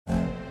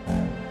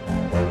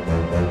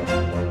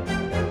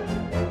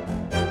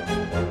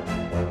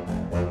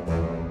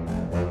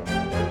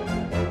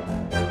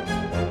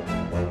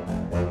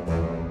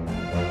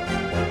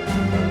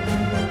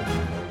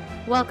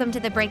Welcome to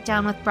The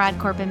Breakdown with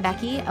Bradcorp and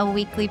Becky, a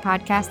weekly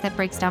podcast that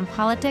breaks down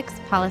politics,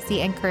 policy,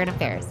 and current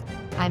affairs.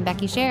 I'm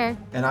Becky Scher.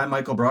 And I'm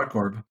Michael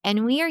Bradcorp.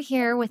 And we are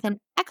here with an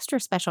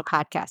extra special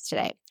podcast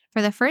today.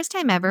 For the first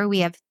time ever, we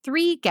have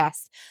 3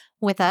 guests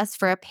with us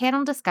for a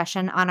panel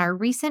discussion on our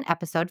recent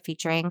episode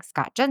featuring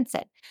Scott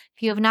Jensen.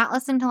 If you have not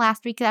listened to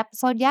last week's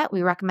episode yet,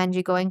 we recommend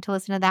you going to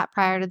listen to that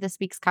prior to this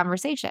week's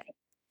conversation.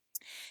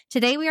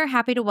 Today, we are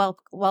happy to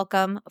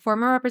welcome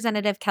former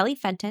Representative Kelly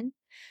Fenton,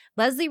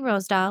 Leslie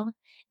Rosedal,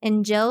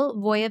 and Jill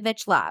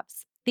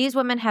Voyevich-Labs. These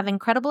women have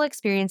incredible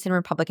experience in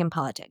Republican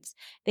politics.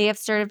 They have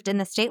served in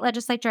the state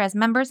legislature as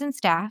members and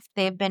staff.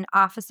 They have been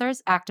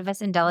officers,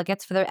 activists, and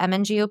delegates for the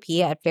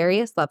MNGOP at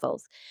various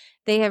levels.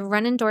 They have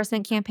run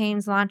endorsement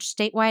campaigns, launched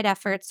statewide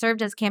efforts,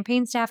 served as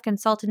campaign staff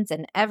consultants,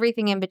 and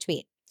everything in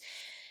between.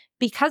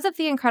 Because of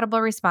the incredible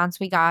response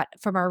we got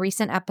from our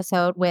recent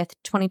episode with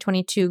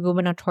 2022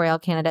 gubernatorial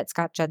candidate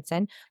Scott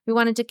Jensen, we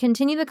wanted to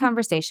continue the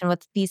conversation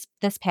with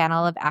this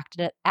panel of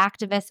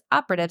activist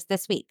operatives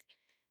this week.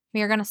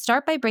 We are going to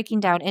start by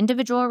breaking down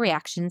individual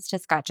reactions to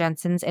Scott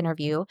Jensen's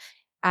interview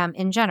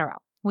in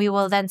general. We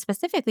will then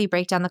specifically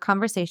break down the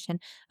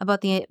conversation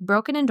about the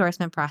broken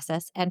endorsement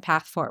process and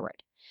path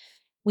forward.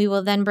 We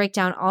will then break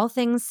down all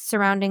things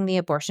surrounding the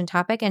abortion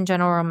topic and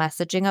general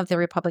messaging of the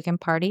Republican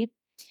Party.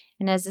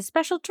 And as a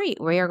special treat,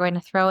 we are going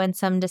to throw in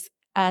some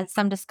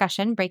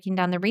discussion breaking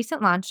down the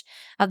recent launch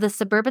of the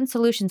Suburban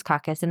Solutions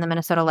Caucus in the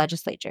Minnesota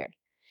legislature.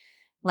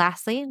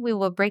 Lastly, we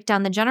will break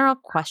down the general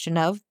question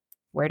of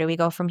where do we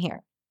go from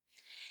here?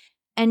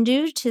 And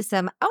due to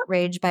some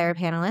outrage by our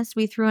panelists,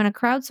 we threw in a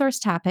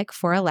crowdsourced topic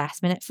for a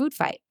last-minute food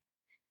fight.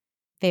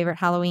 Favorite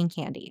Halloween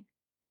candy.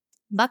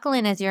 Buckle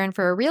in as you're in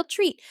for a real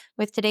treat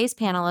with today's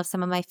panel of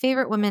some of my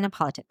favorite women in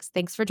politics.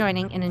 Thanks for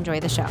joining and enjoy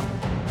the show.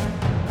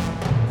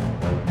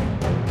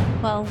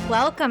 Well,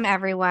 welcome,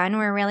 everyone.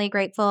 We're really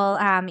grateful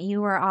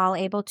you were all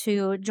able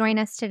to join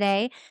us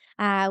today.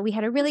 We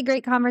had a really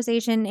great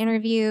conversation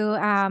interview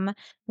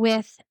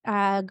with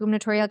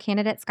gubernatorial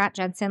candidate Scott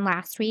Jensen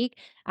last week.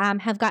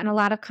 Have gotten a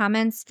lot of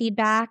comments,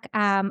 feedback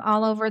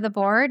all over the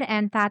board,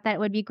 and thought that it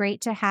would be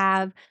great to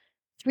have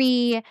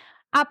 3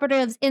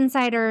 operatives,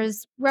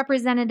 insiders,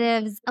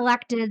 representatives,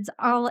 electeds,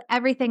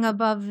 everything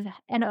above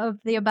and of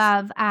the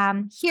above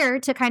here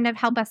to kind of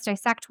help us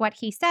dissect what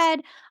he said,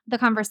 the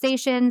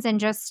conversations, and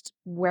just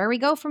where we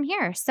go from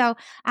here. So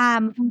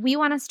we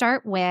want to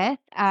start with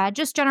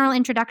just general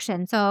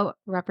introduction. So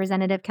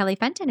Representative Kelly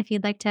Fenton, if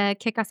you'd like to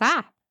kick us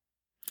off.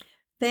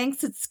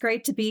 Thanks. It's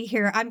great to be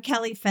here. I'm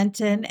Kelly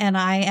Fenton, and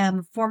I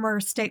am former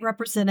state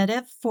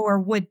representative for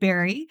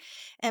Woodbury.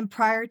 And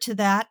prior to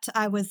that,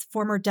 I was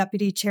former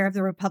deputy chair of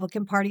the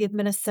Republican Party of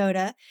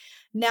Minnesota.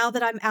 Now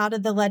that I'm out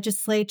of the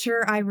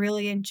legislature, I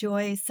really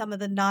enjoy some of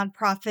the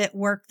nonprofit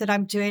work that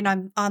I'm doing.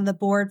 I'm on the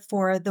board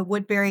for the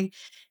Woodbury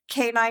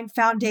Canine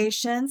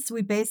Foundations.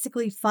 We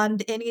basically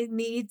fund any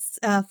needs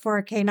for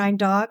our canine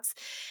dogs.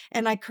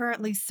 And I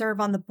currently serve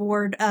on the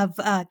board of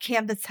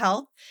Canvas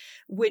Health,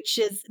 which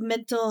is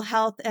mental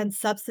health and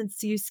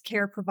substance use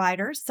care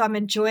providers. So I'm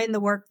enjoying the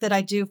work that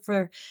I do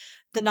for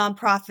the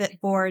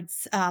nonprofit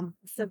boards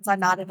since I'm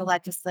not in the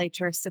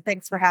legislature. So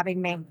thanks for having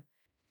me.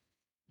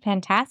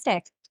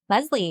 Fantastic.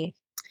 Leslie.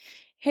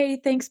 Hey,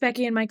 thanks,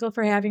 Becky and Michael,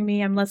 for having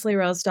me. I'm Leslie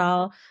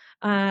Rosedal.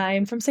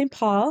 I'm from St.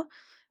 Paul.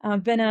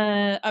 I'm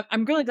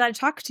really glad to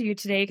talk to you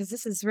today because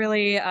this is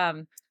really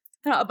kind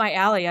of up my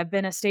alley. I've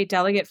been a state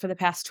delegate for the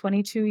past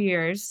 22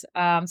 years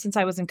since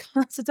I was in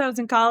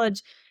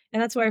college,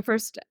 and that's where I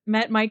first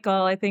met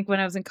Michael. I think when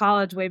I was in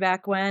college, way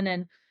back when,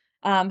 and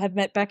have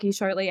met Becky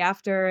shortly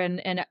after,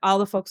 and all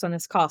the folks on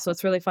this call. So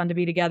it's really fun to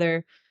be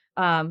together.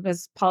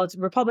 As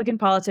Republican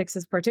politics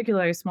is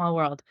particularly a small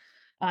world.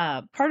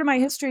 Part of my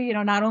history,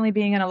 not only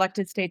being an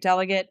elected state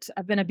delegate,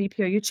 I've been a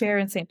BPOU chair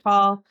in St.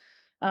 Paul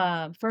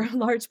for a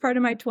large part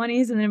of my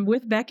 20s. And then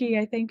with Becky,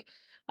 I think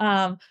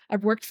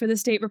I've worked for the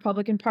state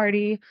Republican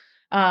Party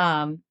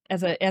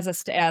as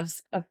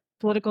a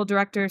political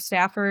director,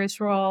 staffer's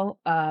role,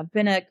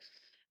 been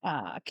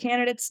a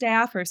candidate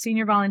staff or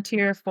senior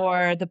volunteer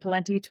for the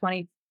Pawlenty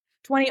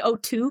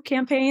 2002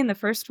 campaign, the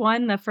first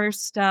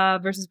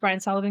versus Brian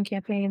Sullivan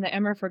campaign, the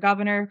Emmer for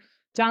governor,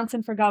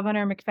 Johnson for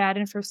governor,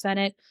 McFadden for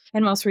Senate,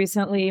 and most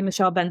recently,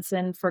 Michelle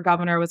Benson for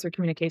governor was her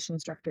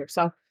communications director.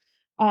 So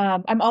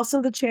I'm also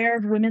the chair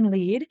of Women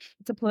Lead.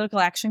 It's a political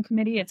action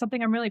committee. It's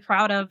something I'm really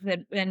proud of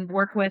and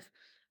work with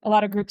a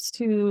lot of groups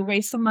to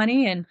raise some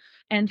money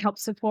and help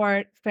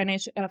support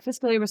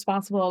fiscally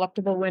responsible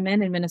electable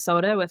women in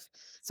Minnesota with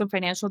some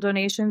financial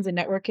donations and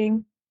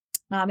networking.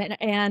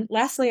 And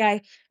lastly,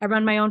 I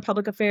run my own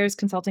public affairs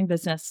consulting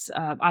business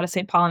out of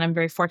St. Paul, and I'm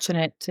very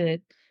fortunate to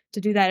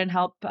do that and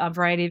help a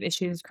variety of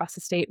issues across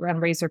the state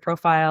raise their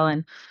profile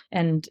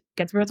and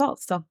get the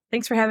results. So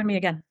thanks for having me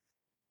again.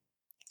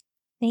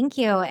 Thank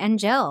you. And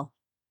Jill.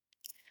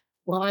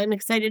 Well, I'm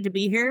excited to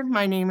be here.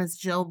 My name is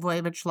Jill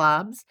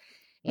Voyevich-Labs,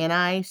 and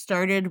I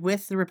started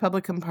with the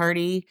Republican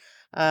Party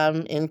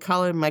in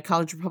my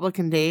college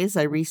Republican days.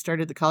 I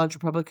restarted the College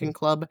Republican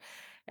Club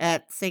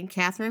at St.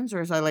 Catherine's,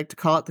 or as I like to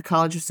call it, the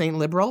College of St.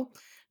 Liberal.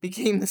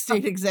 became the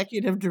state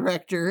executive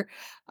director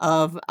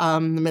of the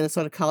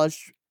Minnesota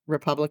College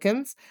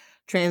Republicans,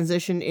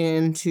 transitioned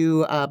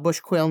into Bush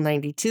Quail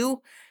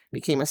 92,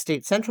 became a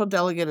state central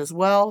delegate as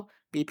well,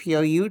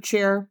 BPOU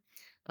chair.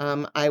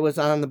 I was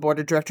on the board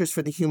of directors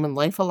for the Human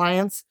Life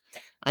Alliance.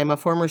 I'm a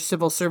former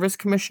civil service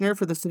commissioner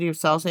for the city of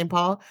South St.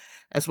 Paul,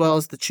 as well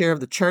as the chair of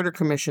the Charter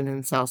Commission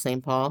in South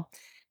St. Paul.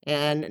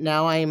 And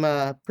now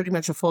I'm pretty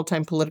much a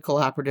full-time political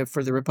operative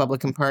for the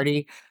Republican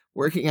Party,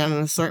 working on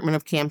an assortment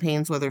of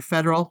campaigns, whether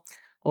federal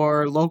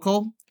or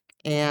local,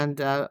 and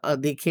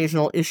the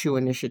occasional issue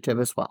initiative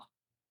as well.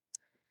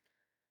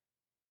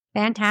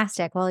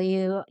 Fantastic. Well,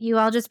 you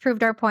all just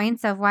proved our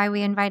points of why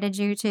we invited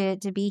you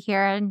to be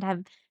here and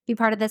have be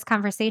part of this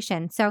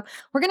conversation. So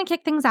we're going to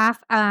kick things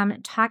off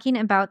talking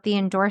about the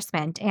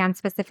endorsement and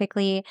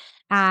specifically,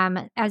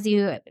 as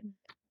you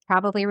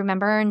probably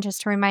remember, and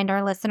just to remind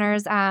our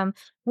listeners,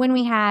 when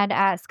we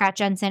had Scott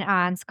Jensen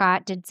on,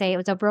 Scott did say it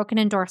was a broken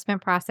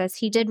endorsement process.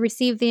 He did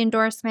receive the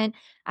endorsement.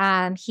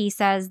 He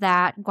says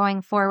that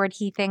going forward,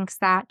 he thinks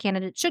that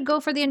candidates should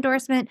go for the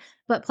endorsement,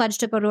 but pledge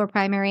to go to a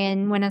primary,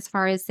 and went as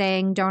far as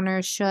saying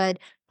donors should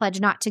pledge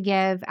not to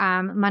give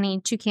money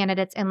to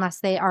candidates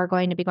unless they are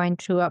going to be going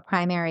to a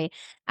primary.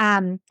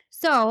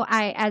 So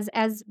I,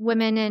 as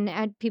women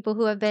and people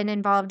who have been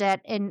involved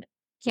in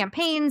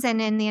campaigns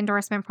and in the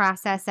endorsement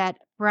process at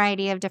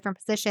variety of different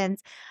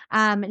positions.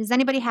 Does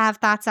anybody have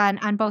thoughts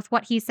on both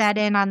what he said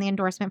and on the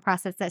endorsement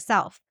process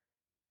itself?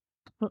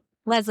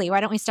 Leslie, why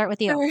don't we start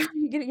with you?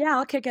 Sure. Yeah,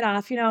 I'll kick it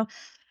off.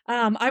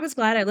 I was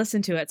glad I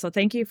listened to it. So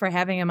thank you for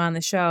having him on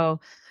the show.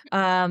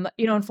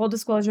 In full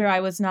disclosure,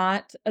 I was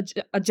not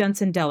a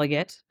Jensen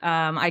delegate.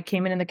 I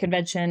came in the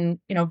convention,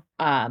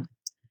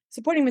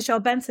 supporting Michelle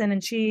Benson,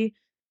 and she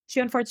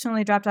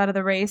unfortunately dropped out of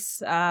the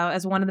race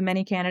as one of the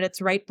many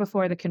candidates right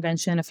before the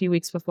convention, a few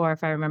weeks before,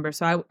 if I remember.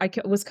 So I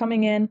was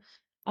coming in,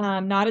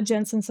 not a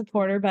Jensen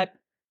supporter, but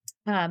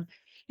um,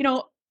 you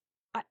know,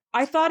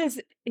 I thought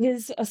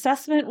his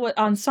assessment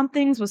on some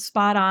things was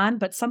spot on,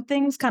 but some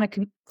things kind of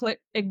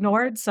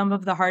ignored some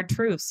of the hard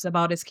truths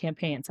about his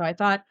campaign. So I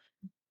thought,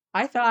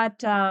 it's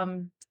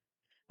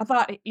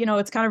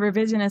kind of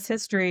revisionist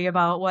history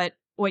about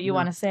what you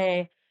want to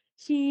say.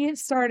 He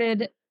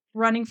started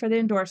running for the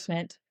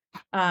endorsement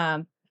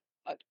um,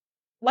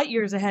 light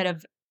years ahead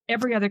of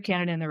every other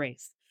candidate in the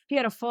race. He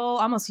had a full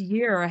almost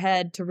year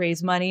ahead to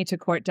raise money, to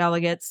court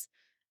delegates,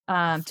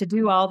 to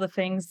do all the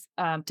things,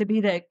 to be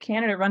the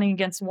candidate running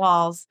against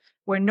walls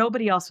where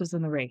nobody else was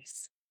in the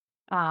race.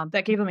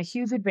 That gave him a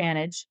huge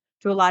advantage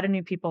to a lot of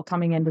new people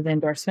coming into the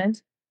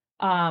endorsement.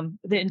 The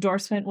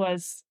endorsement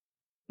was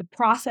the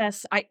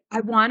process. I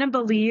want to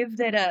believe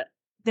that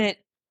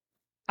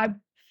I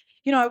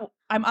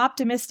I'm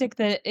optimistic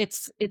that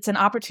it's an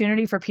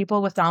opportunity for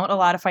people without a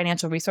lot of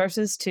financial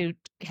resources to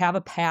have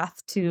a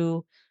path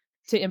to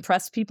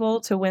impress people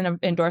to win an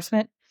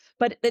endorsement,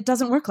 but it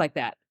doesn't work like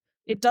that.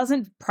 It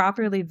doesn't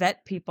properly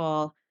vet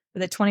people.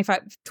 The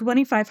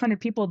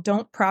 2,500 people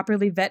don't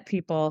properly vet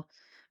people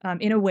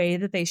in a way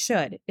that they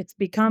should. It's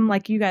become,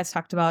 like you guys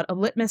talked about, a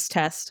litmus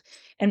test,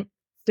 and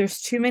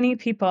there's too many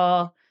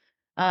people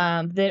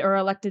that are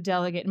elected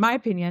delegate, in my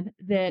opinion,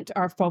 that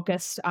are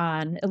focused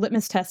on a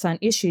litmus test on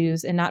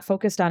issues and not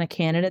focused on a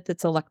candidate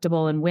that's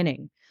electable and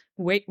winning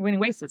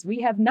races. We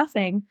have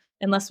nothing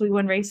unless we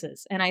win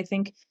races. And I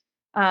think,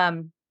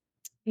 as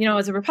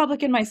a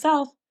Republican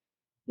myself,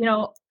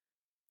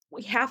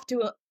 we have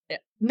to,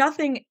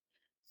 nothing,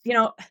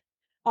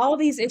 all of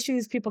these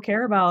issues people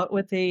care about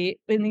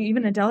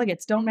even the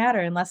delegates don't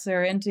matter unless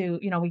they're into,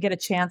 we get a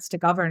chance to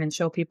govern and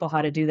show people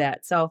how to do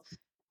that. So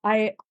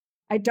I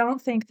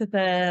don't think that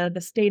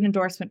the state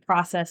endorsement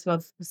process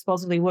of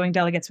supposedly wooing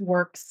delegates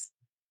works.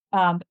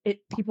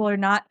 People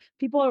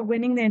are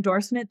winning the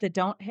endorsement that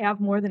don't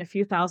have more than a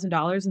few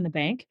 $1,000s in the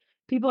bank.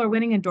 People are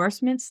winning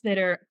endorsements that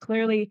are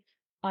clearly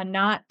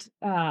not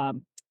that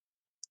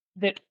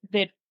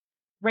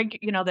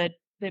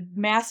the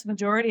mass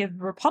majority of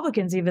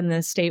Republicans, even in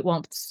the state,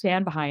 won't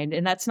stand behind,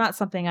 and that's not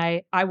something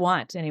I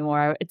want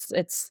anymore.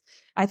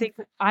 I think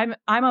I'm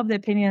of the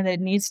opinion that it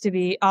needs to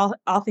be all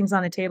things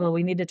on the table.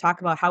 We need to talk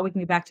about how we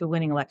can get back to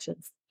winning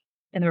elections,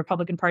 and the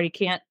Republican Party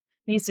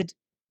needs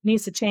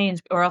to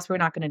change, or else we're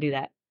not going to do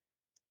that.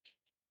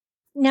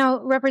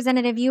 Now,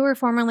 Representative, you were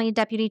formerly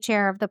deputy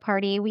chair of the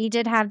party. We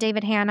did have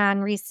David Hanna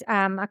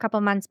on a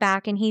couple months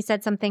back, and he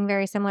said something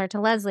very similar to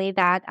Leslie,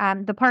 that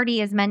the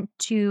party is meant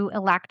to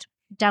elect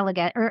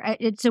delegate or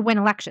to win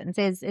elections,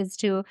 is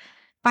to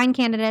find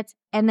candidates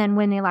and then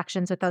win the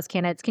elections with those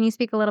candidates. Can you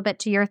speak a little bit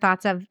to your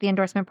thoughts of the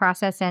endorsement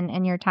process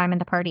and your time in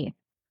the party?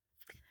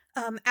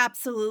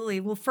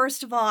 Absolutely. Well,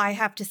 first of all, I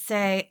have to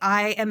say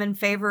I am in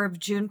favor of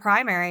June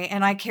primary,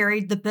 and I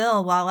carried the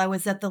bill while I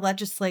was at the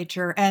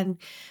legislature, and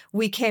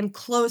we came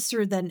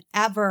closer than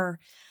ever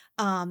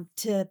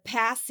to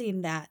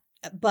passing that.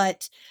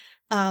 But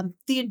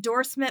the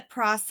endorsement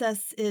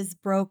process is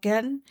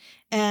broken,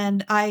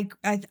 and I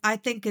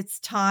think it's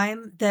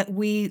time that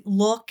we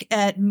look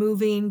at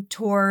moving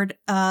toward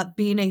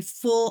being a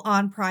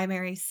full-on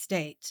primary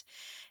state.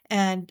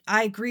 And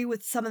I agree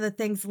with some of the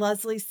things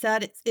Leslie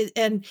said.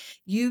 And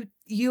you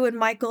and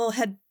Michael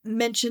had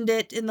mentioned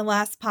it in the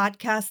last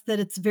podcast that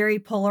it's very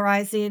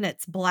polarizing.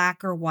 It's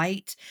black or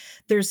white.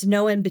 There's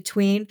no in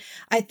between.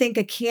 I think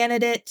a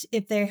candidate,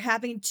 if they're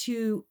having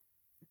to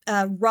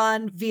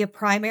run via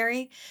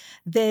primary,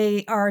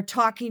 they are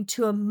talking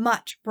to a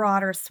much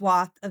broader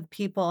swath of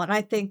people. And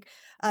I think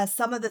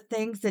some of the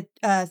things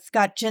that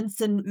Scott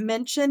Jensen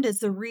mentioned is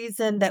the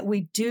reason that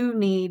we do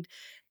need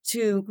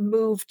to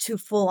move to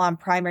full on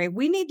primary.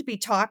 We need to be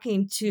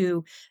talking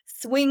to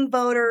swing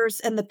voters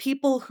and the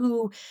people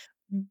who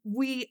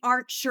we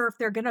aren't sure if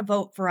they're going to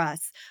vote for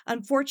us.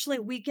 Unfortunately,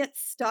 we get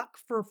stuck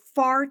for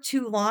far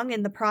too long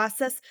in the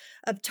process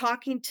of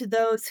talking to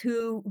those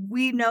who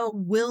we know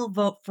will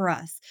vote for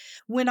us.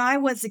 When I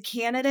was a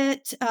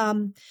candidate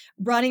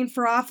running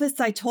for office,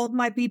 I told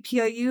my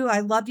BPOU,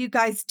 I love you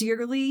guys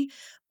dearly,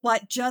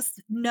 but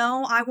just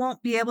know I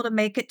won't be able to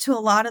make it to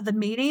a lot of the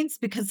meetings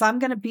because I'm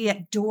going to be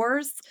at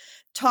doors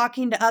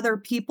talking to other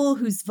people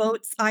whose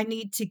votes I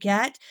need to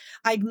get.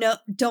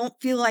 Don't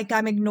feel like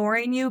I'm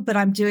ignoring you, but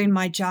I'm doing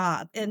my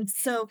job. And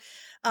so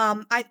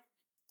I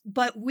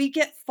but we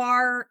get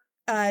far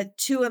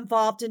too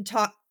involved in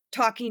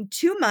talking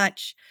too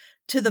much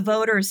to the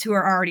voters who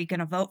are already going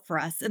to vote for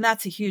us, and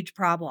that's a huge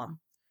problem.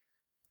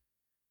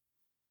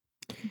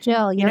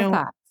 Jill, You your know,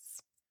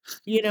 thoughts?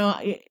 you know,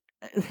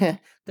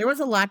 there was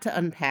a lot to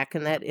unpack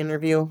in that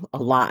interview, a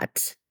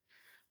lot.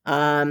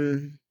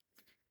 Um,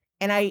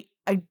 and I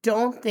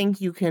don't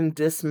think you can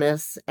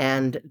dismiss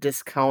and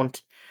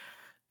discount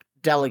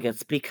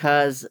delegates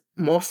because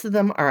most of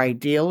them are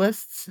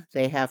idealists.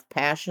 They have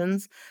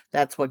passions.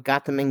 That's what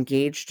got them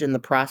engaged in the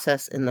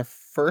process in the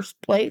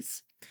first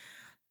place.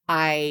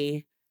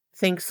 I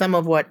think some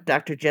of what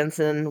Dr.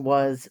 Jensen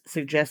was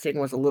suggesting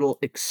was a little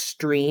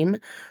extreme.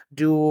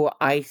 Do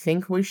I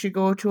think we should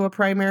go to a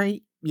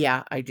primary?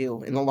 Yeah, I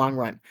do in the long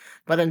run.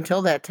 But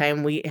until that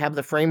time, we have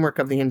the framework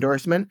of the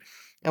endorsement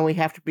and we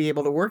have to be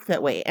able to work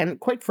that way. And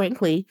quite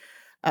frankly,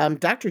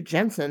 Dr.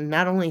 Jensen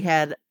not only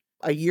had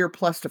a year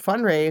plus to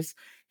fundraise,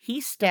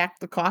 he stacked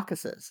the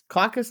caucuses.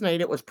 Caucus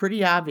night, it was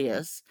pretty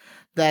obvious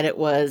that it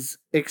was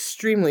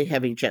extremely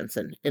heavy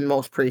Jensen in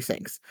most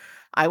precincts.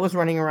 I was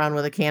running around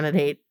with a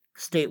candidate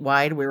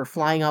statewide. We were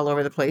flying all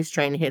over the place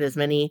trying to hit as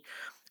many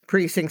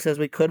precincts as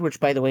we could, which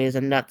by the way is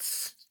a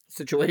nuts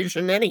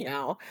situation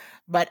anyhow.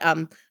 But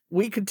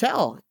we could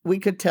tell. We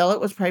could tell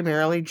it was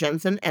primarily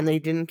Jensen and they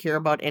didn't care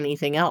about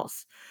anything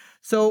else.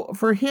 So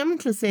for him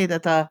to say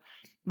that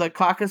the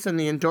caucus and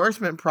the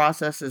endorsement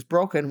process is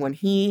broken when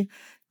he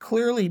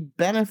clearly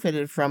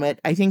benefited from it,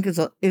 I think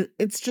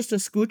it's just a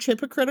scooch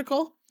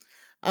hypocritical.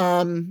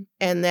 And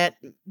that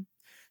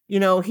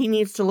he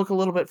needs to look a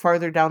little bit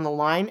farther down the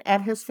line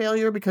at his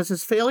failure because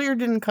his failure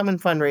didn't come in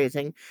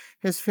fundraising.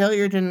 His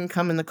failure didn't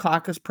come in the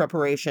caucus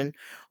preparation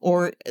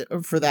or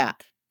for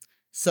that.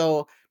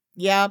 So,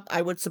 yeah,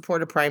 I would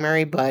support a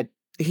primary, but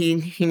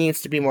he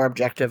needs to be more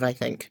objective, I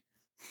think.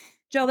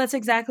 Joe, that's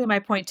exactly my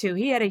point too.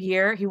 He had a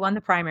year, he won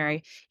the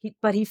primary,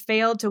 but he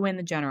failed to win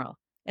the general.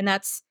 And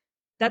that's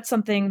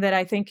something that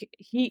I think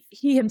he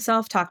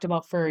himself talked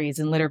about furries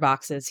and litter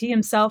boxes. He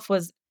himself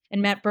was,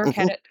 and Matt Burke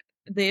had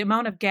the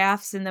amount of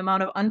gaffes and the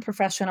amount of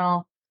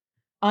unprofessional,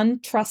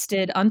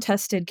 untrusted,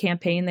 untested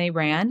campaign they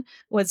ran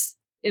was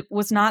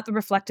not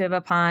reflective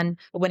upon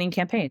a winning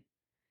campaign.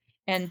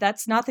 And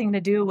that's nothing to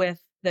do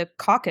with the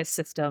caucus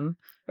system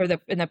or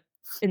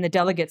in the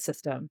delegate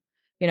system.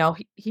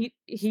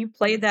 He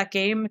played that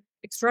game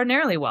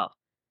extraordinarily well,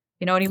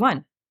 and he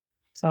won.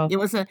 So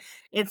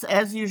it's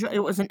as usual, it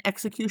was an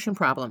execution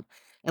problem.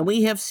 And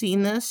we have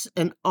seen this,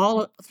 and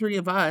all three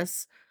of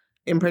us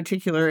in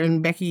particular,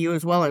 and Becky, you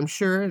as well, I'm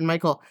sure, and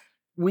Michael,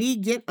 we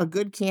get a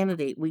good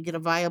candidate, we get a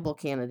viable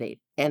candidate,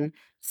 and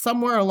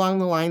somewhere along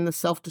the line, the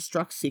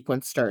self-destruct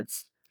sequence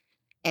starts.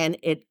 And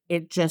it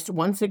just,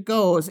 once it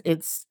goes,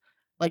 it's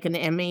like an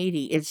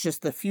M80. It's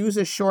just the fuse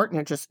is short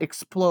and it just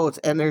explodes,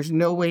 and there's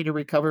no way to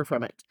recover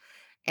from it.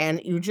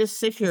 And you just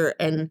sit here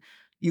and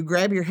you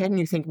grab your head and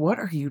you think, what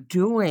are you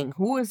doing?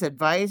 Who is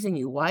advising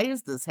you? Why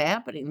is this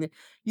happening?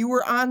 You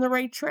were on the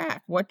right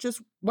track. What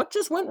just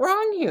went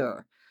wrong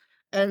here?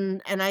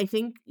 And I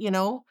think,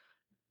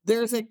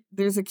 there's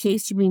a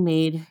case to be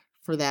made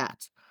for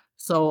that.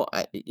 So,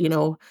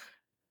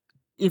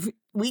 if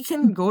we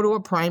can go to a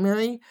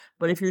primary,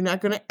 but if you're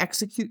not going to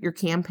execute your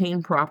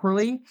campaign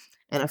properly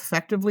and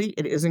effectively,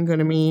 it isn't going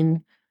to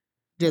mean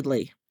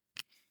diddly.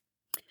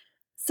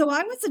 So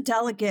I was a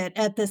delegate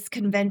at this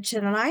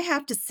convention, and I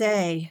have to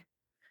say,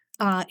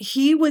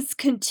 he was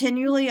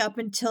continually up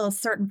until a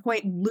certain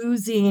point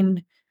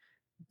losing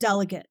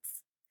delegates.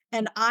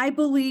 And I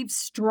believe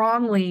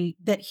strongly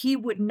that he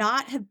would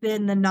not have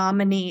been the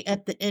nominee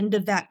at the end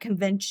of that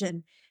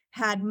convention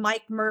had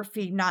Mike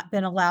Murphy not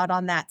been allowed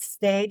on that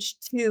stage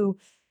to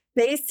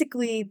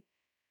basically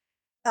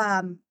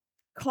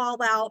call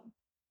out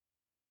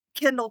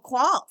Kendall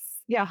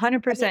Qualls. yeah,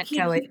 100%,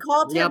 He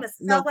called him a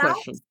No sellout.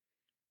 question.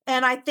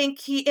 And I think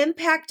he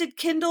impacted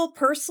Kendall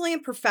personally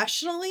and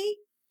professionally.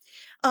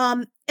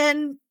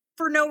 And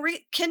for no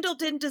reason, Kendall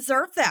didn't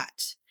deserve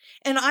that.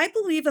 And I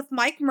believe if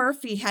Mike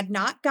Murphy had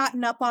not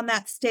gotten up on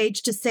that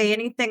stage to say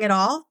anything at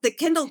all, that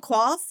Kendall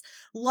Qualls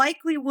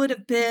likely would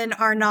have been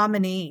our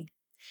nominee.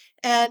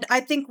 And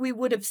I think we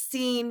would have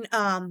seen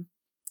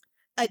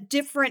a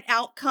different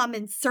outcome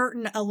in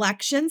certain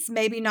elections,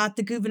 maybe not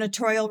the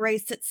gubernatorial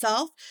race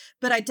itself,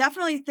 but I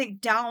definitely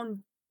think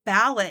down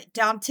ballot,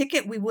 down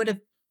ticket, we would have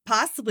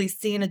possibly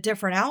seen a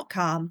different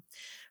outcome,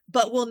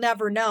 but we'll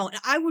never know. And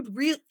I would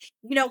really,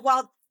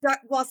 while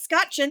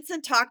Scott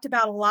Jensen talked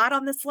about a lot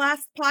on this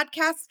last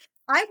podcast,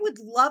 I would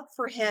love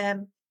for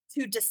him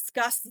to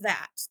discuss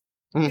that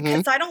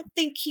because I don't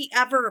think he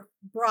ever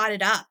brought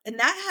it up. And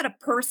that had a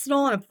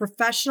personal and a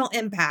professional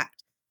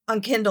impact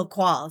on Kendall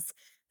Qualls.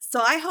 So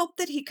I hope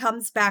that he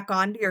comes back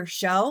onto your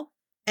show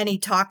and he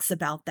talks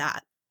about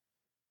that.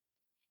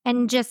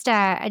 And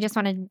I just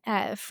want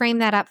to frame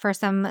that up for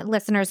some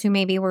listeners who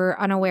maybe were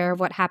unaware of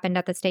what happened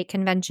at the state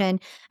convention.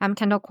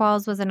 Kendall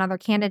Qualls was another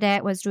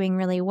candidate, was doing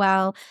really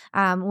well,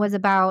 was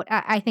about,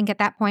 I think at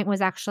that point was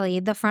actually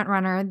the front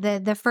runner,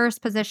 the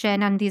first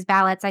position on these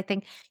ballots. I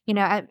think,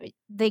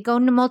 they go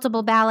into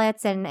multiple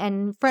ballots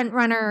and front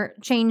runner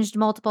changed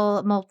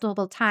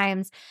multiple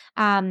times.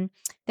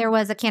 There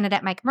was a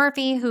candidate, Mike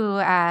Murphy, who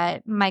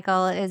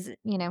Michael is,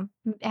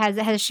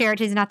 has shared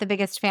he's not the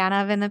biggest fan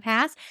of in the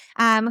past,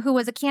 who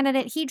was a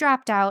candidate. He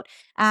dropped out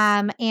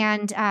and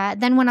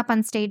then went up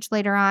on stage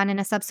later on in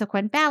a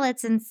subsequent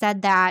ballots and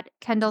said that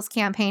Kendall's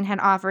campaign had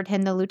offered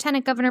him the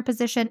lieutenant governor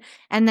position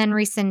and then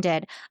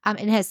rescinded.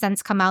 It has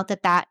since come out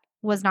that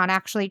was not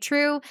actually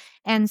true.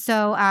 And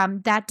so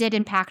that did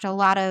impact a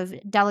lot of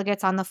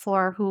delegates on the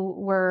floor who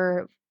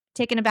were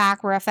taken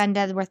aback, were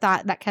offended, were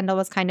thought that Kendall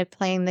was kind of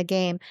playing the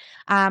game.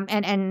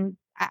 And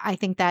I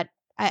think that,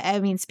 I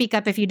mean, speak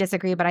up if you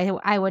disagree, but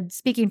I would,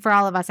 speaking for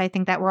all of us, I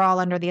think that we're all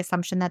under the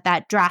assumption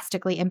that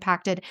drastically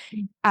impacted,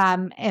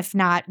 if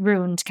not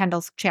ruined,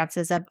 Kendall's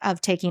chances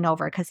of taking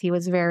over because he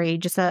was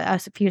just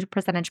a few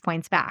percentage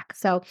points back.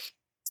 So,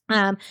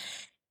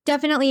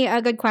 definitely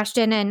a good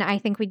question, and I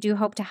think we do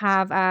hope to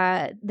have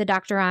the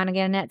doctor on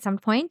again at some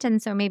point,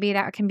 and so maybe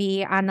that can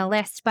be on the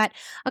list. But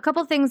a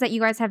couple things that you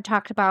guys have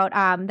talked about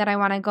that I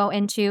want to go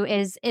into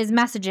is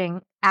messaging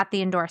at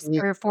the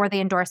endorsement or for the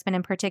endorsement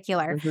in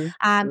particular.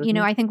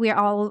 I think we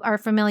all are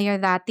familiar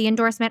that the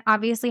endorsement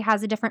obviously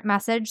has a different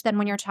message than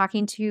when you're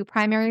talking to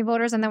primary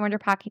voters and then when you're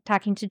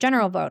talking to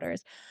general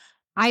voters.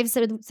 I've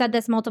said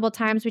this multiple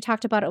times. We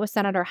talked about it with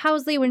Senator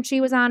Housley when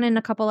she was on and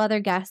a couple other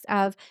guests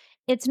of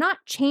it's not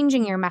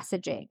changing your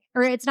messaging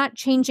or it's not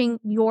changing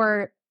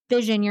your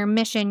vision, your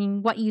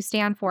mission, what you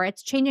stand for.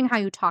 It's changing how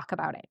you talk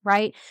about it,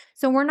 right?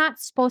 So we're not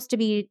supposed to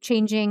be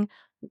changing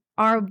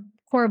our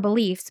core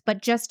beliefs,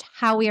 but just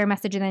how we are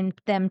messaging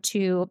them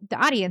to the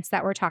audience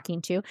that we're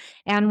talking to.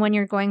 And when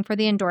you're going for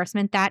the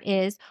endorsement, that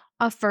is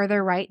a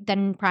further right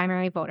than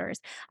primary voters.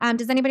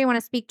 Does anybody want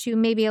to speak to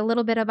maybe a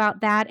little bit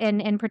about that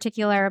and in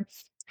particular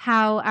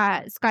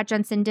how Scott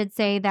Jensen did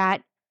say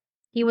that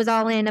he was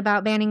all in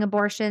about banning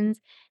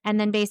abortions and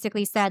then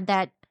basically said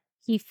that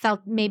he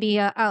felt maybe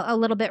a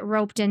little bit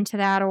roped into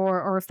that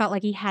or felt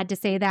like he had to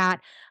say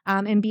that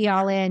and be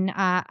all in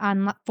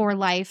on for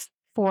life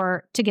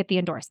to get the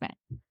endorsement.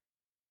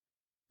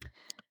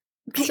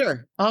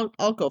 Sure.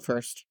 I'll go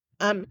first.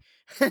 Here's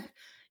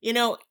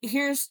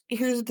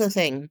the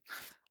thing.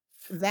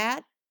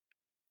 That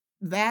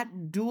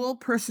dual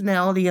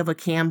personality of a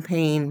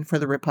campaign for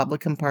the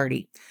Republican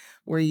Party,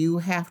 where you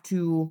have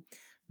to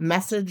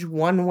message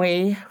one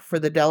way for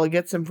the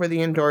delegates and for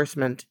the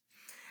endorsement,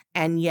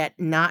 and yet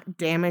not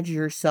damage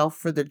yourself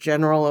for the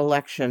general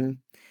election,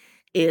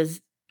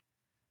 is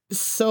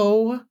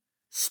so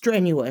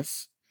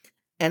strenuous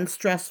and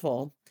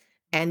stressful,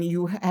 and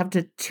you have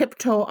to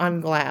tiptoe on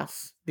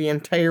glass the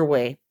entire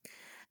way.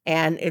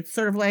 And it's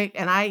sort of like,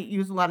 and I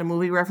use a lot of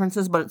movie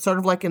references, but it's sort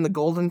of like in The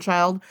Golden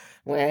Child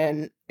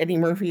when Eddie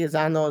Murphy is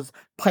on those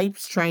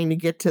pipes trying to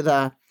get to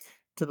the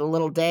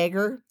little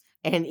dagger.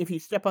 And if you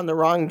step on the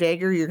wrong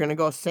dagger, you're going to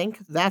go sink.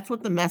 That's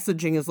what the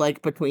messaging is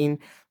like between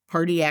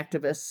party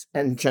activists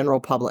and general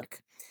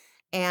public.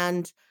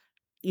 And,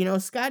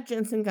 Scott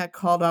Jensen got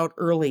called out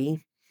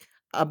early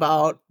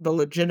about the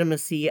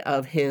legitimacy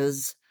of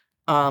his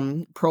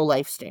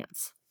pro-life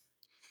stance.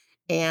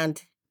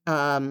 And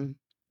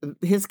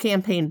his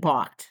campaign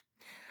balked.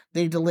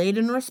 They delayed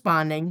in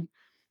responding,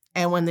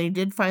 and when they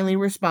did finally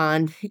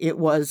respond, it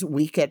was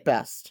weak at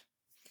best.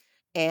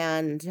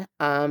 And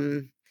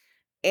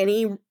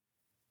any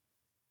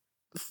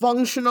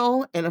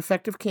functional and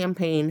effective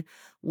campaign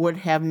would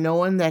have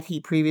known that he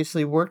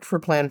previously worked for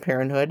Planned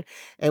Parenthood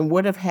and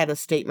would have had a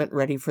statement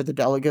ready for the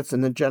delegates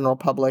and the general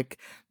public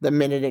the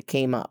minute it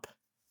came up.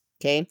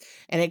 Okay.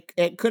 And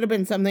it could have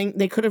been something,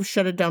 they could have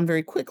shut it down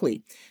very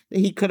quickly.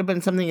 He could have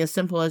been something as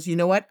simple as, you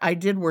know what, I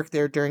did work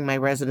there during my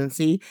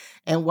residency,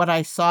 and what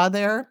I saw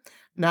there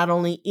not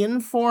only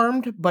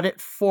informed, but it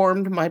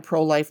formed my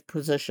pro-life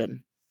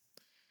position.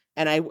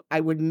 And I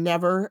would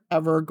never,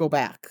 ever go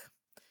back.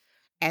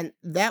 And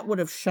that would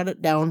have shut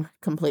it down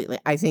completely.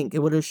 I think it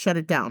would have shut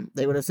it down.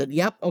 They would have said,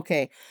 yep,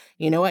 okay,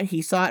 you know what?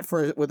 He saw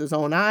it with his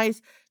own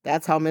eyes.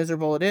 That's how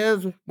miserable it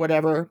is,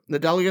 whatever. The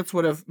delegates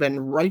would have been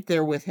right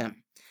there with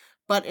him.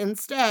 But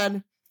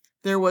instead,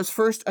 there was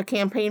first a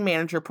campaign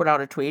manager put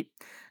out a tweet,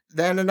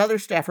 then another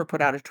staffer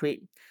put out a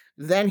tweet,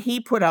 then he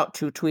put out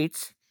 2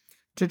 tweets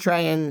to try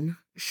and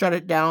shut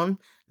it down.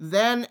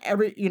 Then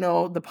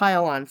the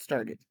pile-on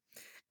started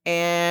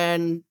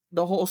and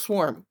the whole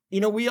swarm.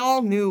 We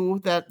all knew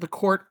that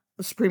the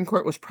Supreme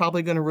Court was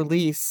probably going to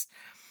release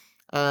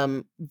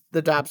the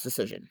Dobbs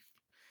decision.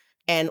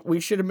 And we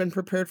should have been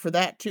prepared for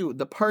that too.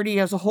 The party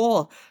as a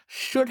whole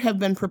should have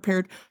been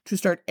prepared to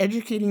start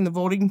educating the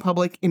voting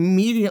public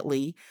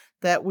immediately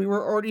that we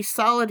were already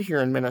solid here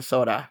in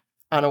Minnesota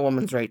on a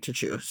woman's right to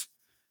choose.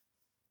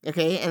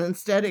 Okay, and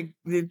instead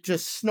it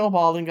just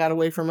snowballed and got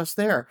away from us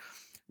there.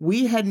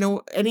 We had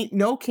no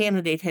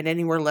candidate had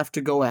anywhere left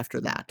to go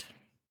after that.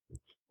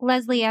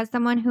 Leslie, as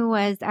someone who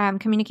was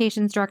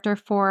communications director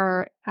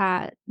for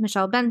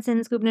Michelle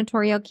Benson's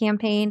gubernatorial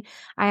campaign,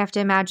 I have to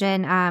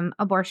imagine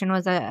abortion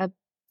was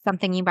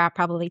something you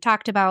probably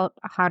talked about,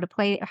 how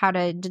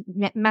to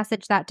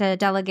message that to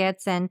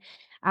delegates. And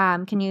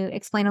can you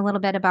explain a little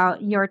bit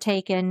about your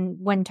take and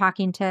when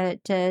talking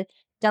to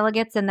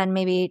delegates and then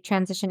maybe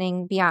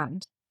transitioning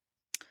beyond?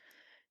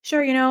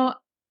 Sure. The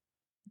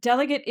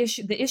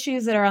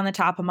issues that are on the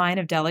top of mind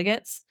of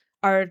delegates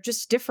are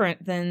just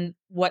different than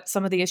what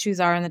some of the issues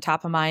are on the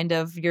top of mind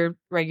of your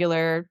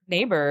regular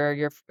neighbor or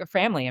your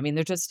family. I mean,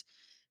 they're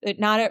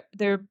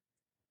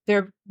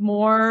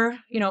more,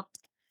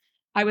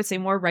 I would say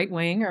more right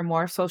wing or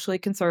more socially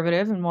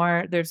conservative and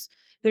more there's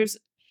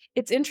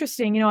it's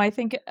interesting, I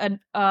think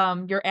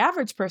your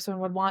average person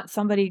would want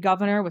somebody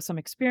governor with some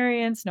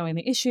experience, knowing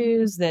the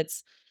issues,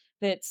 that's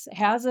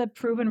has a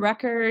proven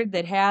record,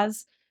 that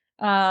has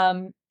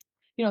um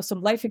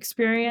some life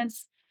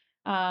experience,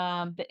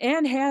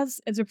 and has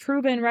as a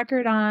proven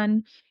record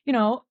on,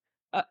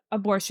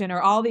 abortion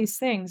or all these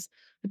things.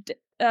 D-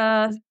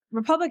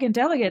 Republican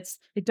delegates,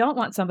 they don't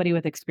want somebody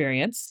with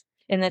experience,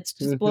 and that's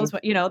just blows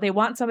they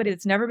want somebody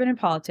that's never been in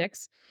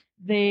politics.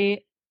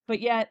 But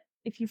yet,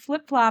 if you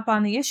flip flop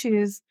on the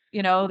issues,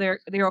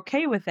 they're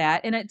okay with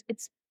that, and it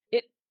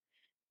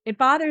it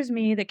bothers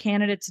me that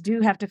candidates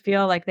do have to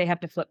feel like they have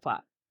to flip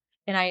flop,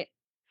 and I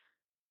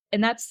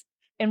and that's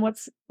and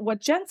what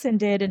Jensen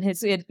did in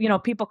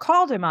people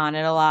called him on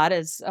it a lot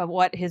as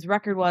what his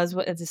record was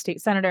as a state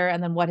senator,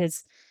 and then what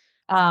his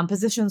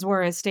positions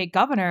were as state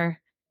governor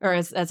or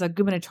as a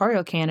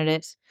gubernatorial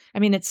candidate. I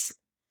mean,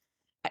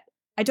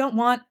 I don't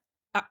want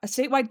a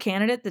statewide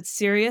candidate that's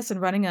serious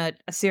and running a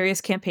serious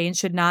campaign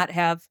should not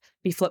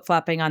be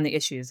flip-flopping on the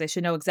issues. They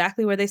should know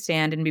exactly where they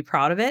stand and be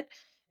proud of it.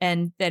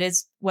 And that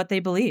is what they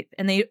believe.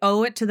 And they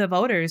owe it to the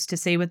voters to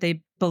say what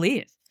they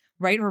believe,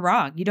 right or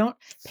wrong. You don't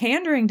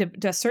pandering to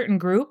a certain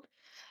group.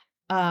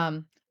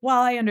 While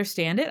I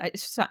understand it,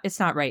 it's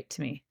not right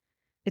to me.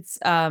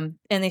 And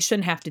they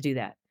shouldn't have to do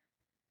that.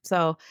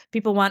 So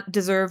people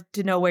deserve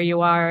to know where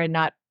you are and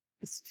not,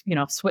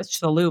 switch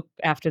the loop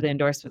after the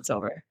endorsement's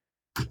over.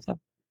 So.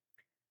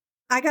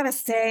 I gotta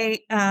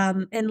say,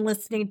 in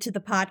listening to the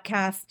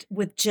podcast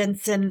with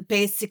Jensen,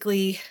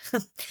 basically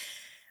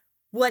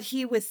what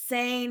he was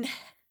saying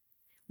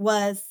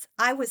was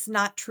I was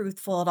not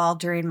truthful at all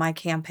during my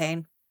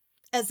campaign.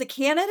 As a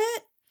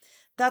candidate,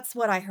 that's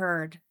what I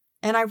heard.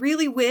 And I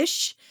really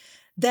wish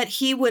that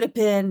he would have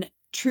been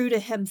true to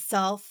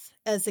himself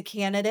as a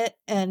candidate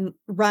and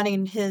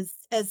running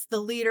as the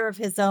leader of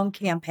his own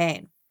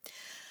campaign.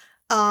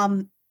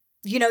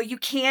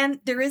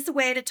 There is a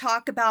way to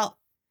talk about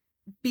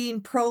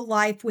being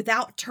pro-life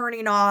without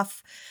turning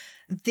off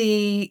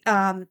the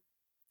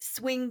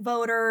swing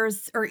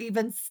voters or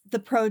even the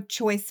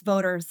pro-choice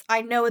voters.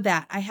 I know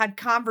that. I had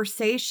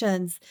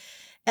conversations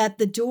at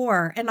the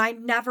door and I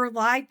never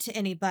lied to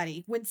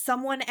anybody. When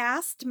someone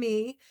asked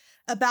me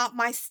about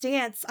my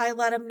stance, I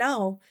let them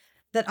know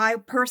that I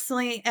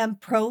personally am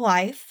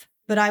pro-life,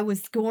 but I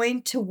was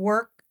going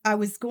to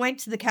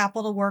the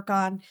Capitol to work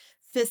on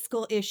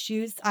fiscal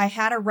issues. I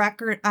had a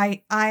record.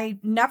 I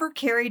never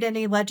carried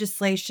any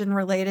legislation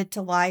related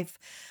to life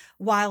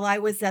while I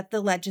was at the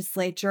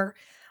legislature.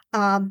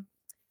 One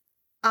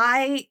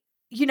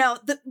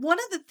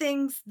of the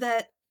things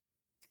that,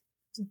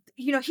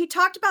 he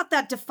talked about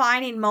that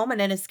defining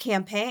moment in his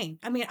campaign.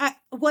 I mean,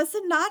 was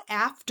it not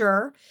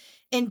after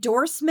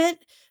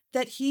endorsement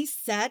that he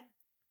said,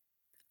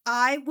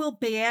 I will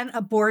ban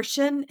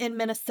abortion in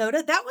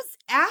Minnesota? That was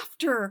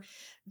after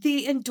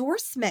the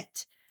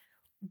endorsement.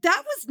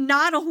 That was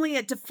not only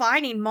a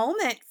defining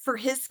moment for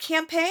his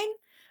campaign.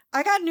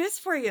 I got news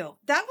for you.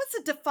 That was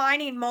a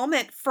defining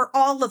moment for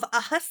all of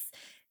us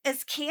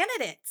as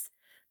candidates.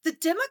 The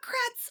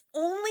Democrats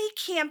only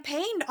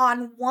campaigned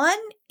on one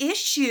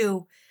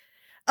issue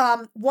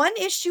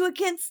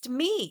against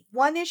me,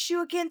 one issue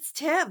against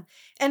him,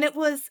 and it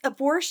was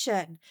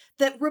abortion,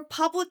 that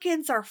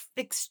Republicans are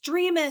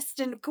extremists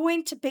and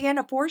going to ban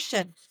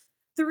abortion.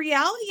 The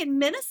reality in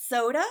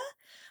Minnesota,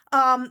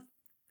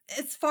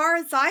 as far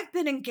as I've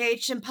been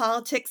engaged in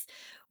politics,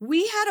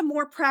 We had a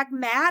more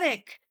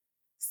pragmatic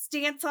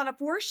stance on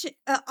abortion.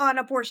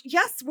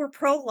 Yes, we're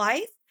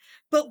pro-life,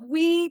 but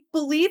we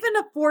believe in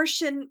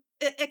abortion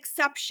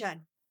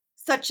exception,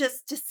 such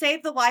as to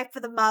save the life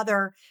of the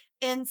mother,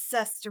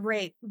 incest,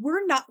 rape.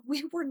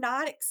 We were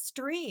not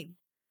extreme.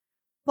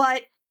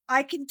 But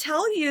I can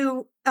tell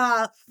you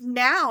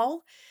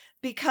now,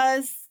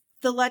 because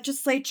the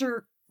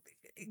legislature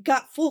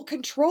got full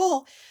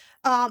control,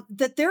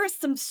 that there are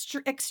some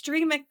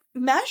extreme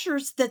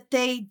measures that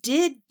they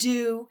did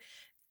do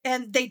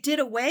and they did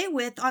away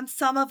with on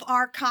some of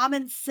our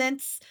common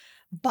sense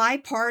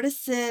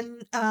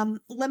bipartisan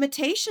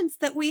limitations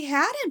that we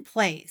had in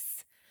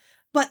place.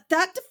 But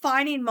that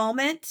defining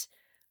moment,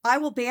 I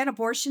will ban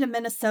abortion in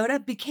Minnesota,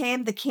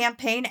 became the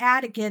campaign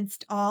ad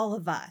against all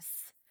of us.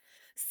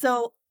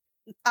 So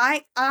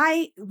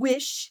I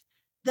wish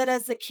that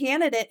as a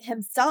candidate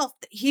himself,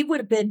 that he would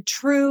have been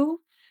true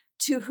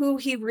to who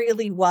he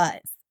really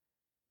was.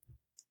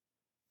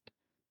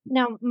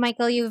 Now,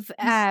 Michael, you've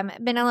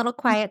been a little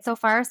quiet so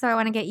far, so I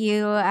want to get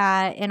you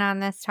in on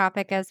this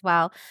topic as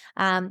well.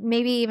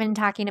 Maybe even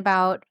talking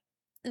about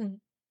mm,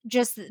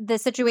 just the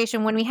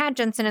situation when we had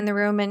Jensen in the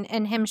room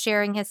and him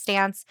sharing his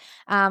stance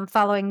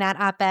following that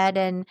op-ed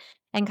and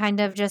kind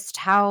of just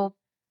how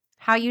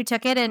you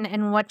took it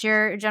and what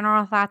your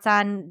general thoughts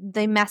on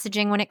the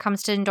messaging when it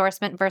comes to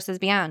endorsement versus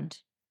beyond.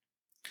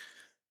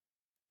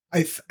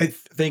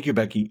 Thank you,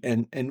 Becky.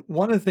 And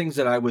one of the things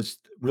that I was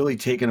really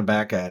taken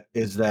aback at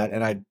is that,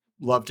 and I'd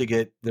love to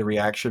get the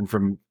reaction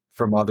from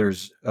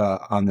others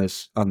on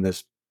this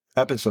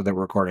episode that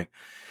we're recording,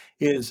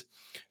 is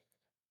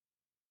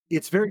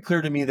it's very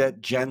clear to me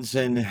that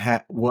Jensen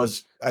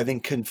was, I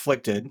think,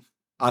 conflicted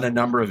on a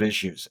number of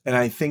issues, and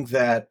I think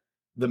that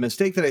the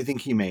mistake that I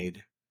think he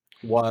made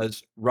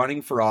was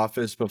running for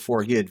office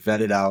before he had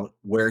vetted out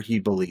where he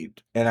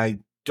believed, and I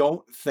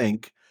don't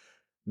think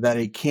that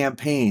a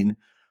campaign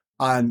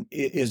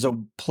is a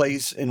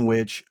place in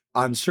which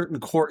on certain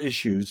core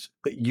issues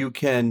that you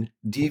can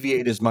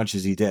deviate as much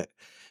as he did.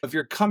 If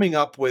you're coming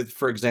up with,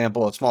 for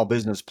example, a small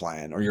business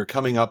plan, or you're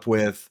coming up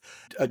with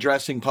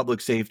addressing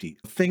public safety,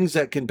 things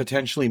that can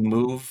potentially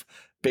move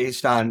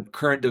based on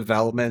current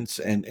developments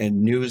and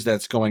news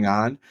that's going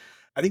on,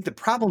 I think the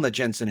problem that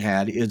Jensen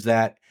had is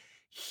that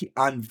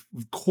on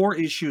core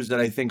issues that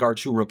I think are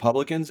to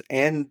Republicans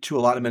and to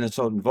a lot of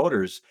Minnesotan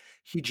voters,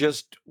 he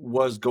just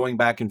was going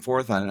back and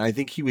forth on it. And I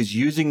think he was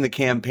using the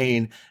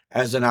campaign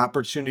as an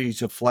opportunity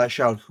to flesh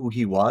out who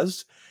he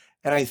was.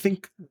 And I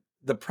think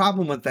the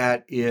problem with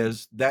that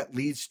is that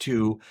leads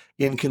to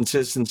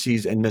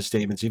inconsistencies and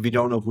misstatements if you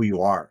don't know who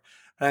you are.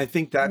 And I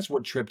think that's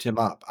what tripped him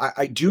up.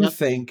 I do Yep.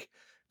 think,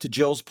 to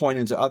Jill's point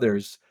and to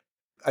others,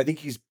 I think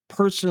he's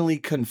personally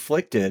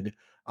conflicted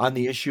on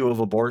the issue of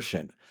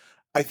abortion.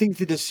 I think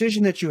the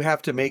decision that you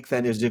have to make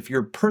then is, if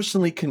you're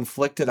personally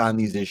conflicted on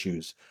these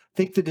issues, I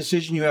think the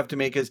decision you have to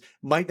make is,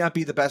 might not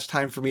be the best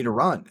time for me to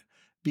run,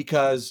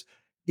 because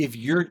if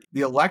you're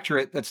the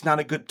electorate, that's not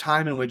a good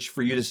time in which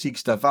for you to seek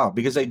stuff out,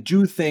 because I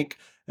do think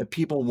that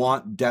people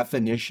want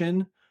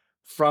definition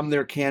from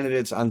their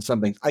candidates on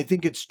something. I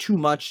think it's too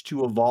much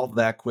to evolve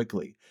that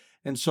quickly.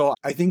 And so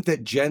I think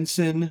that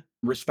Jensen,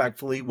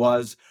 respectfully,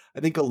 was, I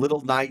think, a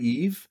little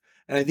naive.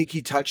 And I think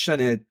he touched on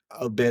it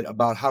a bit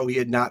about how he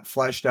had not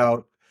fleshed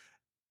out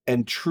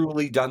and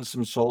truly done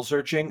some soul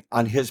searching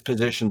on his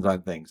positions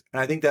on things.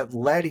 And I think that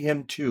led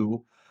him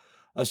to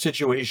a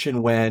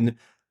situation when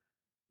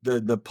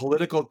the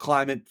political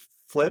climate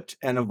flipped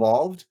and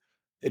evolved,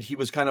 that he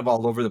was kind of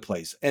all over the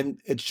place. And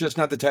it's just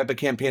not the type of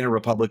campaign a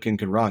Republican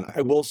can run.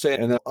 I will say,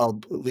 and then I'll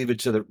leave it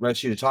to the rest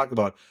of you to talk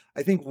about,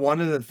 I think one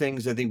of the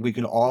things I think we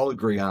can all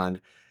agree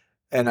on,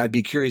 and I'd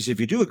be curious if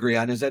you do agree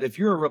on, is that if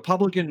you're a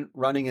Republican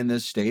running in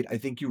this state, I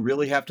think you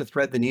really have to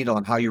thread the needle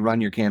on how you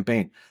run your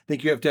campaign. I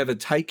think you have to have a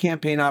tight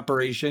campaign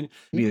operation,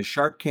 be a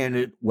sharp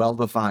candidate,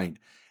 well-defined.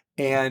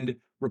 And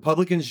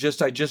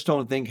Republicans I just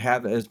don't think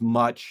have as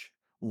much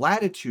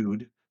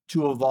latitude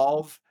to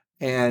evolve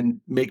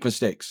and make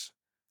mistakes.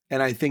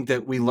 And I think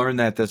that we learned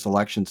that this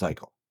election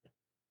cycle.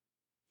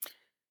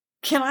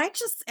 Can I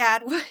just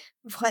add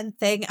one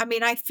thing? I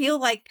mean, I feel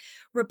like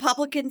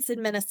Republicans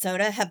in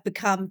Minnesota have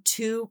become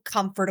too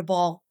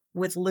comfortable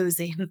with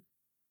losing.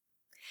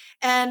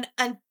 And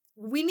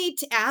we need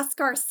to ask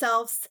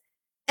ourselves,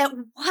 at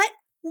what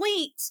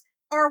point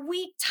are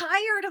we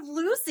tired of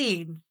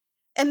losing?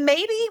 And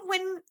maybe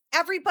when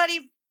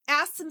everybody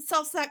asks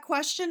themselves that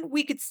question,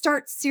 we could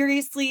start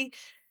seriously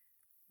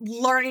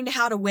learning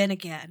how to win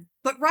again.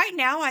 But right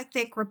now, I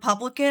think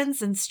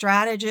Republicans and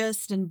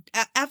strategists and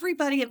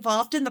everybody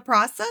involved in the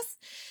process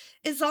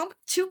is all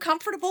too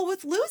comfortable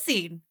with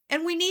losing,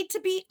 and we need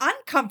to be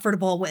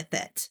uncomfortable with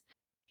it.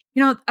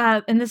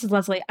 And this is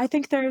Leslie. I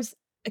think there's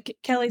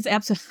Kelly's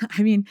absolutely.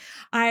 I mean,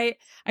 I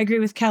agree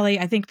with Kelly.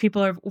 I think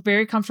people are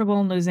very comfortable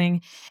in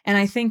losing, and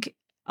I think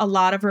a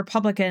lot of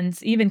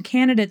Republicans, even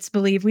candidates,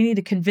 believe we need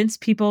to convince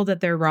people that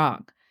they're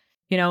wrong,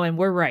 and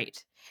we're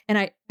right. And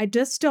I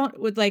just don't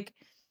would like,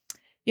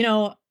 you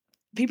know,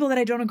 people that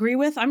I don't agree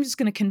with, I'm just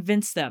going to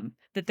convince them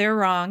that they're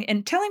wrong.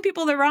 And telling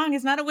people they're wrong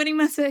is not a winning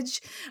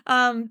message.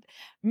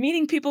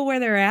 Meeting people where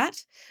they're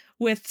at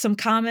with some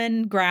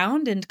common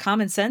ground and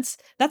common sense,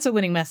 that's a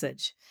winning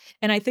message.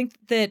 And I think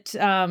that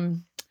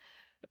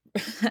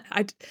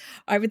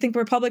I would think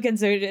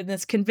Republicans are in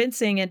this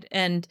convincing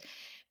and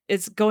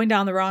it's going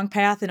down the wrong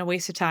path and a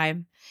waste of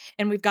time.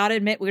 And we've got to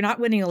admit we're not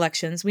winning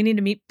elections. We need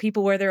to meet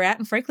people where they're at.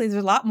 And frankly,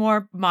 there's a lot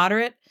more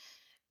moderate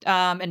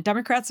and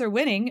Democrats are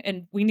winning.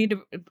 And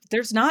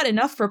there's not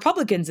enough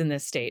Republicans in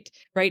this state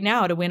right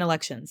now to win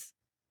elections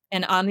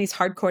and on these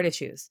hardcore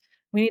issues.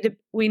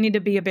 We need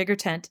to be a bigger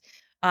tent.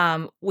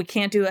 We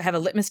can't have a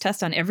litmus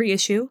test on every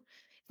issue.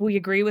 If we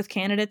agree with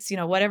candidates,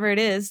 whatever it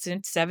is,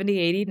 70,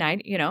 80,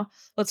 90,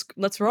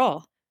 let's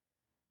roll.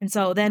 And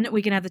so then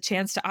we can have the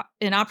chance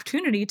an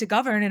opportunity to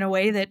govern in a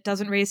way that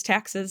doesn't raise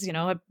taxes,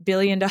 $1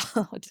 billion,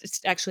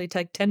 it's actually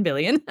like 10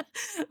 billion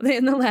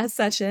in the last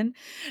session,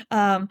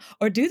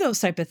 or do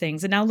those type of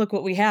things. And now look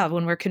what we have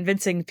when we're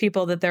convincing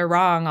people that they're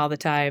wrong all the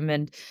time.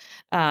 And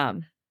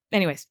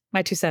anyways,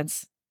 my 2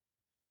 cents.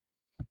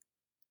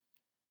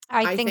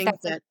 I think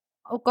that.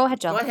 Oh, go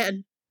ahead, Jill. Go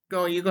ahead.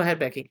 You go ahead,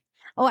 Becky.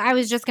 Oh, I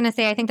was just going to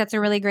say, I think that's a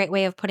really great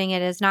way of putting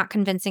it, is not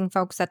convincing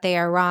folks that they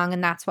are wrong.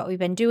 And that's what we've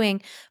been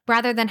doing,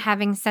 rather than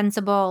having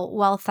sensible,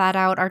 well thought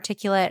out,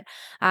 articulate,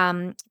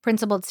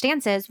 principled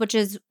stances, which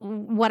is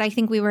what I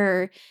think we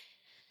were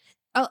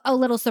a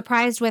little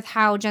surprised with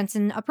how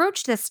Jensen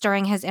approached this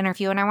during his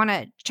interview. And I want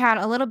to chat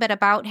a little bit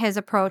about his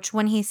approach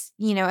when he's,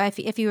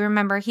 if you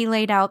remember, he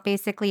laid out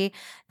basically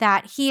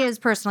that he is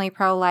personally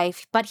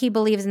pro-life, but he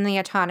believes in the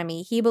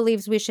autonomy. He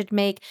believes we should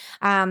make,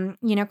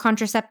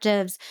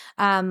 contraceptives,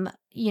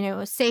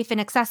 safe and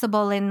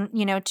accessible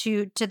and,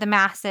 to the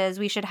masses.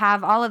 We should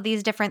have all of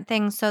these different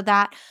things so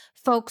that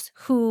folks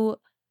who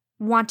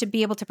want to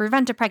be able to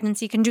prevent a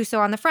pregnancy can do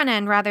so on the front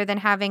end rather than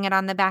having it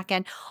on the back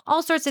end.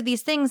 All sorts of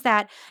these things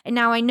that, and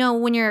now I know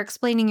when you're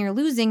explaining you're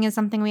losing is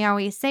something we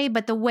always say,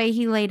 but the way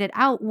he laid it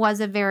out was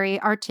a very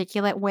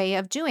articulate way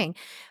of doing.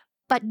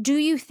 But do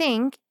you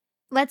think,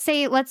 let's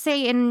say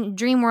in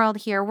dream world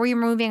here, we're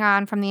moving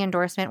on from the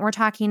endorsement, we're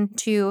talking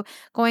to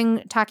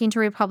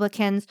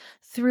Republicans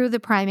through the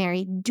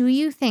primary. Do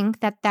you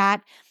think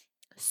that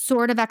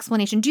sort of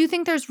explanation, do you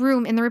think there's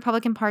room in the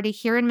Republican Party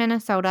here in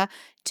Minnesota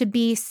to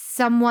be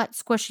somewhat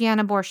squishy on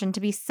abortion,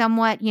 to be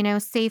somewhat,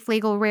 safe,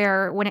 legal,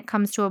 rare when it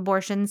comes to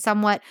abortion,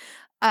 somewhat,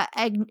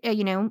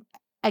 acknowledge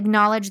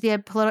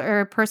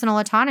the personal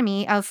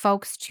autonomy of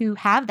folks to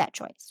have that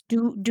choice?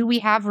 Do we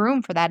have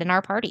room for that in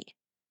our party?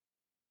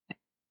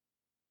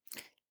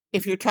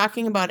 If you're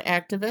talking about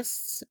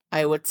activists,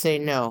 I would say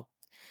no.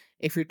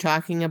 If you're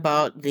talking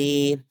about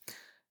the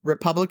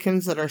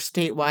Republicans that are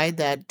statewide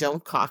that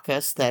don't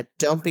caucus, that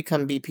don't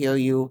become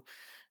BPOU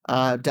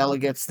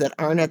delegates, that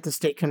aren't at the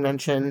state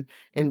convention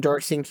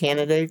endorsing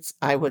candidates,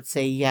 I would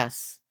say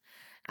yes.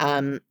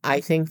 I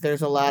think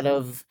there's a lot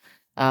of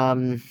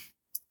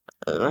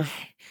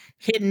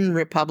hidden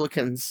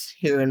Republicans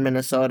here in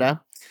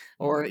Minnesota,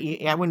 or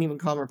I wouldn't even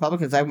call them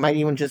Republicans. I might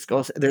even just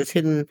go, there's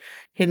hidden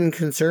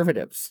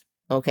conservatives.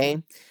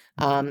 Okay.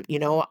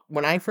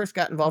 When I first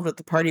got involved with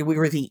the party, we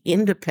were the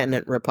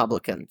independent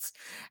Republicans,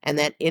 and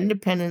that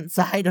independent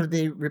side of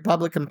the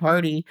Republican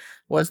Party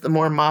was the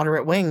more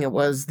moderate wing. It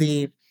was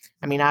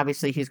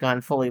obviously he's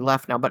gone fully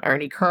left now, but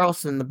Arnie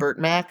Carlson, the Burt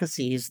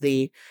McAsees,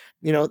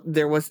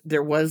 there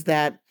was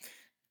that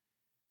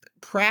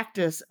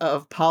practice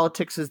of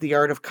politics as the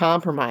art of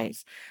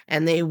compromise,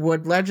 and they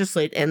would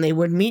legislate and they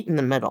would meet in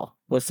the middle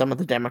with some of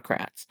the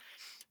Democrats.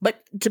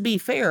 But to be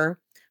fair,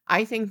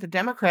 I think the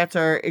Democrats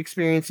are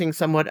experiencing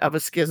somewhat of a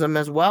schism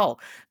as well,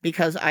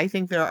 because I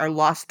think there are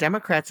lost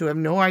Democrats who have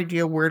no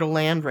idea where to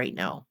land right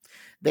now.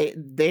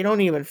 They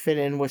don't even fit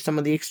in with some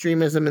of the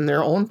extremism in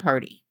their own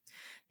party,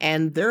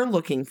 and they're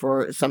looking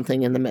for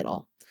something in the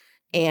middle.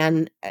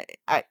 And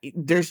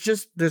there's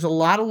a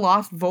lot of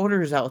lost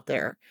voters out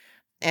there.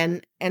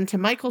 And to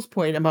Michael's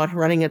point about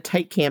running a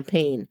tight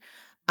campaign,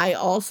 I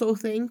also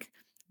think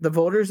the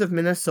voters of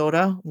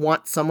Minnesota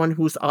want someone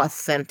who's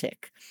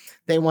authentic.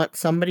 They want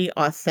somebody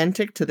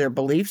authentic to their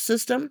belief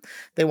system.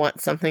 They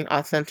want something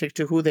authentic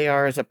to who they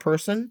are as a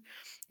person.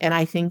 And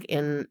I think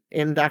in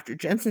Dr.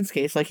 Jensen's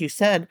case, like you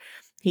said,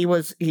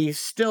 he's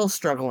still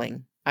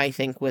struggling, I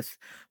think, with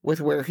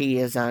where he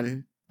is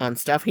on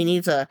stuff. He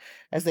needs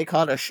as they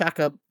call it, a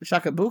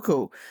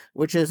shakabuku,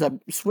 which is a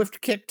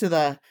swift kick to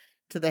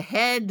the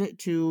head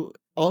to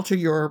alter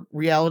your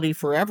reality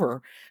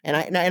forever.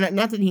 And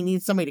not that he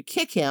needs somebody to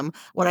kick him.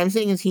 What I'm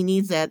saying is he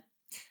needs that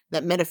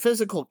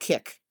metaphysical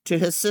kick to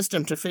his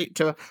system to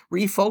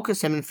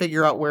refocus him and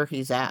figure out where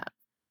he's at.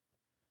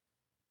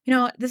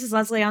 This is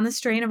Leslie on the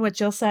strain of what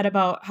Jill said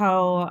about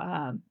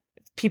how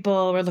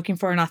people were looking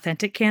for an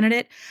authentic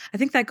candidate. I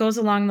think that goes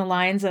along the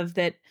lines of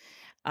that.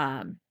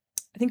 I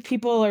think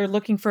people are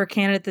looking for a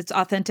candidate that's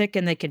authentic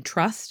and they can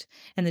trust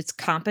and that's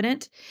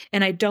competent.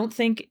 And I don't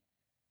think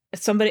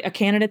a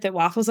candidate that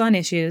waffles on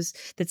issues,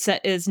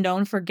 that is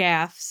known for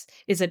gaffes,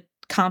 is a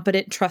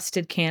competent,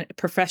 trusted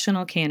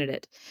professional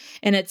candidate.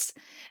 And it's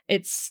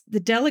the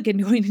delegate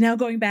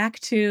going back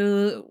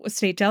to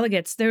state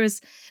delegates. There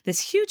was this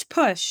huge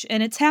push,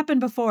 and it's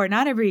happened before,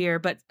 not every year,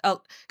 but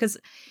because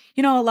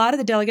a lot of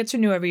the delegates are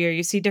new every year.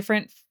 You see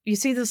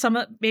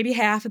maybe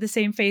half of the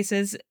same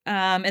faces,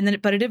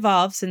 but it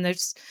evolves, and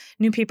there's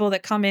new people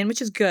that come in,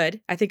 which is good.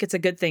 I think it's a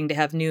good thing to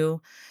have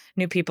new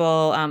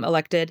people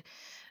elected.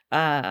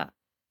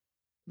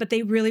 But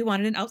they really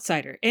wanted an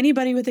outsider,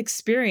 anybody with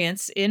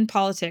experience in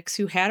politics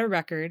who had a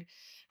record,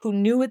 who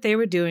knew what they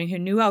were doing, who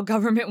knew how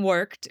government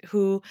worked,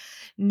 who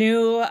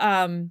knew,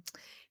 again,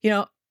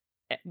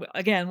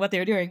 what they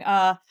were doing.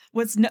 It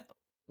was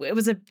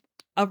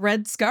a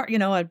red scar,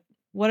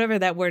 whatever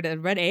that word, a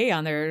red A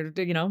on their,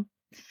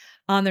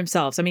 on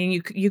themselves. I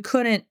mean, you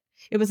couldn't.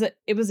 It was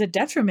a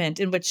detriment,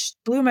 in which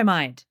blew my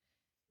mind,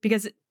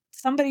 because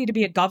somebody to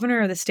be a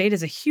governor of the state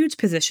is a huge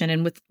position,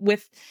 and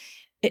with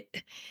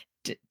it.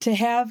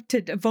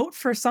 To vote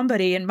for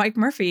somebody, and Mike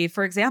Murphy,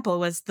 for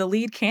example, was the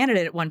lead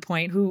candidate at one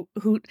point, who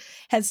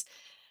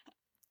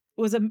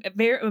was a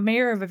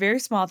mayor of a very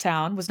small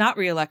town, was not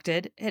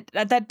reelected.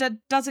 That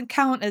doesn't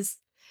count as,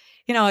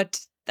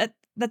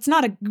 that's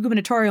not a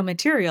gubernatorial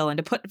material.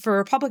 And for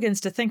Republicans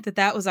to think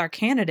that was our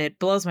candidate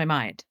blows my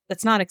mind.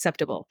 That's not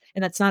acceptable,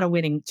 and that's not a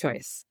winning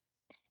choice.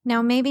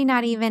 Now, maybe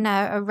not even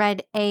a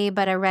red A,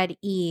 but a red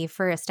E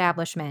for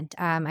establishment,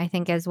 I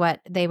think is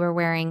what they were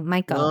wearing.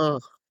 Michael. Oh,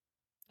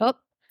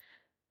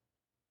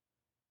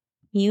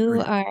 you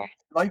Great. are.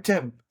 I'd like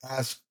to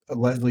ask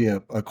Leslie a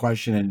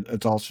question, and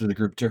it's also to the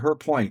group. To her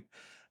point,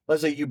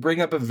 Leslie, you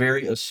bring up a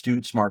very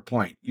astute, smart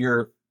point.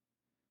 You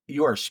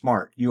are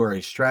smart. You are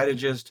a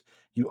strategist.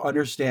 You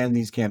understand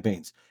these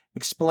campaigns.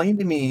 Explain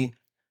to me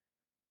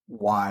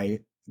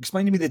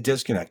the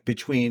disconnect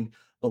between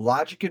the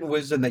logic and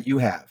wisdom that you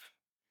have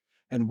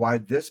and why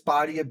this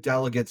body of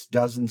delegates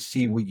doesn't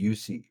see what you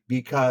see.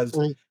 Because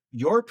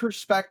your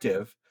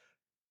perspective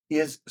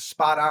is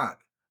spot on.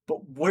 But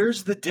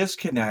where's the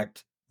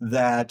disconnect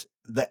that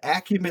the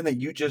acumen that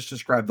you just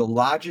described, the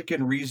logic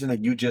and reason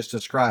that you just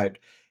described,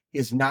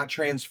 is not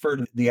transferred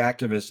to the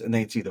activists and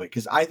they see the way?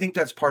 Because I think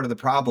that's part of the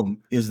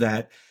problem, is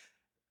that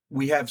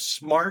we have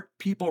smart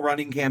people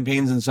running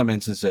campaigns in some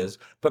instances,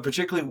 but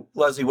particularly,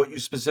 Leslie, what you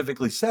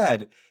specifically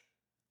said,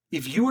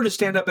 if you were to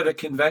stand up at a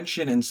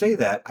convention and say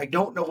that, I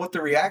don't know what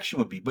the reaction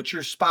would be, but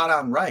you're spot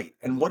on right.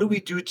 And what do we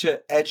do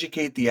to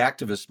educate the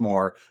activists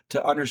more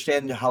to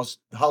understand how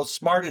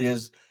smart it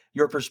is,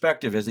 your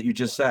perspective is, that you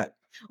just said?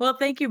 Well,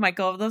 thank you,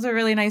 Michael. Those are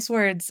really nice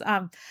words.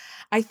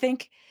 I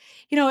think,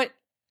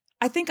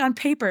 I think on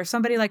paper,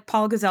 somebody like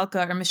Paul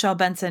Gazelka or Michelle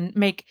Benson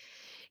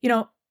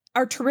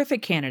are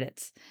terrific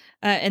candidates,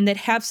 and that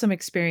have some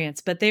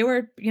experience, but they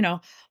were,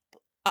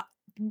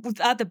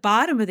 at the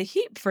bottom of the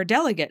heap for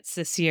delegates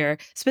this year,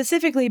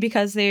 specifically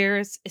because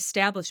there's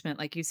establishment,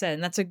 like you said,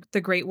 and that's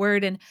the great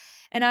word. And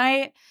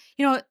I,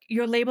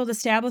 you're labeled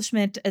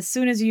establishment as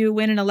soon as you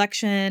win an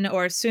election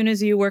or as soon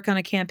as you work on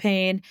a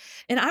campaign.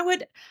 And I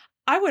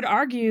would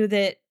argue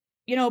that,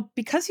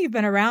 because you've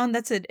been around,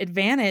 that's an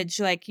advantage.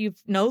 Like,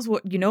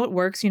 what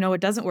works,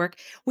 what doesn't work.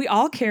 We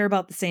all care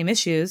about the same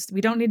issues. We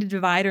don't need to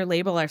divide or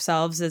label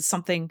ourselves as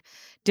something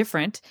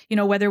different,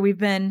 whether we've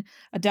been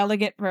a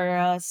delegate or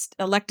a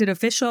elected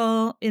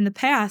official in the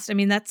past. I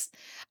mean,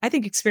 I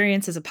think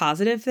experience is a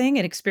positive thing,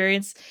 and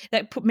experience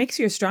that makes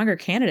you a stronger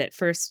candidate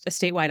for a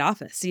statewide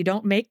office. You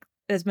don't make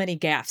as many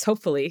gaffes,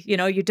 hopefully, you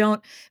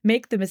don't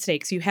make the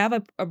mistakes. You have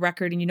a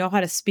record and you know how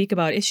to speak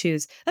about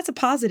issues. That's a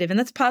positive, and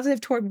that's positive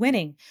toward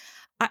winning.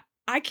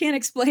 I can't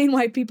explain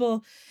why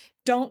people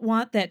don't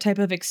want that type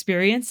of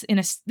experience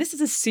this is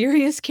a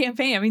serious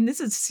campaign. I mean,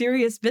 this is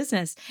serious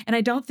business. And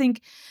I don't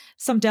think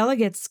some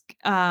delegates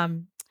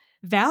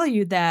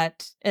value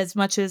that as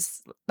much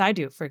as I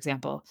do, for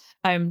example.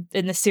 I'm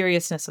in the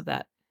seriousness of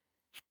that.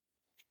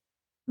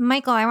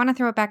 Michael, I want to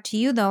throw it back to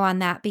you, though, on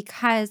that,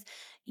 because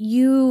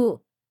you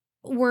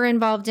were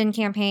involved in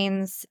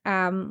campaigns,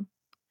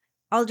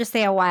 I'll just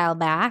say a while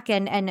back,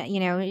 and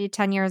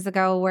 10 years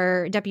ago,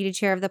 were deputy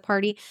chair of the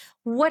party.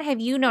 What have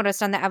you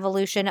noticed on the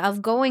evolution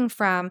of going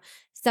from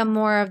some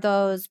more of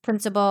those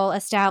principal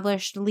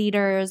established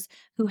leaders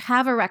who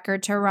have a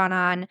record to run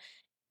on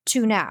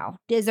to now?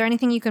 Is there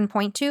anything you can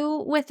point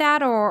to with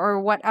that, or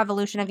what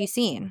evolution have you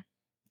seen?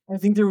 I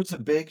think there was a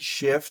big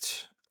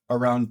shift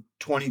around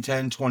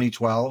 2010,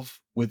 2012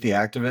 with the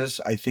activists.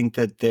 I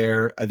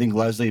think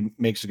Leslie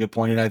makes a good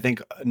point, and I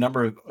think a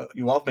number of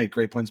you all made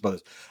great points about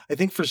this. I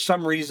think for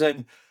some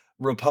reason,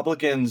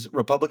 Republican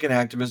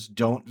activists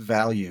don't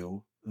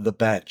value the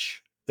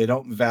bench. They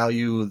don't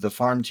value the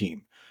farm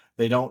team.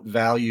 They don't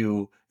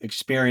value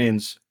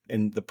experience.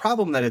 And the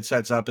problem that it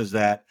sets up is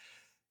that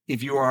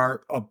if you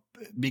are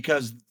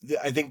because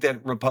I think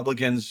that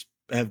Republicans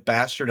have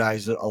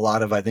bastardized a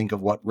lot of, I think,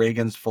 of what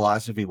Reagan's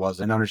philosophy was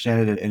and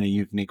understand it in a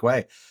unique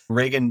way.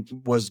 Reagan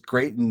was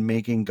great in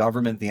making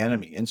government the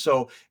enemy. And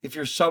so if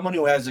you're someone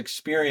who has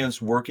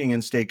experience working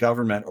in state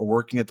government or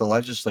working at the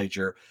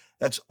legislature,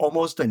 that's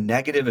almost a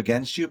negative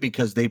against you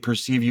because they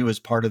perceive you as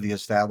part of the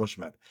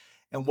establishment.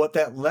 And what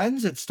that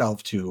lends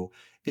itself to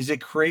is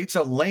it creates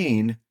a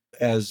lane,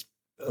 as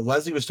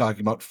Leslie was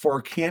talking about,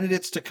 for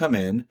candidates to come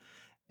in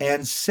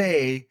and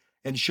say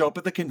and show up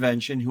at the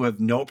convention who have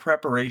no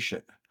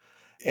preparation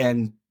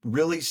and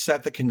really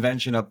set the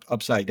convention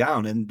upside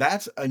down. And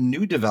that's a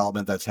new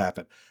development that's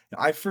happened.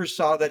 I first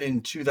saw that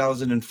in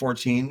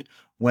 2014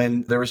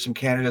 when there were some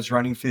candidates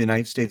running for the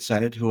United States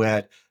Senate who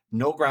had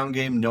no ground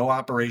game, no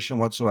operation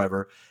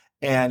whatsoever.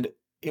 And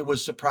it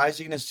was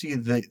surprising to see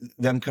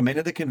them come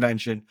into the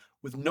convention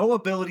with no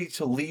ability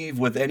to leave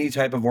with any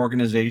type of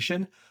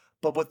organization.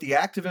 But what the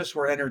activists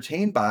were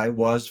entertained by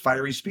was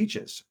fiery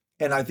speeches.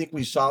 And I think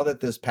we saw that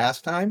this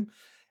past time.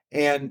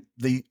 And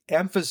the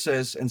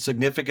emphasis and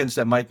significance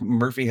that Mike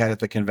Murphy had at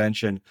the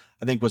convention,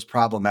 I think, was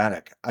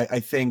problematic. I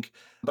think,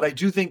 but I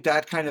do think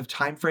that kind of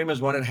time frame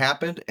is when it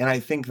happened. And I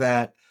think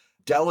that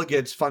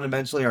delegates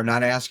fundamentally are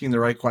not asking the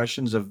right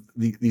questions of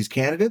these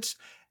candidates.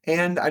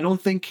 And I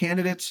don't think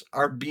candidates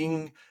are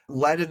being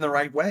led in the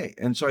right way.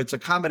 And so it's a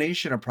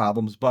combination of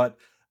problems. But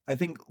I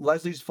think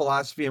Leslie's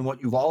philosophy and what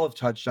you've all have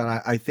touched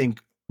on, I think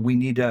we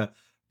need to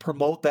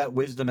promote that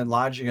wisdom and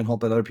logic and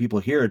hope that other people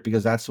hear it,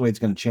 because that's the way it's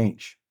going to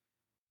change.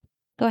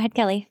 Go ahead,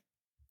 Kelly.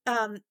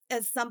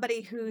 As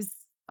somebody who's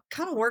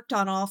kind of worked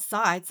on all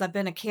sides, I've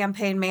been a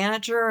campaign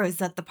manager, I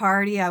was at the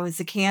party, I was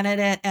a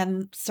candidate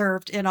and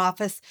served in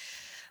office.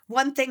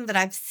 One thing that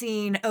I've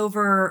seen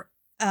over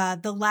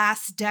the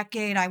last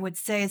decade, I would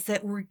say, is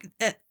that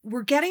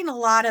we're getting a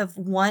lot of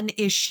one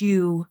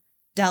issue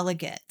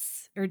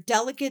delegates, or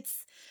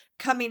delegates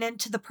coming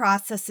into the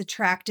process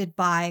attracted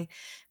by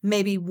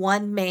maybe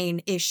one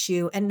main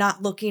issue and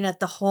not looking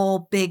at the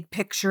whole big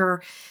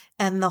picture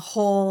and the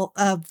whole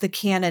of the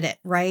candidate,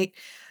 right?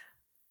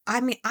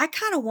 I mean, I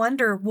kind of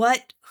wonder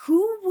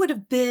who would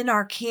have been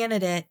our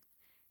candidate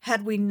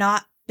had we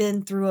not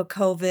been through a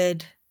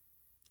COVID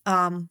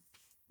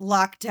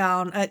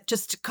lockdown,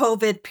 just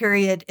COVID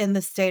period in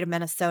the state of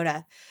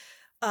Minnesota.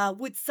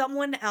 Would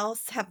someone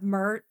else have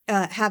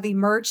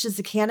emerged as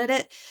a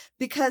candidate?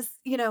 Because,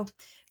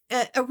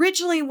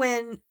 originally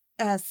when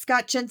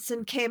Scott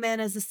Jensen came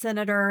in as a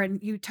senator,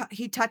 and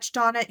he touched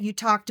on it, you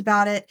talked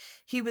about it,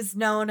 he was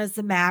known as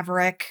a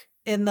maverick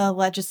in the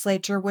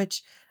legislature,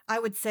 which I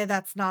would say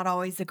that's not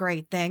always a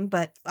great thing,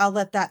 but I'll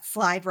let that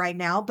slide right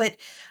now. But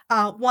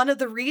one of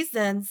the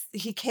reasons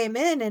he came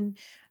in, and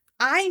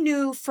I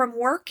knew from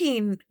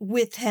working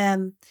with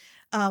him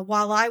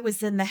while I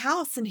was in the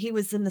House and he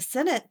was in the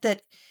Senate,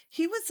 that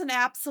he was an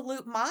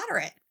absolute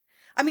moderate.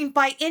 I mean,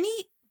 by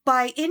any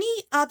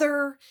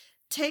other,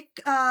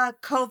 take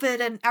COVID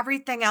and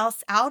everything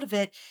else out of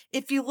it,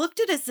 if you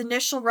looked at his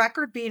initial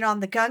record being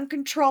on the gun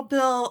control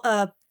bill,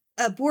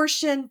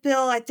 abortion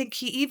bill, I think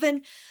he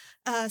even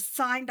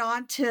signed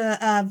on to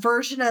a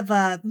version of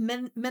a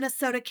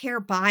Minnesota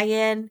Care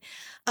buy-in,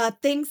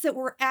 things that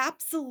were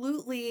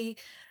absolutely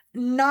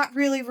not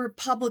really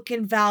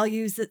Republican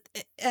values.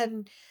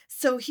 And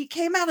so he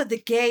came out of the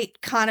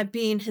gate kind of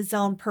being his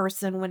own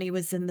person when he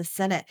was in the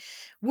Senate.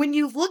 When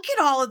you look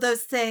at all of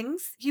those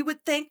things, you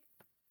would think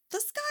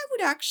this guy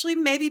would actually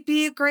maybe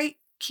be a great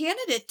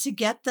candidate to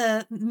get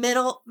the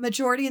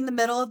majority in the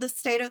middle of the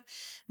state of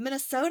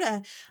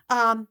Minnesota.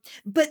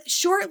 But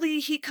shortly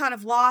he kind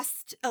of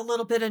lost a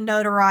little bit of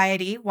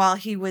notoriety while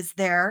he was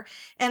there.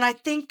 And I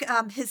think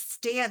his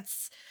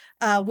stance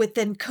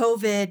within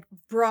COVID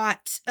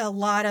brought a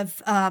lot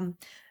of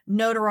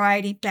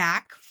notoriety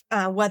back,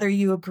 whether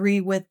you agree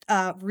with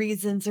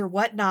reasons or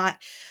whatnot.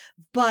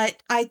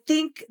 But I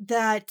think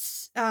that,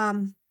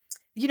 and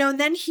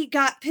then he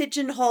got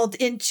pigeonholed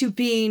into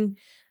being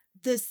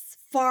this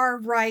far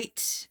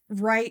right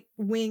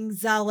wing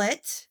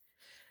zealot.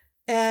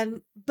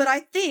 But I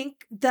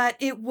think that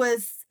it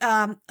was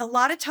a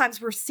lot of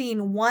times we're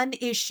seeing one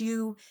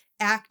issue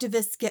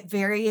activists get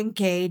very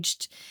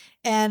engaged.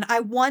 And I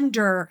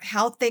wonder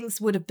how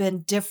things would have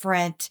been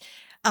different,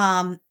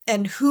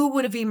 and who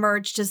would have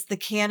emerged as the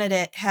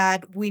candidate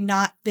had we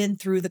not been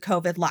through the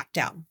COVID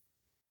lockdown.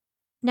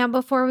 Now,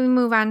 before we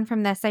move on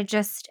from this,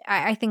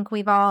 I think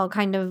we've all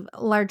kind of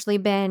largely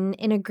been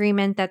in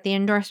agreement that the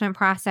endorsement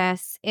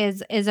process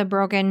is a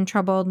broken,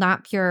 troubled,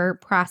 not pure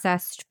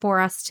process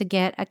for us to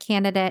get a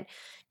candidate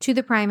to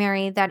the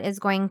primary that is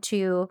going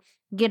to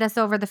get us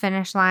over the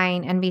finish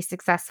line and be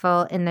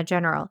successful in the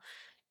general.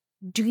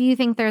 Do you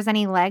think there's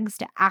any legs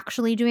to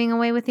actually doing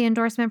away with the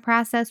endorsement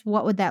process?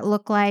 What would that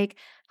look like?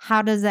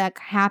 How does that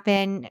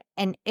happen?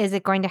 And is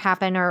it going to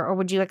happen, or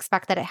would you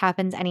expect that it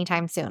happens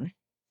anytime soon?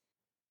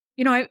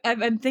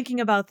 I'm thinking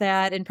about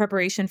that in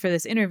preparation for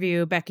this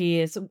interview,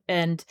 Becky,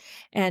 and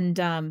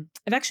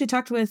I've actually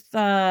talked with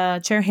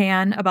Chair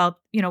Han about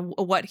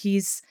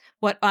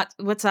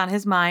what's on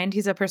his mind.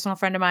 He's a personal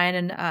friend of mine,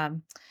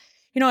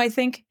 and I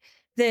think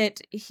that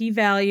he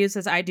values,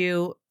 as I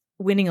do,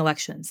 winning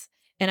elections,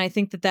 and I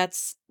think that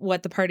that's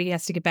what the party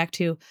has to get back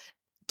to.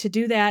 To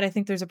do that, I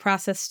think there's a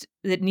process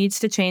that needs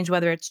to change,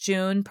 whether it's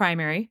June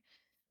primary,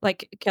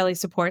 like Kelly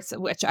supports,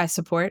 which I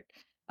support.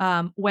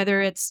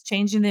 Whether it's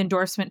changing the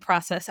endorsement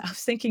process. I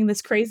was thinking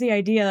this crazy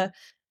idea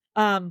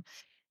of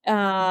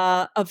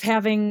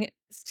having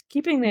just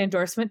keeping the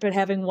endorsement, but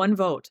having one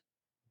vote,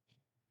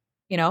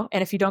 and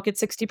if you don't get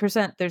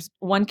 60%, there's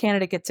one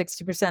candidate gets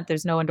 60%,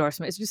 there's no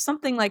endorsement. It's just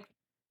something like,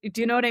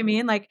 do you know what I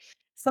mean? Like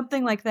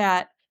something like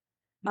that.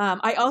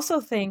 I also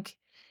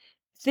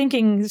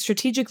thinking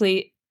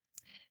strategically,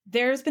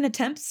 there's been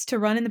attempts to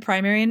run in the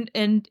primary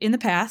and in the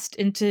past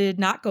and to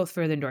not go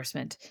for the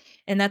endorsement.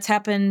 And that's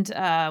happened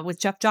with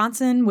Jeff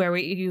Johnson, where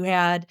you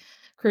had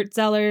Kurt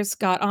Zeller,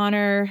 Scott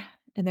Honor,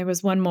 and there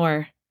was one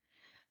more.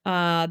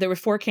 There were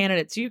 4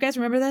 candidates. Do you guys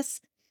remember this?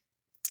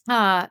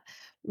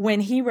 When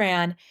he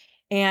ran,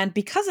 and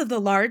because of the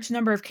large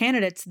number of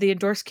candidates, the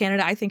endorsed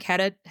candidate, I think,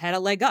 had a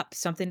leg up,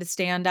 something to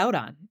stand out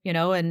on,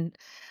 and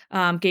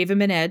gave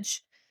him an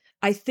edge.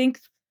 I think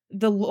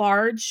the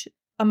large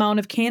amount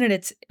of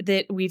candidates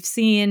that we've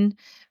seen,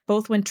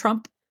 both when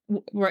Trump,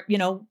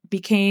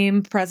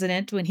 became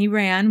president, when he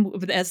ran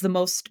as the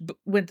most,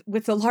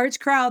 with a large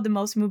crowd, the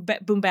most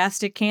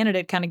bombastic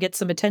candidate kind of gets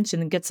some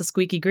attention and gets the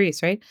squeaky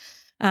grease, right?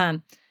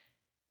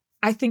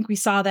 I think we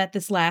saw that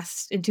this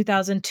last in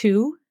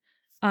 2002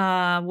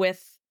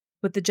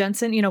 with the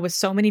Jensen, with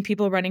so many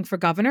people running for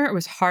governor, it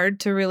was hard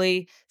to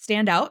really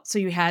stand out. So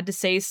you had to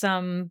say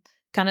some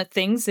kind of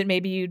things that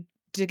maybe you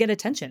to get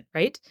attention,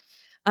 right?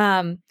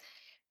 And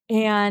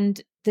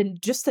then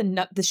just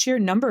the sheer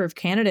number of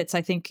candidates,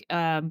 I think,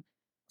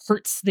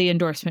 hurts the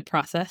endorsement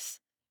process.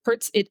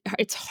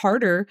 It's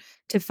harder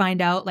to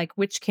find out like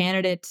which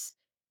candidate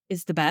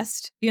is the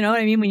best. You know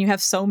what I mean? When you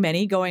have so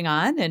many going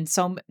on and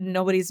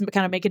nobody's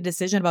kind of making a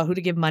decision about who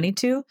to give money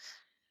to.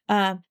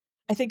 I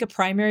think a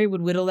primary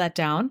would whittle that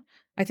down.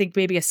 I think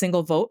maybe a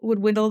single vote would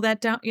whittle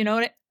that down.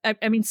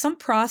 I mean, some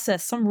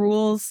process, some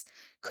rules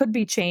could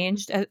be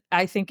changed.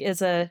 I think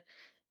as a,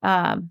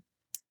 I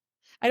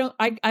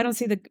don't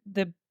see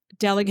the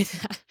delegate.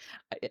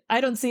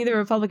 I don't see the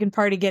Republican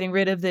Party getting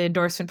rid of the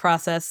endorsement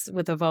process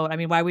with a vote. I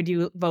mean, why would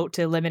you vote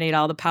to eliminate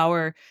all the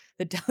power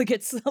that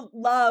delegates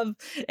love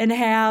and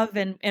have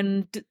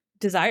and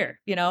desire?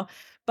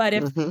 But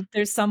if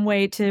there's some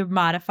way to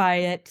modify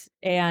it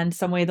and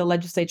some way the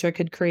legislature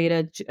could create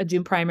a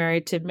June primary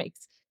to make,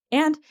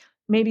 and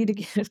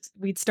maybe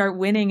we'd start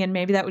winning, and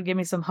maybe that would give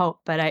me some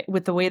hope. But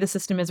with the way the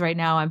system is right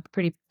now, I'm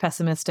pretty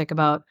pessimistic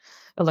about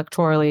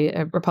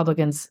electorally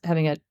Republicans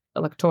having an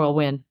electoral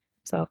win.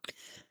 So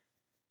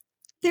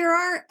there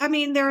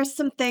are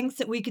some things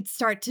that we could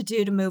start to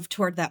do to move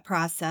toward that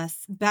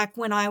process. Back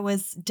when I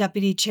was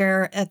deputy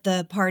chair at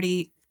the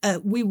party,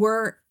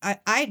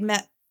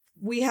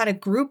 we had a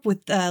group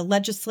with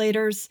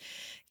legislators,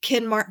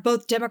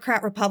 both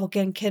Democrat,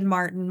 Republican, Ken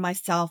Martin,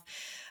 myself,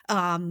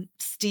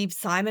 Steve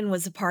Simon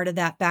was a part of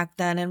that back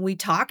then. And we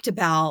talked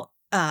about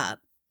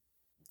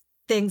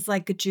things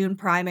like a June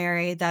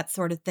primary, that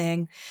sort of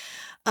thing.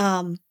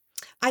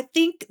 I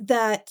think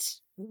that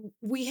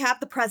we have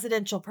the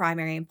presidential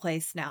primary in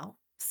place now.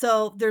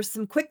 So there's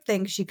some quick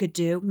things you could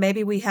do.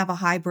 Maybe we have a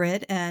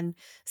hybrid and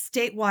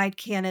statewide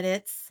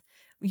candidates.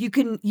 You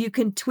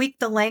can tweak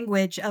the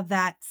language of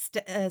that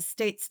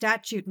state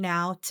statute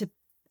now to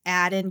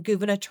add in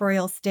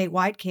gubernatorial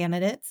statewide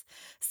candidates.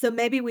 So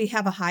maybe we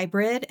have a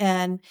hybrid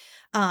and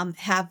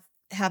have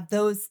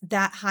those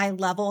that high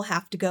level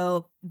have to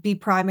go be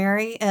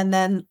primary and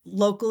then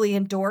locally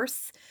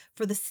endorse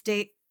for the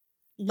state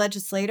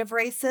legislative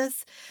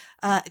races.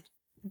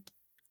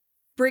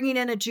 Bringing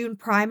in a June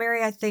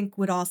primary, I think,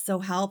 would also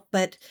help,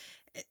 but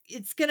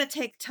it's going to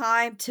take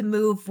time to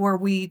move where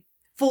we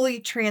fully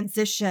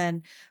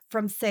transition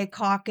from, say,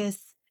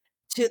 caucus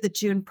to the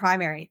June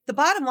primary. The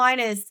bottom line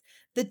is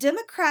the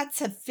Democrats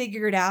have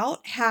figured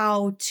out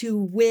how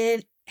to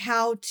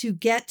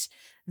get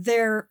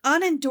their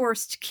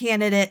unendorsed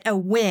candidate a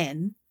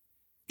win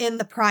in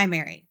the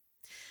primary.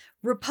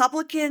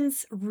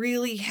 Republicans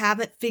really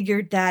haven't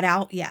figured that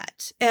out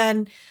yet.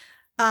 And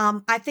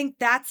I think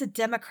that's a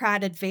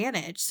Democrat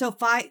advantage. So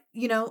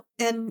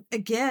and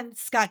again,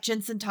 Scott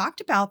Jensen talked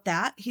about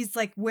that. He's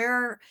like,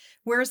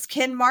 where's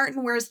Ken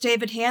Martin? Where's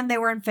David Hand? They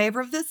were in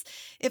favor of this.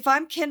 If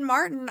I'm Ken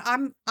Martin,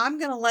 I'm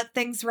going to let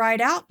things ride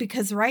out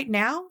because right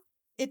now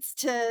it's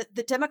to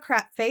the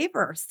Democrat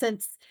favor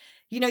since,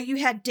 you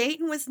had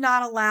Dayton was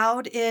not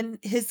allowed in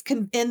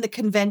the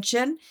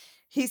convention.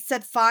 He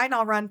said, fine,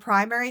 I'll run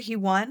primary. He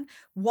won.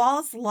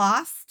 Walz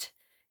lost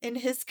in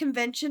his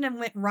convention and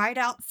went right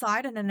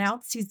outside and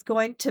announced he's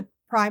going to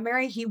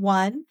primary. He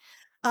won.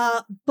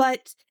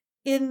 But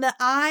in the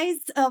eyes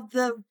of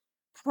the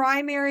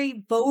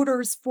primary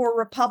voters for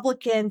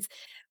Republicans,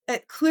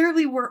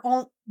 clearly we're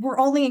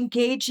only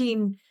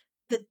engaging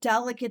the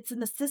delegates in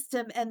the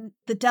system, and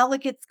the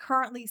delegates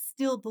currently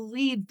still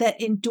believe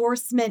that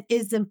endorsement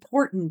is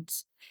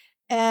important.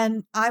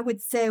 And I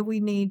would say we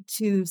need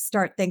to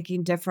start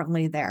thinking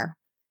differently there.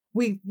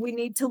 We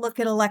need to look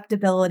at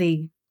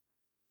electability.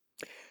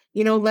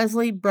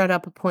 Leslie brought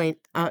up a point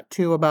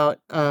too about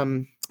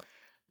the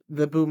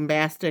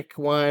bombastic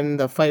one,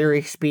 the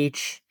fiery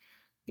speech,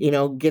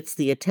 gets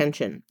the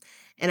attention.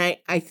 And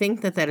I think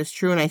that is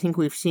true. And I think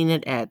we've seen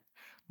it at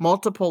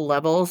multiple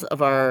levels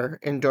of our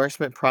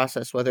endorsement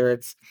process, whether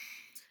it's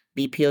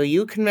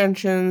BPLU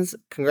conventions,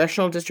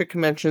 congressional district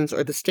conventions,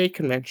 or the state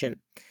convention.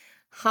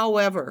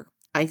 However,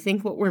 I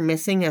think what we're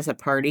missing as a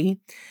party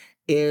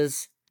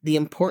is the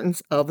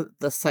importance of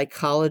the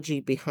psychology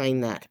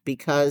behind that,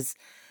 because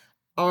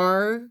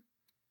our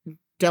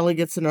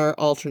delegates and our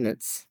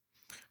alternates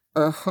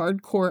are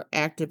hardcore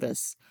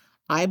activists.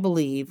 I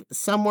believe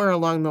somewhere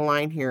along the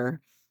line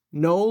here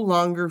no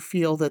longer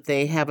feel that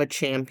they have a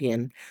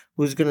champion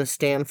who's going to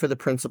stand for the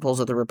principles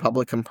of the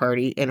Republican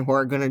Party and who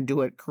are going to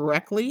do it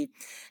correctly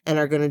and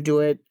are going to do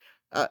it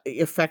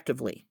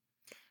effectively.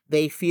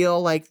 They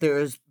feel like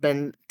there's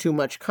been too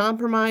much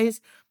compromise,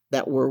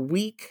 that we're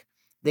weak.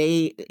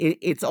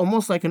 It's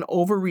almost like an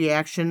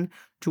overreaction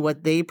to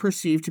what they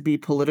perceive to be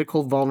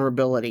political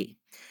vulnerability.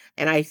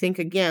 And I think,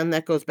 again,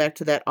 that goes back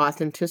to that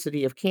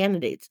authenticity of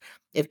candidates.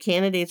 If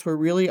candidates were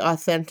really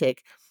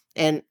authentic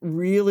and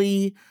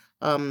really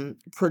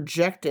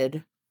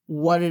projected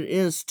what it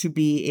is to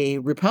be a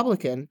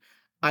Republican,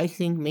 I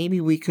think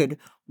maybe we could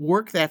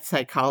work that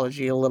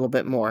psychology a little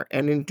bit more.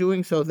 And in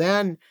doing so,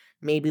 then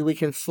maybe we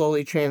can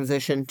slowly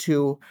transition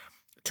to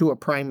a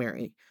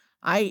primary.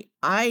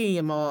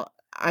 I'm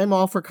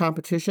all for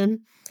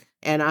competition,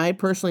 and I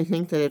personally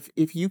think that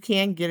if you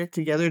can't get it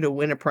together to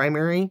win a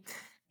primary,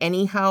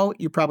 anyhow,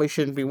 you probably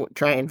shouldn't be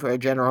trying for a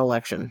general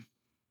election.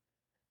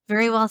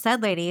 Very well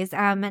said, ladies.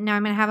 Now I'm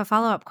going to have a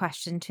follow-up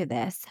question to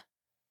this.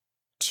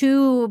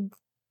 To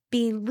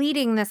be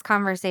leading this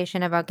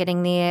conversation about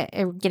getting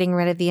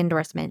rid of the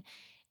endorsement,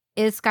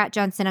 is Scott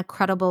Jensen a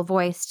credible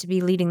voice to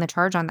be leading the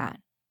charge on that?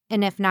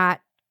 And if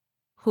not,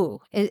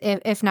 who?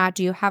 If not,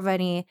 do you have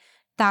any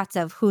thoughts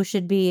of who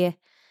should be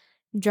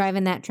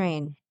driving that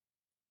train?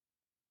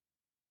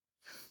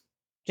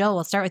 Jill,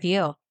 we'll start with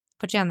you.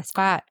 Put you on the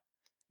spot.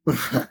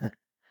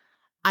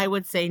 I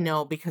would say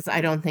no, because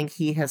I don't think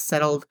he has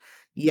settled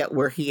yet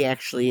where he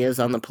actually is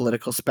on the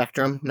political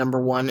spectrum,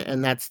 number one,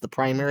 and that's the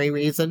primary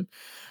reason.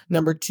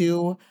 Number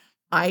two,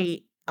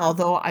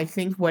 although I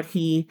think what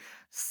he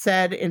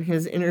said in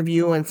his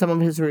interview and some of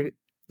his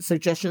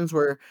suggestions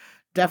were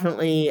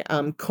definitely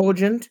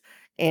cogent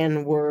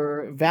and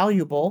were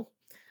valuable,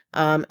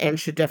 and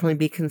should definitely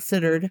be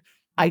considered,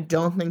 I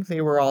don't think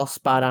they were all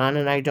spot on,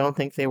 and I don't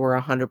think they were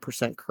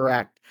 100%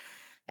 correct.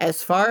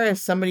 As far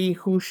as somebody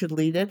who should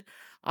lead it,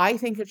 I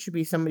think it should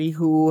be somebody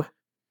who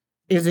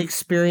is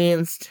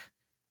experienced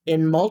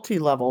in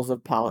multi-levels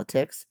of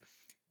politics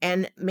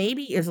and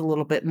maybe is a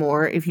little bit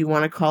more, if you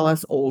want to call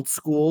us old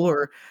school,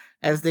 or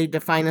as they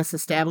define us,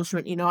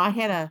 establishment. I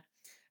had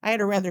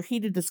a rather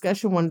heated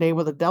discussion one day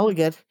with a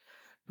delegate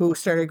who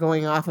started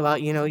going off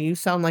about, you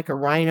sound like a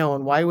rhino,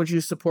 and why would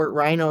you support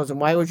rhinos,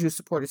 and why would you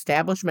support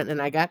establishment?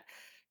 And I got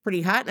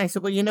pretty hot, and I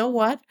said, well, you know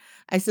what?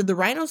 I said, the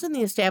rhinos in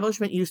the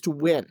establishment used to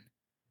win.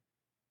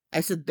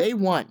 I said, they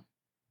won.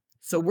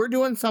 So we're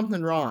doing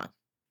something wrong.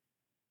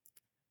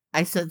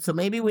 I said, so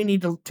maybe we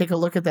need to take a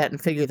look at that and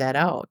figure that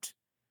out.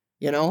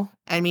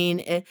 I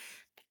mean,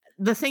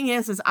 the thing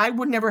is I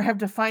would never have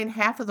defined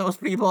half of those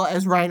people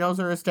as rhinos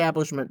or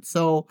establishment.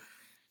 So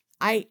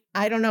I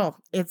don't know.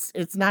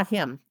 It's not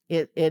him.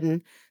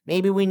 And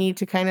maybe we need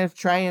to kind of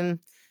try and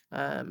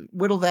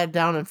whittle that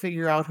down and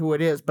figure out who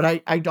it is.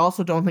 But I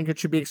also don't think it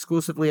should be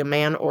exclusively a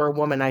man or a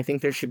woman. I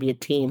think there should be a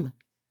team.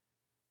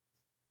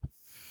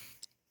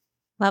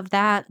 Love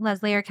that.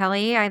 Leslie or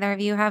Kelly, either of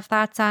you have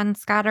thoughts on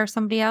Scott or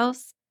somebody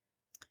else?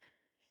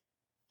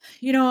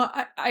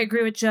 I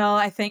agree with Jill.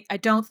 I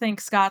don't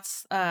think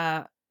Scott's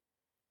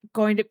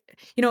going to,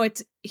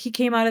 he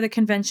came out of the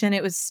convention.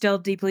 It was still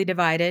deeply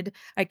divided.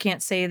 I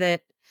can't say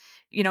that,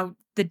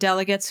 the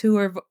delegates who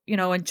were,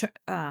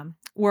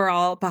 were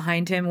all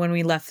behind him when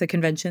we left the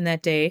convention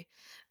that day.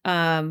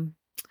 I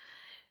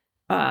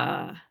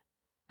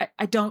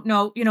don't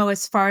know,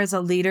 as far as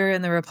a leader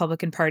in the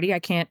Republican Party, I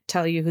can't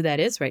tell you who that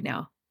is right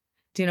now.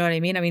 Do you know what I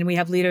mean? I mean, we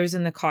have leaders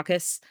in the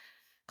caucus,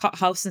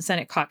 House and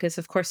Senate caucus.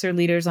 Of course, they're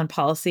leaders on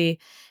policy.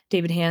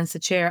 David Hand's the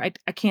chair.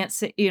 I can't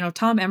say,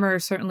 Tom Emmer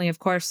certainly, of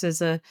course,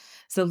 is a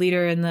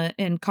leader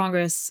in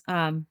Congress.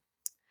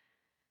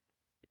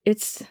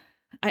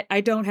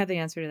 I don't have the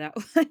answer to that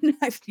one.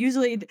 I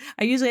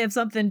usually have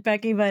something,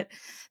 Becky, but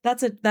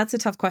that's a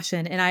tough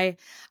question. And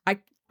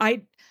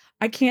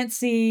I can't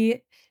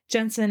see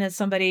Jensen as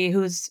somebody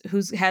who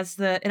has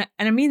and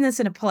I mean this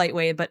in a polite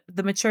way, but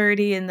the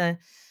maturity and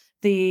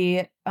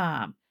the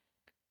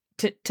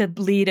to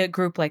lead a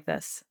group like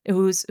this,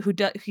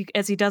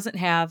 as he doesn't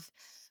have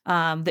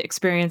the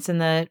experience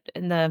and the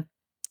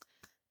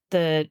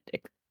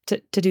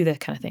to do that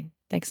kind of thing.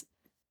 Thanks.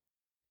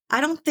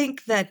 I don't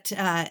think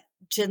that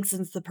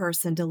Jensen's the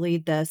person to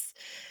lead this.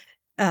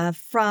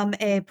 From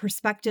a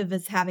perspective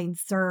as having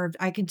served,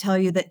 I can tell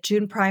you that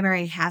June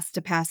primary has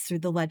to pass through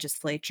the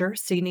legislature.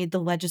 So you need the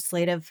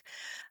legislative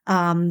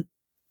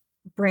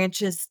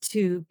branches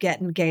to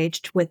get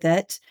engaged with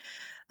it.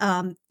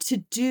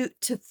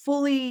 To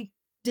fully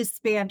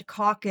disband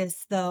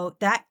caucus, though,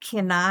 that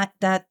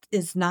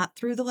is not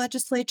through the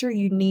legislature.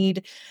 You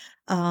need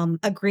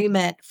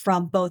agreement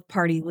from both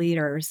party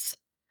leaders.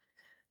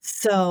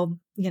 So,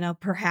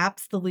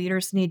 perhaps the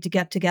leaders need to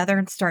get together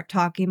and start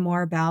talking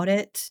more about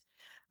it.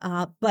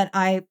 But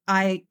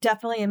I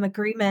definitely am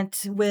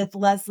agreement with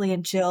Leslie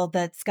and Jill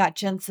that Scott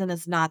Jensen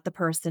is not the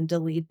person to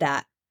lead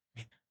that.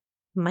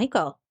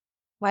 Michael,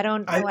 why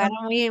don't I why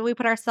don't we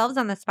put ourselves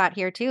on the spot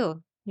here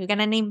too? You got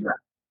any yeah,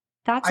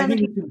 thoughts I on the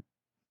think case?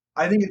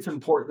 I think it's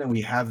important that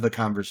we have the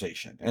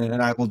conversation.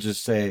 And I will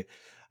just say,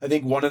 I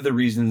think one of the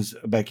reasons,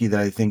 Becky, that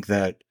I think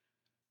that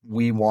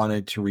we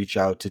wanted to reach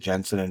out to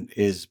Jensen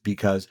is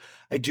because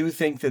I do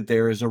think that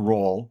there is a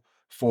role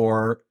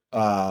for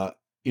a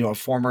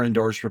former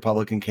endorsed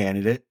Republican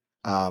candidate,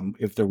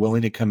 if they're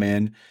willing to come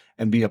in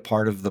and be a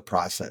part of the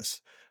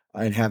process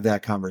and have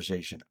that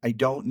conversation. I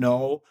don't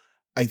know.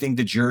 I think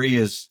the jury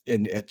is,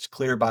 and it's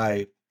clear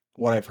by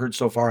what I've heard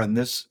so far in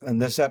this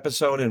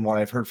episode and what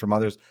I've heard from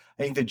others.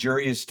 I think the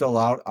jury is still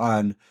out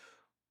on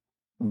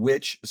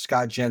which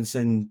Scott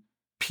Jensen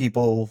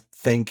people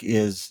think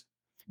is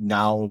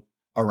now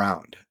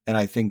around. And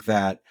I think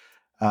that,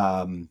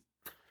 um,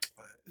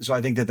 so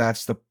I think that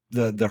that's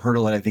the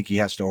hurdle that I think he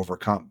has to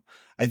overcome.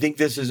 I think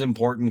this is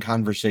important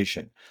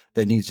conversation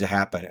that needs to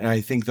happen. And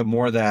I think the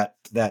more that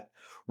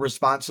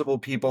responsible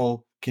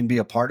people can be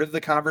a part of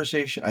the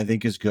conversation, I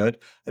think is good.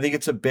 I think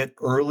it's a bit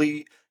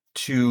early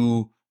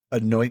to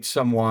anoint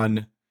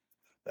someone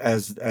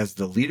as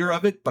the leader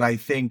of it, but I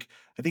think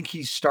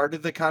he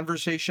started the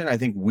conversation. I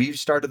think we've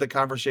started the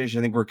conversation.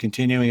 I think we're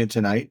continuing it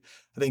tonight.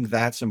 I think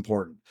that's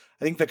important.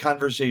 I think the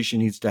conversation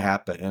needs to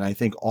happen, and I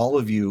think all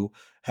of you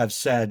have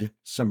said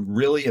some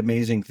really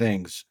amazing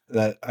things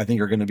that I think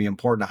are going to be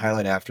important to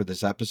highlight after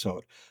this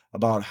episode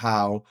about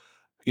how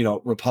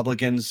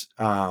Republicans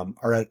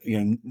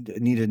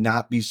need to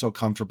not be so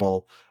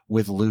comfortable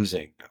with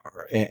losing,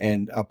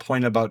 and a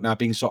point about not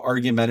being so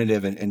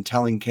argumentative and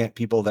telling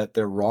people that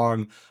they're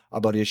wrong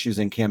about issues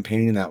and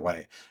campaigning that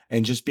way,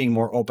 and just being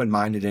more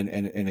open-minded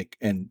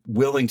and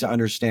willing to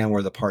understand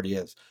where the party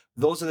is.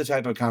 Those are the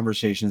type of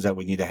conversations that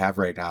we need to have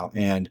right now,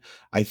 and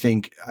I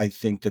think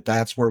that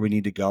that's where we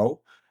need to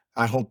go.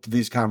 I hope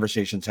these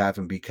conversations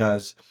happen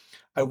because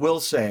I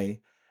will say,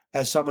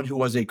 as someone who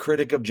was a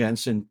critic of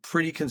Jensen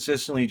pretty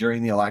consistently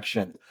during the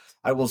election,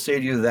 I will say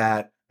to you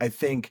that I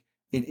think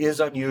it is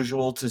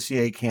unusual to see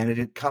a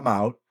candidate come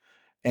out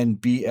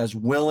and be as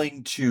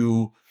willing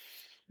to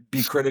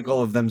be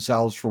critical of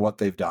themselves for what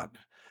they've done.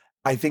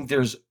 I think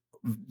there's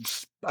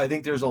I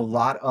think there's a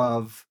lot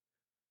of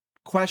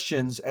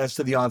questions as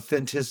to the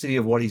authenticity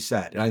of what he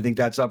said. And I think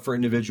that's up for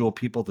individual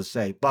people to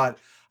say. But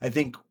I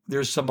think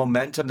there's some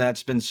momentum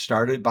that's been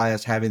started by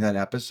us having that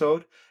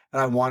episode.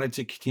 And I wanted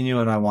to continue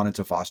and I wanted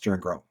to foster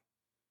and grow.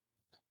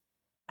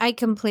 I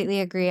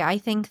completely agree. I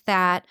think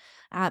that,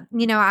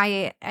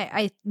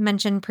 I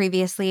mentioned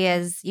previously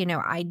as,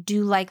 I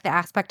do like the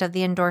aspect of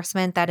the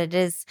endorsement that it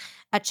is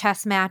a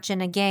chess match in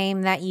a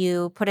game that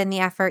you put in the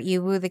effort,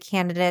 you woo the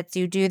candidates,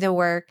 you do the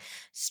work,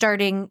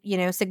 starting,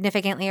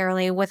 significantly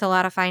early with a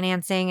lot of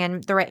financing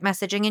and the right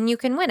messaging, and you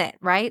can win it,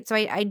 right? So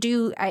I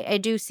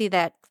do see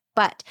that.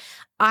 But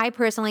I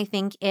personally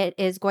think it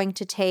is going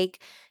to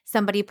take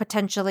somebody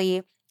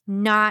potentially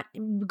not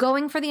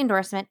going for the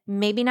endorsement,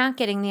 maybe not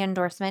getting the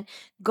endorsement,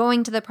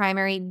 going to the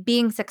primary,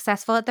 being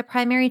successful at the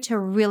primary to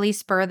really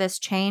spur this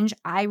change.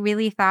 I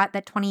really thought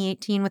that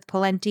 2018 with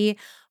Pawlenty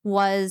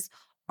was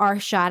our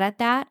shot at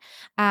that.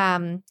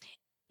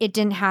 It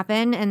didn't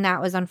happen, and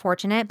that was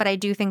unfortunate, but I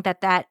do think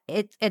that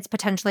it's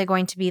potentially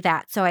going to be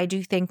that. So I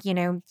do think,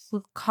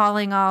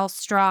 calling all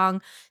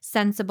strong,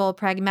 sensible,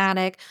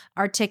 pragmatic,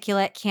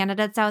 articulate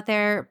candidates out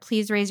there,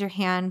 please raise your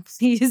hand.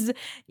 Please,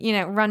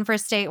 run for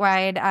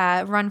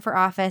statewide, run for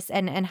office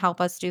and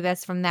help us do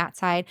this from that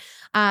side.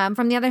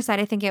 From the other side,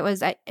 I think it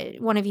was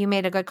one of you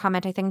made a good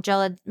comment. I think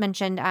Jill had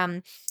mentioned,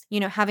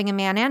 having a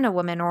man and a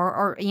woman,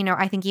 or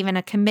I think even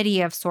a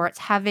committee of sorts,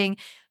 having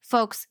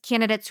folks,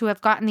 candidates who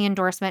have gotten the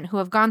endorsement, who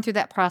have gone through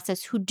that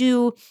process, who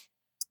do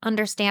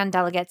understand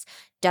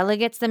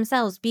delegates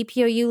themselves,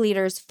 BPOU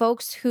leaders,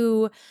 folks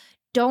who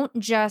aren't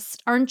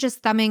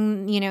just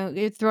thumbing,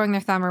 throwing their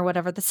thumb or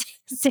whatever the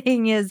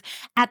saying is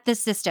at the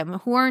system,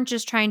 who aren't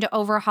just trying to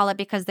overhaul it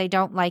because they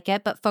don't like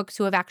it, but folks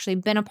who have actually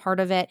been a part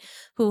of it,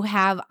 who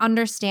have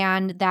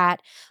understand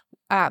that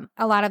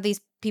a lot of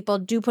these people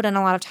do put in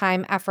a lot of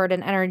time, effort,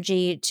 and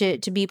energy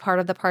to be part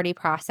of the party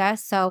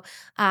process. So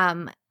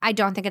I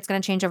don't think it's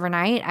going to change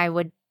overnight. I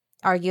would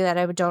argue that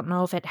I don't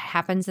know if it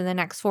happens in the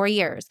next 4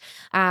 years.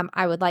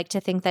 I would like to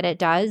think that it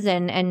does,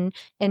 and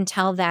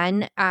until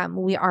then,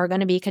 we are going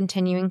to be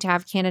continuing to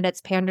have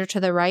candidates pander to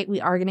the right. We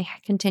are going to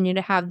continue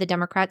to have the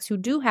Democrats who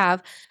do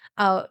have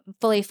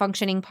fully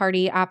functioning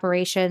party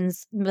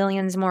operations,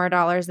 millions more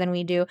dollars than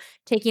we do,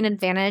 taking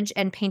advantage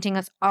and painting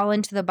us all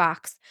into the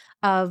box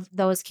of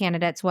those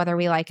candidates, whether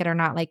we like it or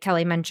not. Like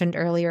Kelly mentioned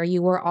earlier,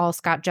 you were all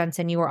Scott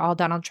Jensen, you were all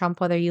Donald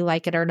Trump, whether you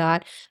like it or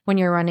not, when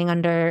you're running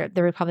under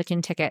the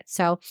Republican ticket.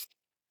 So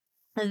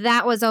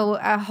that was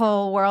a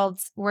whole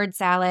word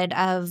salad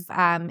of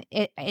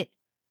it.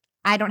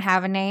 I don't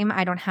have a name.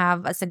 I don't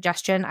have a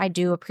suggestion. I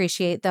do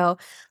appreciate, though,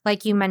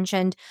 like you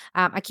mentioned,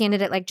 a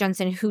candidate like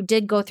Jensen who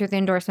did go through the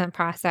endorsement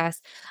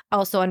process,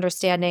 also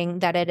understanding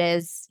that it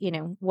is,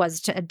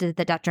 was to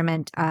the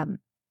detriment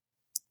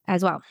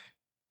as well.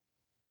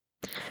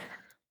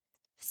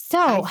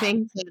 So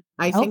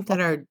I think that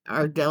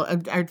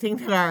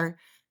our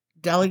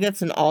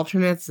delegates and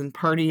alternates and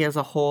party as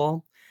a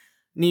whole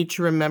need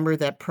to remember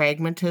that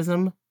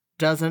pragmatism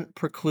doesn't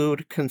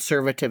preclude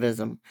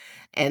conservatism.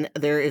 And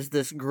there is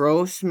this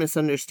gross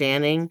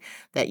misunderstanding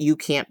that you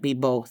can't be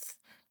both.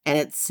 And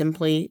it's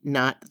simply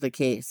not the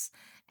case.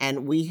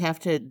 And we have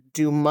to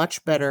do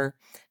much better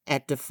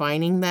at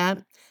defining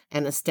that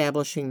and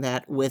establishing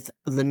that with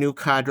the new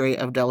cadre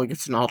of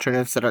delegates and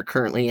alternates that are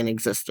currently in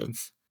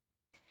existence.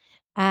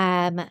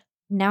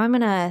 now I'm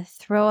gonna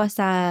throw us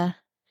off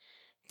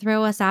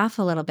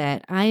a little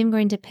bit. I am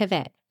going to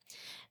pivot.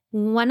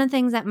 One of the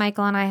things that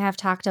Michael and I have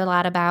talked a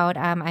lot about,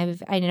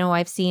 I know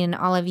I've seen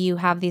all of you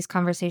have these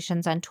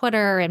conversations on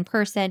Twitter, in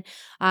person,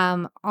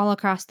 all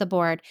across the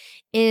board,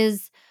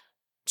 is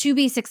to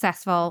be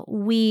successful,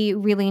 we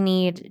really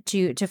need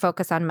to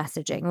focus on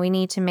messaging. We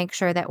need to make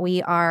sure that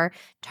we are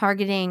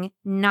targeting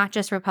not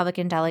just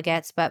Republican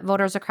delegates, but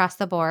voters across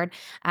the board,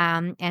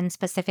 and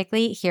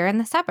specifically here in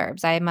the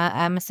suburbs. I'm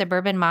a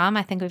suburban mom.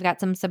 I think we've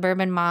got some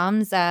suburban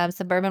moms,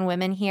 suburban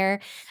women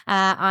here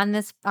on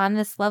this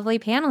lovely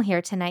panel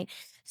here tonight.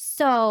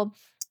 So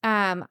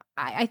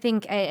I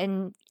think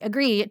and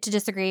agree to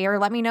disagree, or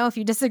let me know if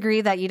you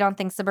disagree that you don't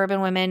think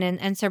suburban women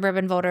and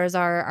suburban voters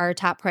are a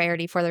top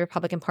priority for the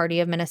Republican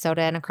Party of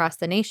Minnesota and across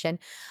the nation.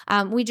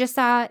 We just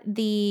saw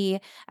the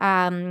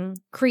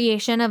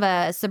creation of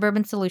a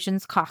Suburban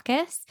Solutions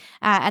Caucus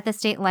at the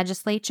state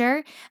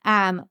legislature.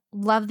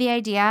 Love the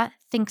idea.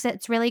 Thinks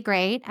it's really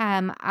great.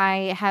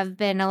 I have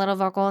been a little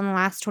vocal in the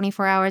last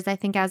 24 hours, I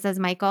think, as has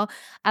Michael,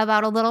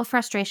 about a little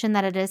frustration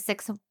that it is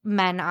 6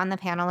 men on the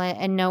panel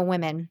and no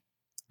women.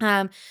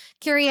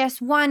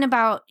 Curious, one,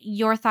 about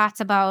your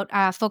thoughts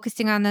about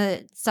focusing on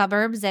the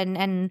suburbs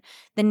and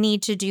the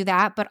need to do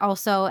that, but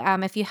also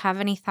if you have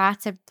any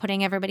thoughts of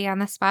putting everybody on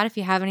the spot, if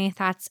you have any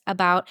thoughts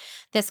about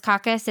this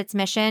caucus, its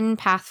mission,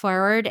 path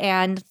forward,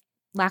 and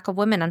lack of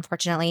women,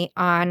 unfortunately,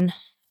 on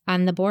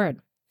the board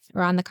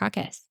or on the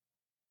caucus.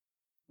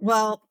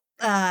 Well,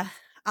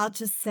 I'll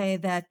just say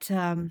that,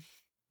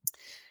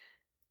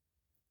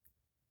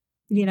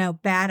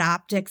 bad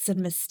optics and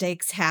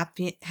mistakes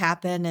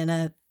happen in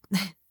a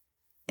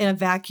in a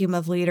vacuum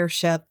of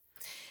leadership.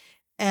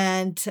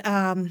 And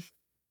I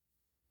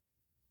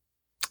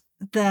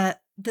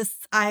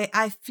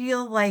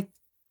feel like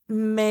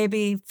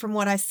maybe from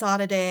what I saw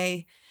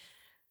today,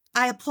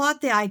 I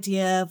applaud the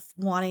idea of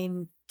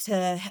wanting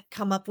to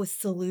come up with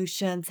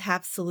solutions,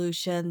 have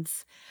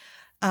solutions,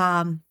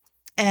 and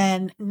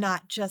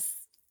not just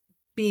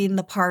being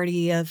the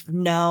party of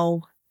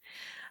no,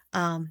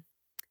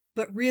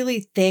 but really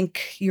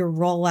think your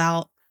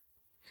rollout,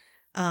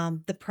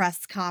 the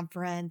press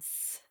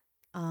conference,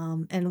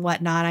 and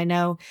whatnot. I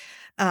know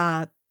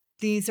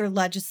these are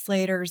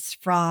legislators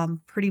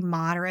from pretty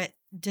moderate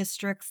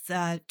districts.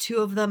 2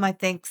 of them, I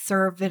think,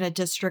 serve in a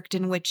district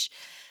in which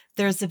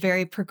there's a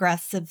very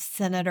progressive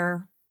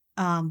senator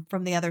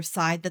from the other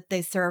side that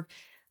they serve.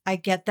 I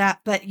get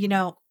that, but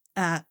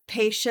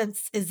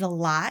patience is a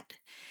lot.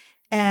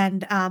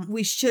 And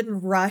we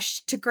shouldn't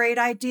rush to great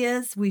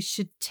ideas. We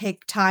should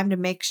take time to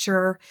make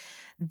sure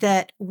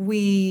that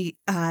we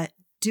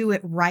do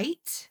it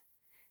right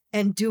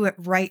and do it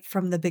right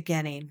from the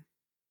beginning.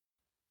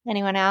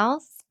 Anyone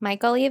else?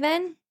 Michael,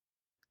 even?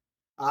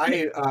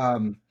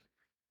 I'm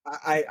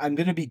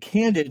going to be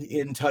candid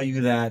and tell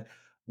you that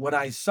when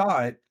I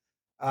saw it,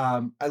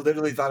 I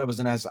literally thought it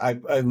was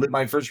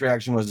my first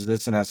reaction was,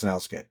 "This an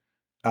SNL skit?"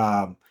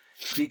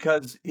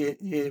 Because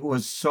it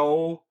was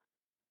so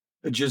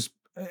just.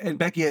 And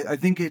Becky, I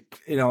think I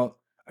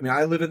mean,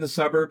 I live in the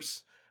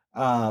suburbs.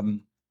 I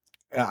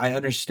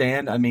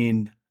understand. I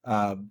mean,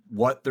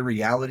 what the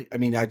reality. I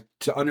mean,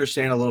 to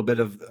understand a little bit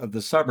of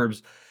the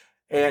suburbs.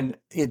 And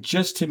it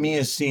just, to me,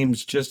 it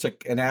seems just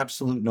an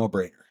absolute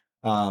no-brainer.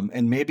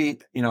 And maybe,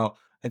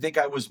 I think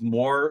I was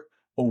more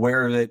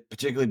aware of it,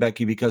 particularly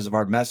Becky, because of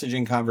our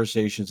messaging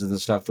conversations and the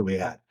stuff that we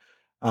had.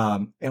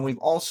 And we've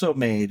also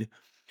made,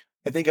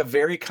 I think, a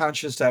very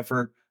conscious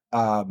effort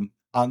on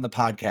the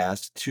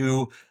podcast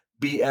to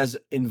be as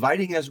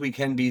inviting as we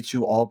can be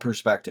to all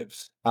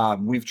perspectives.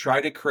 We've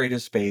tried to create a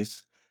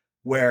space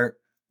where,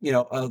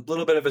 a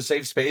little bit of a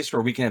safe space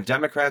where we can have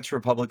Democrats,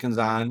 Republicans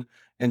on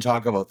and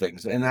talk about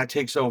things. And that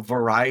takes a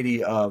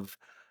variety of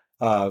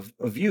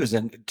views.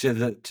 And to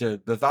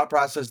the thought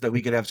process that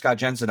we could have Scott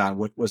Jensen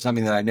on was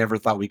something that I never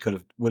thought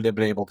would have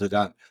been able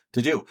to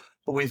do.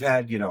 But we've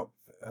had,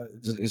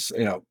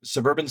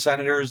 suburban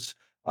senators,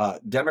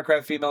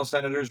 Democrat female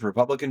senators,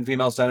 Republican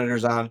female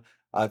senators on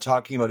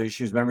talking about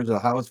issues, members of the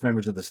House,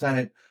 members of the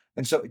Senate.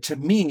 And so to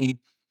me,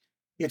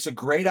 it's a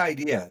great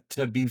idea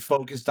to be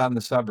focused on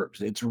the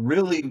suburbs. It's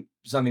really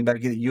something,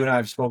 Becky, that you and I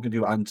have spoken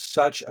to on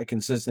such a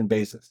consistent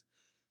basis.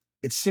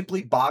 It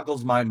simply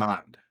boggles my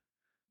mind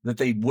that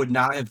they would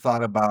not have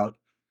thought about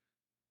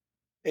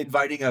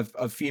inviting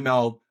a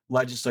female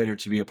legislator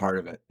to be a part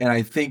of it. And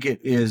I think it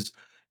is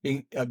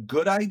a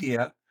good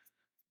idea,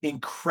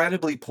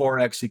 incredibly poor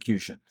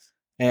execution.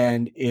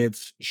 And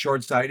it's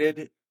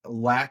short-sighted,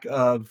 lack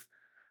of,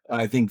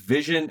 I think,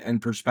 vision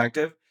and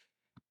perspective.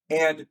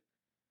 And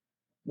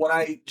what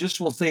I just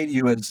will say to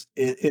you is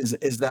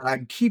that I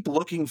keep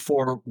looking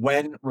for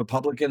when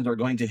Republicans are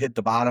going to hit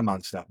the bottom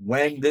on stuff,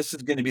 when this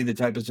is going to be the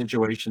type of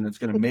situation that's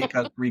going to make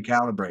us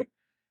recalibrate.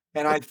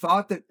 And I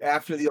thought that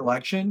after the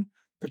election,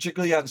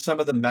 particularly on some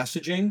of the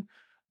messaging,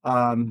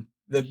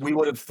 that we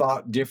would have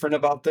thought different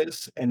about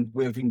this. And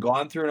we've been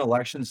gone through an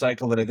election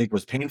cycle that I think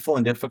was painful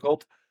and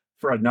difficult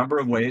for a number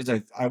of ways.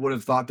 I would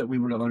have thought that we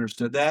would have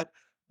understood that.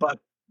 But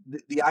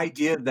the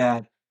idea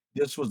that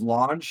this was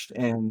launched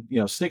and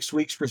 6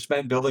 weeks were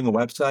spent building a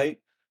website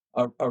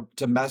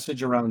to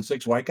message around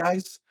six white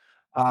guys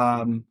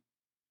um,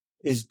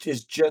 is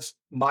just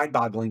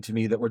mind-boggling to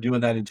me that we're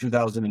doing that in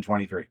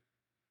 2023.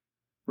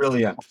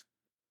 Really is.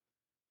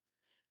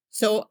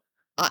 So,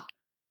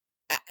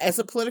 as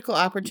a political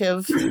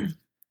operative and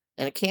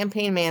a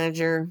campaign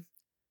manager,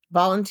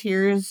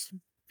 volunteers,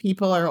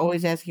 people are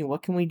always asking,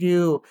 what can we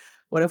do?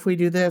 What if we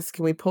do this?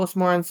 Can we post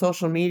more on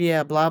social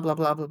media? Blah, blah,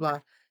 blah, blah, blah.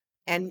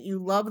 And you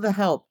love the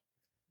help.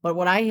 But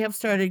what I have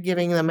started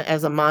giving them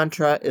as a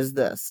mantra is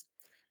this.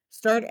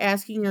 Start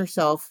asking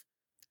yourself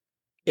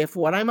if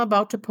what I'm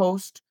about to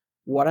post,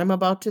 what I'm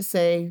about to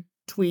say,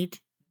 tweet,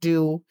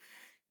 do,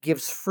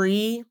 gives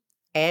free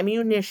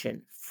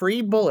ammunition,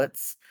 free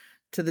bullets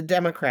to the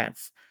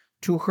Democrats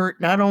to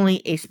hurt not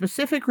only a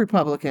specific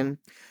Republican,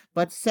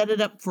 but set it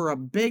up for a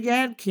big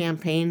ad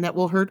campaign that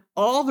will hurt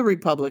all the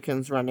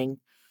Republicans running.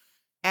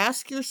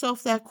 Ask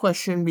yourself that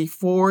question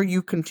before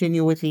you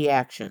continue with the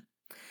action.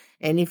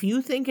 And if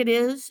you think it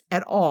is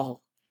at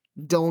all,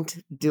 don't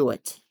do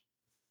it.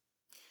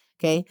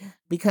 Okay?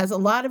 Because a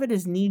lot of it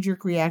is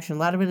knee-jerk reaction. A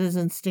lot of it is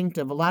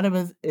instinctive. A lot of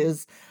it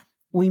is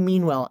we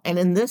mean well. And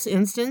in this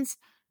instance,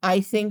 I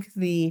think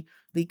the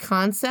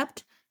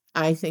concept,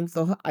 I think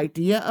the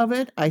idea of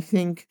it, I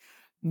think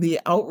the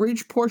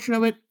outreach portion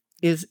of it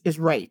is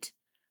right.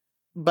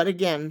 But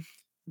again,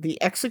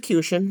 the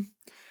execution,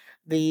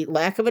 the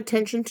lack of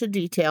attention to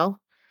detail,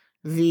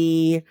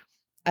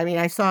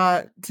 I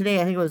saw today,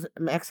 I think it was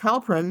Max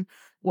Halpern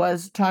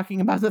was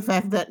talking about the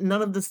fact that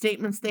none of the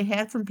statements they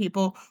had from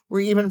people were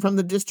even from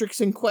the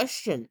districts in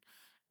question.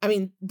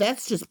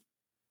 That's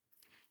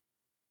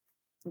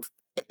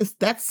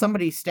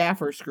somebody's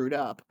staffer screwed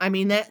up.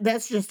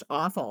 That's just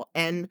awful.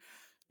 And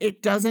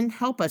it doesn't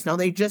help us. Now,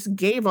 they just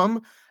gave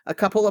them a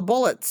couple of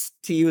bullets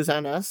to use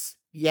on us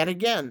yet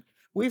again.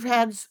 We've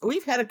had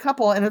a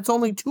couple, and it's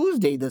only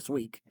Tuesday this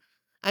week.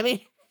 My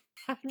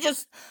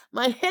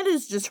head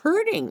is just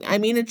hurting.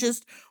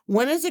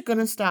 When is it going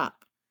to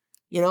stop?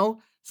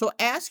 So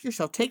ask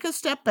yourself, take a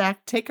step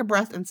back, take a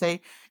breath, and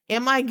say,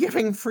 am I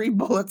giving free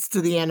bullets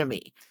to the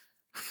enemy?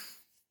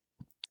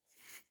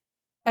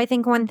 I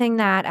think one thing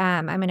that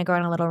I'm going to go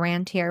on a little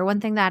rant here.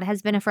 One thing that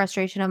has been a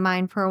frustration of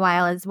mine for a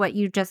while is what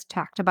you just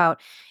talked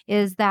about,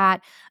 is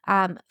that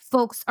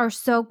folks are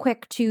so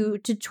quick to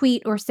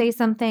tweet or say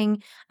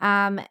something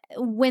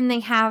when they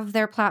have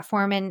their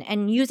platform,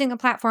 and using a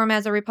platform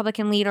as a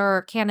Republican leader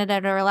or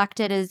candidate or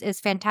elected is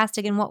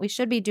fantastic and what we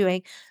should be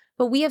doing.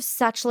 But we have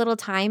such little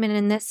time, and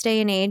in this day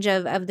and age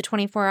of the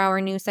 24-hour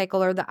news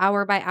cycle or the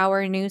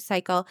hour-by-hour news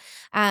cycle,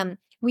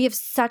 we have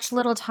such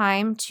little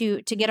time to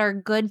get our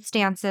good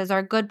stances,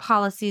 our good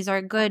policies,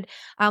 our good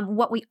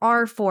what we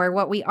are for,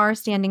 what we are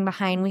standing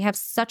behind. We have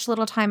such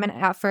little time and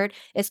effort,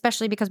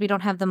 especially because we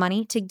don't have the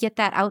money to get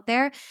that out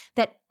there,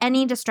 that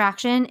any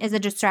distraction is a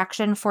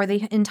distraction for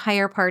the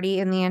entire party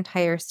in the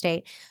entire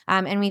state.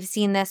 And we've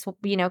seen this,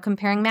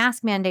 comparing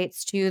mask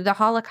mandates to the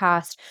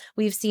Holocaust.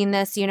 We've seen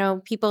this,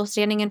 people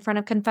standing in front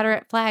of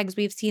Confederate flags.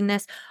 We've seen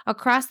this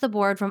across the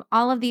board from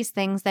all of these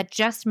things that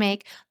just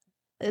make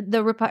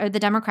the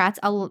Democrats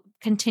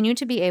continue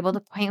to be able to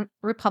paint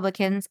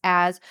Republicans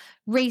as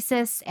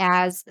racist,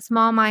 as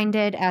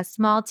small-minded, as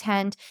small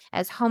tent,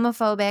 as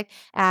homophobic,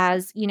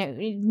 as,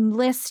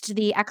 list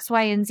the X,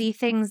 Y, and Z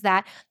things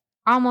that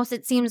almost,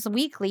 it seems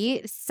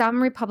weekly,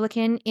 some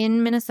Republican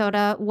in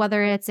Minnesota,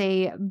 whether it's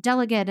a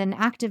delegate, an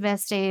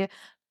activist, a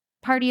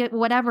party,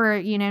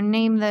 whatever,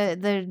 name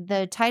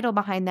the title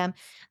behind them,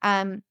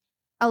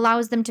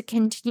 allows them to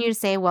continue to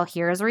say, well,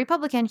 here's a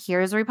Republican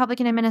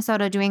in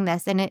Minnesota doing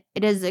this. And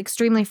it is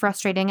extremely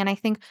frustrating. And I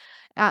think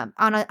on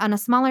a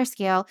smaller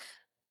scale,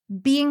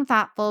 being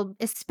thoughtful,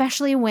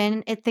 especially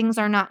when things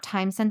are not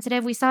time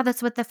sensitive. We saw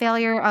this with the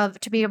failure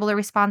to be able to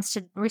respond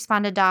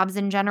to Dobbs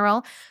in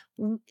general.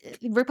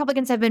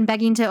 Republicans have been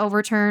begging to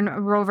overturn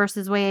Roe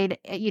versus Wade,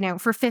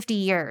 for 50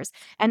 years.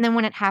 And then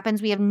when it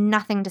happens, we have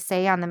nothing to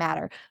say on the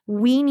matter.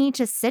 We need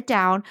to sit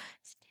down,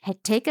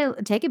 take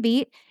a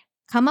beat,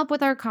 come up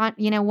with our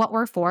what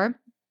we're for.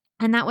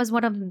 And that was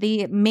one of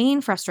the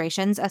main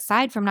frustrations,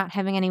 aside from not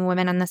having any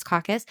women on this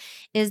caucus,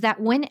 is that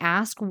when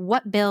asked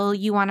what bill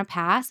you want to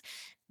pass,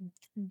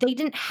 they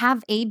didn't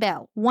have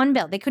one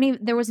bill. They couldn't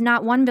even, there was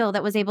not one bill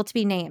that was able to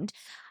be named.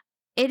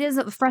 It is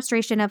a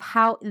frustration of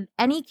how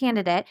any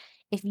candidate,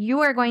 if you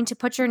are going to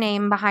put your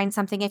name behind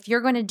something, if you're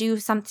going to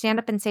stand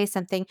up and say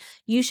something,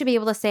 you should be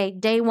able to say,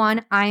 day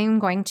one, I'm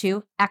going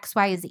to X,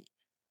 Y, Z.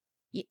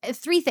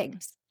 3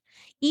 things.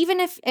 even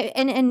if,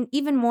 and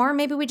even more,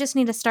 maybe we just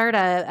need to start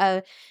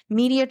a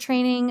media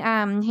training.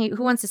 Hey,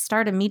 who wants to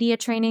start a media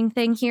training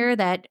thing here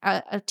that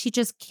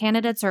teaches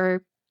candidates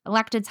or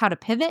electeds how to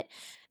pivot?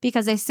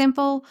 Because a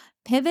simple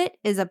pivot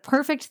is a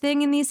perfect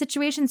thing in these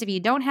situations. If you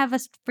don't have a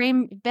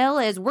frame bill,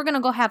 is we're going to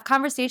go have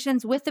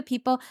conversations with the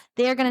people.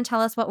 They're going to tell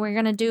us what we're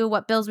going to do,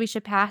 what bills we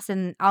should pass,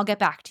 and I'll get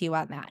back to you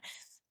on that.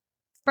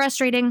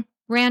 Frustrating.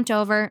 Rant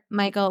over.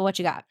 Michael, what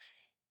you got?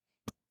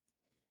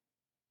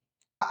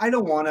 I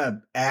don't want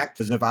to act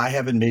as if I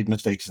haven't made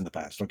mistakes in the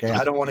past. Okay.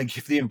 I don't want to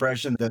give the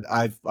impression that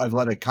I've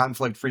led a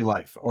conflict-free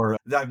life or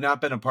that I've not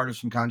been a part of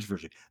some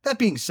controversy. That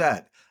being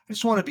said, I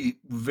just want to be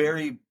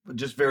very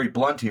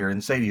blunt here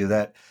and say to you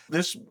that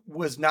this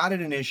was not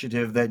an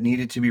initiative that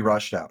needed to be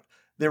rushed out.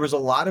 There was a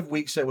lot of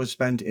weeks that was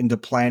spent into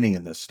planning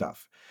in this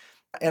stuff.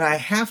 And I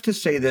have to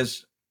say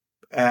this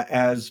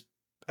as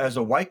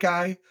a white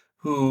guy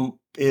who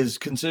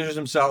considers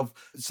himself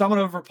somewhat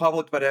of a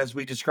Republican, but as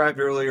we described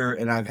earlier,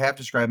 and I have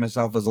described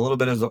myself as a little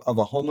bit of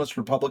a homeless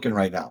Republican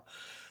right now.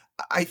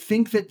 I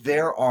think that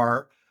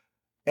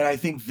and I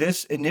think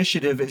this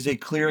initiative is a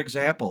clear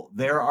example.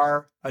 There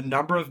are a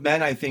number of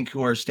men, I think,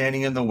 who are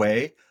standing in the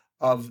way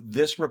of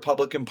this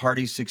Republican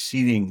Party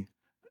succeeding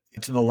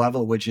to the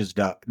level which it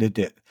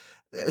did.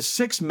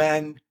 6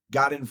 men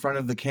got in front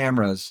of the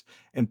cameras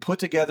and put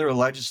together a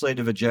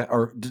legislative agenda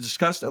or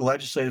discussed a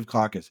legislative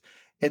caucus.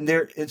 And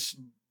it's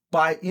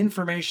by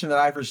information that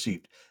I've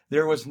received,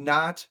 there was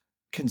not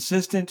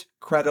consistent,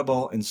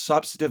 credible, and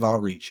substantive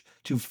outreach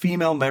to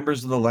female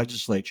members of the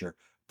legislature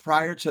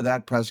prior to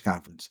that press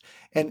conference.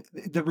 And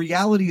the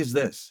reality is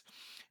this,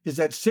 is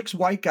that 6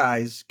 white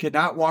guys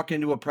cannot walk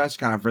into a press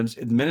conference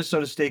in the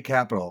Minnesota State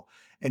Capitol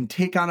and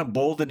take on a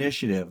bold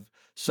initiative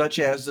such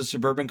as the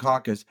Suburban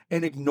Caucus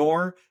and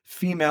ignore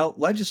female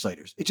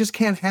legislators. It just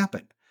can't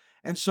happen.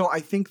 And so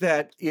I think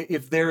that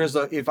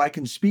if I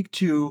can speak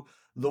to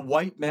the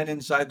white men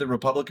inside the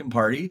Republican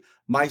Party,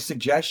 my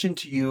suggestion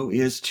to you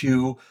is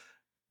to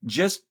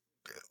just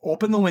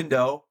open the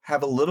window,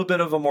 have a little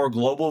bit of a more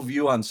global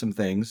view on some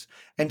things,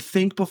 and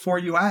think before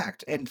you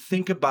act, and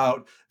think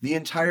about the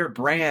entire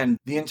brand,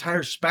 the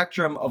entire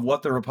spectrum of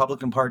what the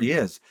Republican Party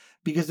is,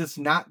 because it's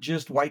not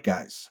just white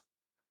guys.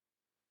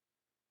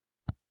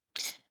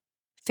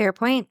 Fair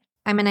point.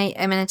 I'm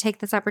gonna take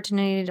this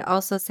opportunity to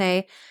also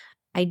say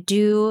I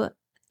do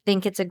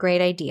think it's a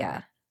great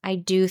idea. I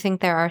do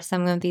think there are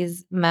some of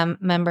these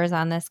members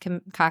on this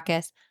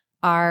caucus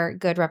are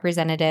good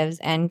representatives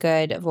and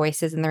good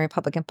voices in the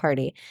Republican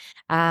Party.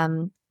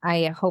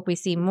 I hope we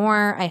see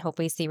more. I hope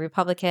we see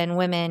Republican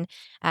women.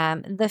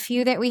 The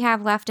few that we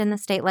have left in the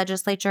state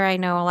legislature, I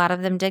know a lot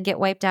of them did get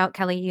wiped out.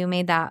 Kelly, you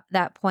made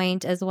that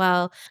point as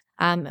well,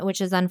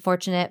 which is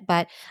unfortunate.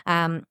 But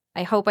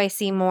I hope I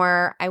see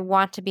more. I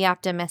want to be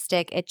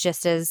optimistic. It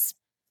just is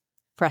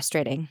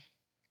frustrating.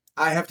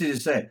 I have to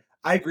just say,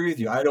 I agree with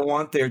you. I don't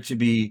want there to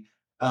be,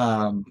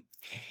 I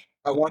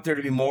want there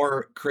to be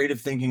more creative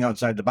thinking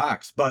outside the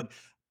box. But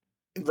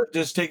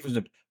just take for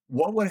example,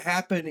 what would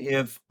happen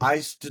if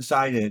ICE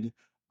decided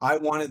I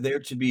wanted there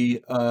to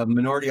be a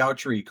minority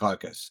outreach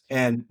caucus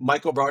and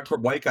Michael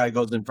Broadcourt, white guy,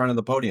 goes in front of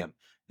the podium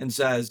and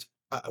says,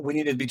 we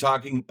need to be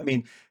talking. I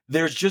mean,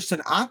 there's just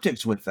an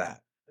optics with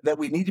that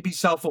we need to be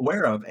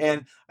self-aware of.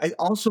 And I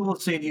also will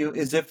say to you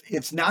is if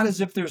it's not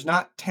as if there's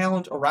not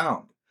talent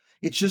around.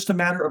 It's just a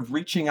matter of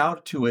reaching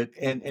out to it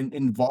and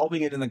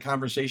involving it in the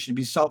conversation,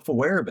 be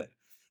self-aware of it.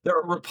 There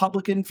are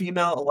Republican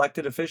female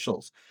elected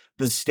officials,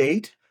 the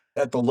state,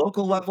 at the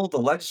local level, the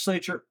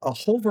legislature, a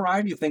whole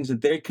variety of things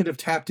that they could have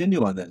tapped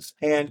into on this.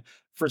 And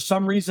for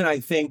some reason, I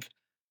think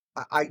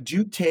I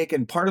do take,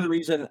 and part of the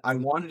reason I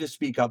wanted to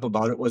speak up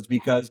about it was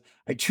because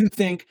I do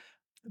think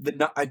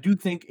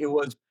it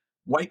was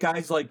white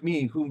guys like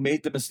me who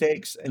made the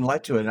mistakes and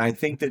led to it. And I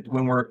think that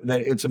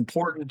that it's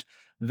important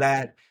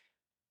that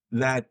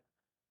that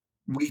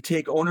we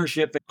take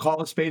ownership and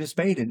call a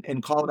spade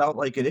and call it out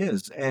like it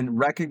is and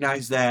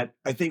recognize that.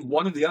 I think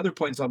one of the other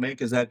points I'll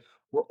make is that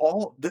we're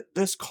all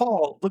this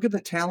call, look at the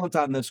talent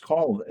on this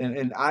call.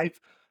 And I've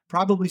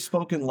probably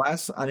spoken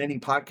less on any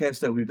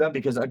podcast that we've done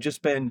because I've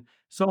just been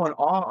so in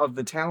awe of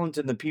the talent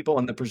and the people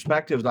and the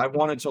perspectives I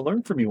wanted to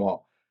learn from you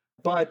all.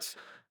 But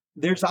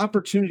there's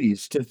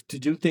opportunities to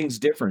do things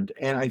different.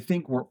 And I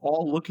think we're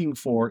all looking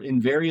for in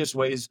various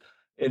ways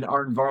in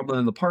our involvement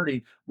in the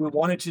party, we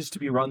want it just to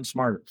be run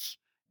smarter.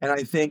 And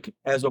I think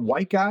as a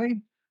white guy,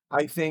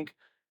 I think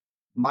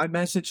my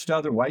message to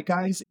other white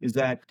guys is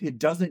that it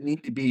doesn't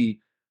need to be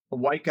a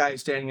white guy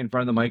standing in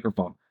front of the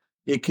microphone.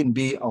 It can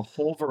be a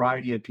whole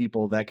variety of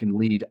people that can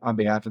lead on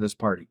behalf of this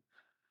party.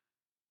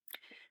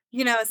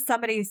 As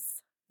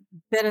somebody's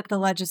been at the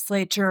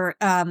legislature,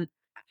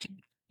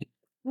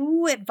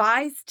 who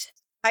advised?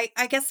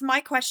 I guess my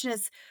question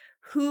is,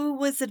 who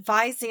was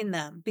advising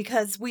them?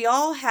 Because we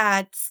all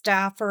had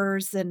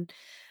staffers and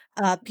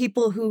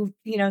people who,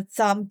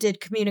 some did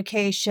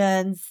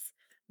communications,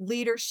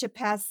 leadership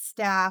has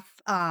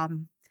staff.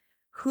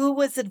 Who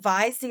was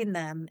advising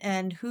them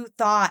and who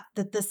thought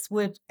that this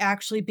would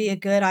actually be a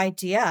good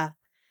idea?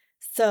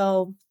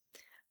 So,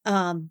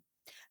 um,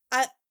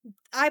 I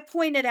I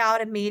pointed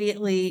out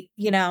immediately,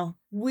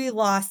 we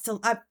lost.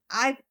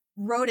 I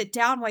wrote it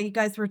down while you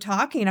guys were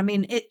talking. I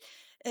mean, it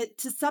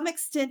to some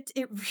extent,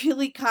 it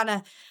really kind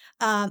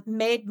of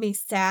made me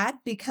sad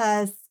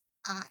because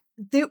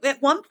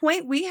at one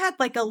point we had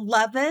like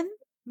 11,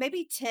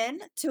 maybe 10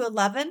 to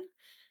 11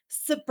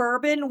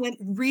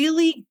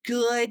 really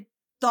good,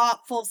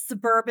 thoughtful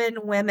suburban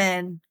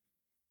women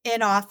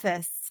in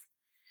office.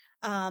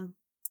 Um,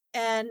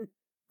 and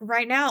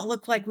right now it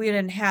looked like we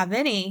didn't have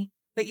any,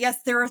 but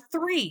yes, there are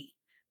three,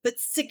 but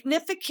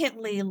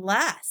significantly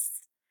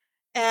less.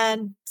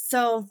 And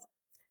so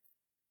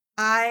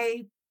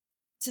I,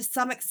 to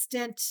some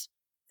extent,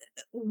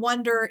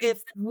 wonder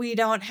if we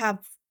don't have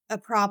a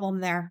problem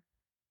there.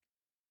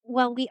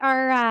 Well, we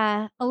are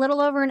a little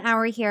over an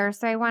hour here,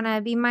 so I want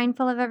to be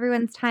mindful of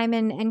everyone's time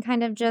and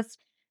kind of just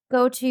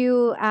go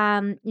to,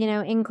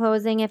 in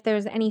closing, if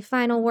there's any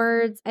final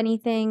words,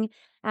 anything,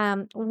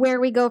 where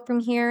we go from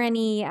here,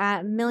 any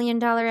 $1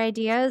 million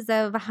ideas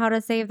of how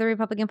to save the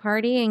Republican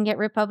Party and get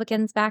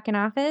Republicans back in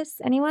office?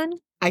 Anyone?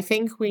 I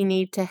think we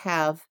need to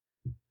have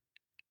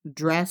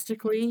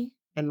drastically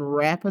and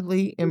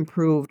rapidly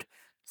improved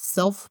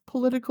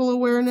self-political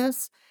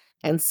awareness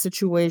and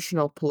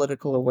situational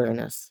political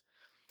awareness.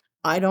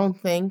 I don't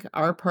think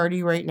our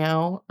party right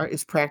now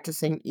is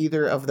practicing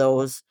either of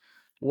those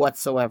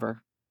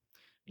whatsoever.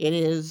 It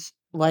is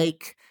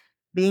like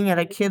being at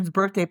a kid's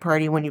birthday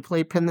party when you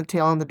play pin the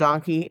tail on the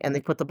donkey and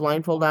they put the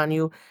blindfold on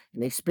you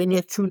and they spin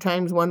you 2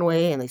 times one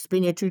way and they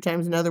spin you 2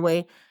 times another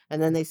way.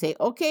 And then they say,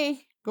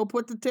 okay, go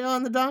put the tail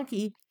on the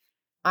donkey.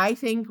 I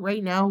think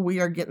right now we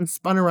are getting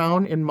spun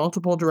around in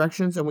multiple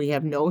directions and we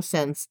have no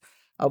sense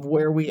of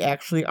where we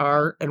actually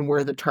are and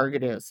where the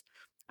target is.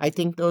 I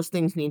think those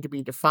things need to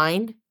be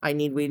defined. I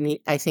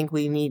think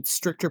we need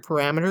stricter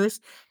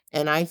parameters,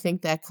 and I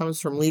think that comes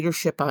from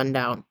leadership on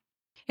down.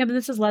 Yeah, but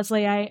this is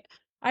Leslie. I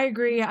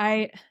agree.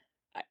 And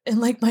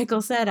like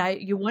Michael said,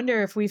 you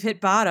wonder if we've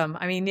hit bottom.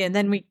 I mean, and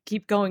then we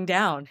keep going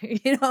down.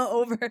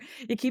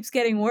 It keeps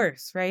getting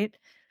worse, right?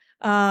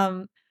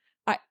 Um,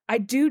 I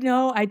do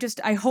know.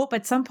 I hope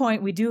at some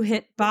point we do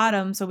hit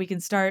bottom so we can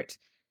start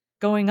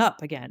going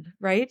up again,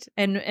 right?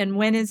 And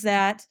when is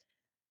that?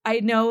 I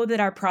know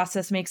that our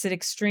process makes it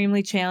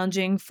extremely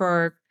challenging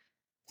for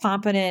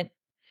competent,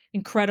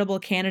 incredible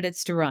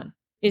candidates to run.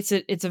 It's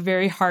a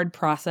very hard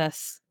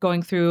process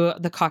going through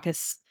the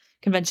caucus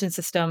convention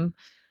system,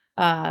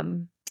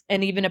 and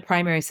even a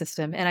primary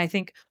system. And I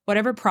think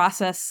whatever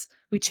process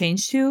we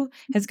change to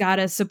has got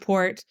to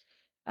support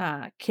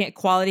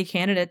quality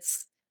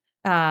candidates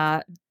uh,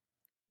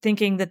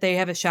 thinking that they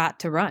have a shot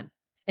to run,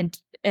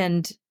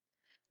 and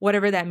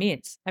whatever that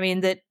means. I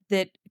mean, that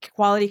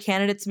quality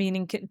candidates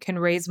meaning can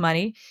raise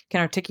money,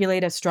 can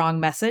articulate a strong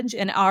message,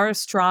 and are a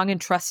strong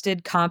and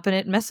trusted,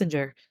 competent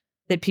messenger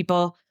that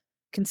people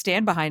can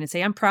stand behind and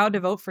say, "I'm proud to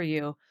vote for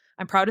you.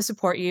 I'm proud to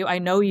support you. I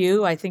know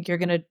you. I think you're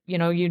gonna,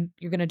 you're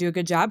gonna do a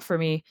good job for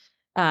me."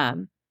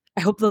 Um,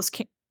 I hope those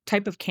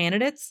type of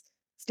candidates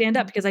stand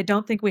up because I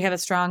don't think we have a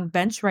strong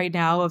bench right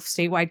now of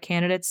statewide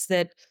candidates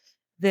that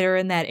are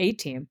in that A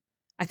team.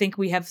 I think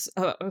we have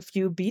a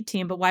few B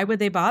team, but why would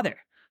they bother?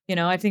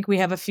 I think we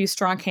have a few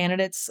strong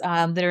candidates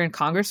that are in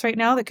Congress right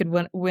now that could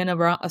win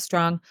a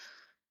strong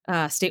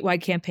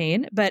statewide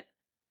campaign. But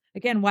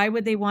again, why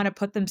would they want to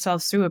put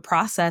themselves through a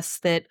process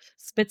that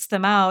spits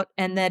them out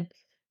and that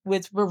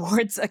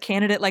rewards a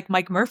candidate like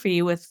Mike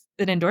Murphy with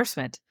an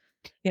endorsement?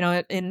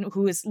 And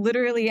who is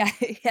literally,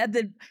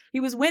 he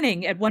was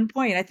winning at one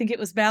point. I think it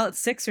was ballot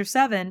 6 or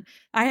 7.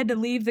 I had to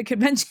leave the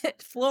convention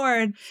floor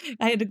and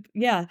I had to,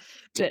 yeah,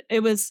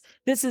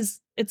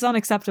 it's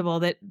unacceptable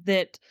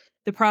that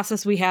the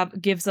process we have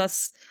gives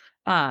us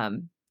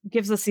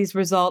these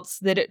results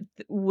that it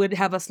would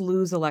have us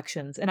lose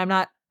elections. And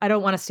I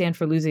don't want to stand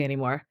for losing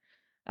anymore.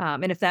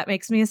 And if that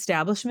makes me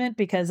establishment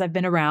because I've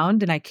been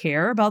around and I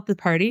care about the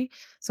party,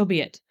 so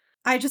be it.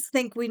 I just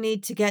think we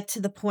need to get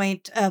to the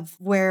point of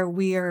where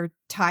we are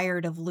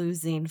tired of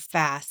losing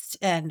fast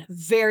and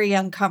very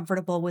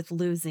uncomfortable with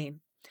losing.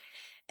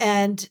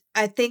 And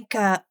I think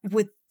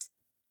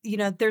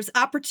there's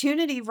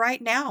opportunity right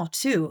now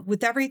too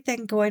with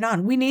everything going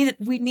on. We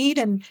need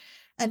an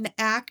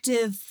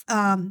active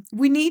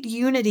we need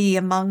unity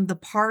among the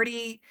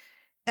party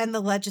and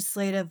the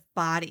legislative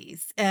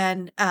bodies,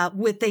 and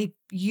with a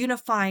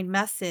unifying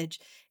message.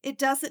 It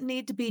doesn't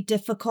need to be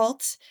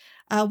difficult.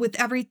 With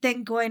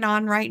everything going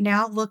on right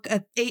now, look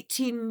at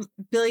 $18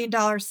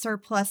 billion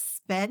surplus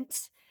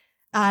spent,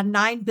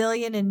 $9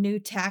 billion in new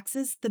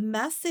taxes. The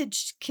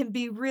message can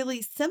be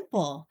really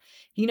simple.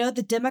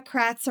 The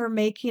Democrats are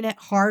making it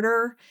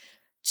harder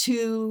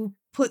to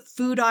put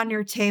food on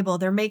your table.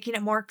 They're making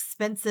it more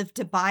expensive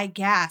to buy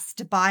gas,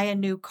 to buy a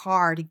new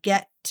car,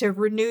 to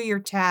renew your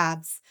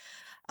tabs.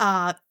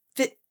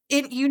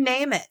 You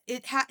name it.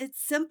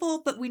 It's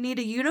simple, but we need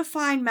a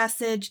unifying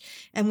message,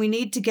 and we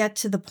need to get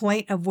to the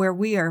point of where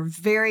we are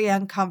very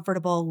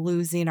uncomfortable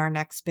losing our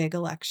next big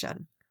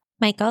election.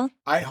 Michael?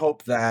 I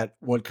hope that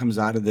what comes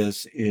out of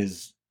this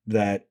is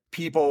that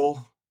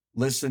people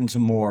listen to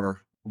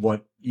more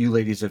what you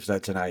ladies have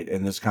said tonight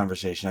in this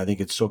conversation. I think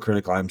it's so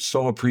critical. I'm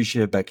so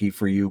appreciative, Becky,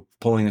 for you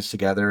pulling this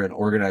together and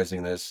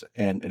organizing this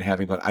and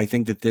having fun. I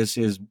think that this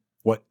is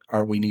what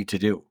we need to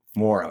do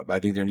more of. I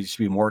think there needs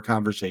to be more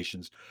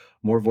conversations,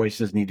 more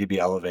voices need to be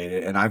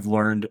elevated. And I've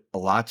learned a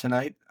lot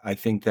tonight. I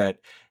think that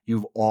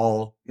you've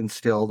all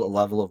instilled a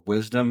level of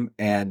wisdom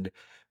and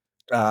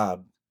uh,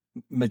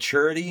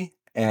 maturity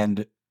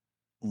and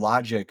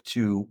logic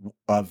to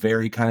a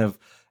very kind of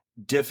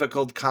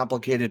difficult,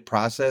 complicated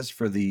process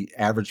for the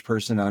average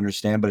person to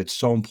understand. But it's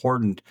so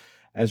important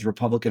as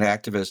Republican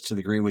activists, to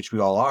the degree in which we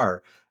all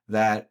are,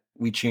 that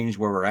we change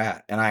where we're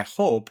at. And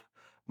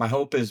my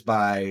hope is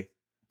by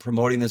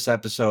promoting this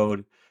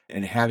episode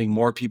and having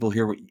more people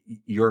hear what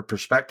your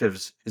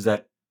perspectives is,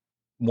 that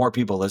more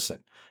people listen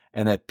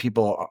and that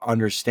people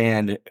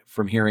understand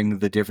from hearing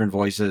the different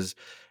voices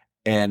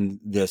and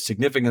the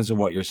significance of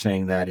what you're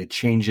saying, that it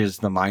changes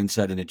the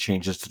mindset and it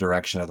changes the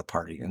direction of the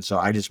party. And so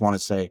I just want to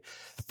say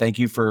thank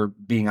you for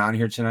being on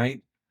here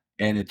tonight.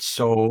 And it's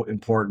so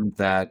important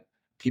that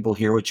people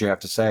hear what you have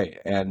to say.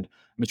 And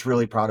I'm just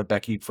really proud of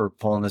Becky for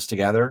pulling this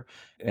together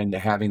and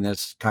having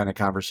this kind of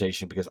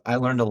conversation, because I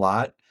learned a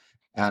lot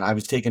and I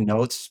was taking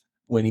notes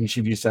when each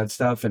of you said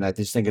stuff. And I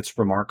just think it's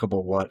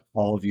remarkable what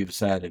all of you have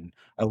said. And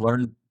I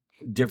learned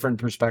different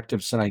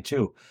perspectives tonight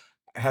too,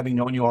 having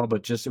known you all,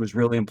 but just, it was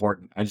really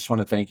important. I just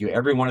want to thank you.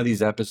 Every one of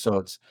these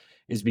episodes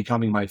is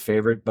becoming my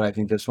favorite, but I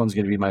think this one's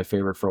going to be my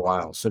favorite for a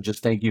while. So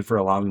just thank you for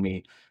allowing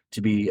me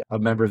to be a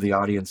member of the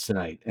audience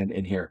tonight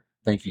and here.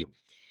 Thank you.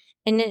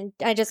 And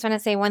I just want to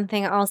say one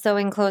thing also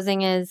in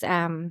closing is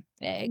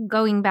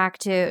going back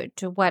to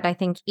what I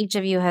think each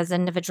of you has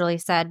individually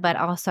said, but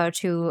also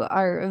to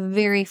our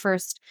very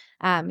first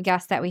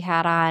guest that we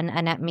had on,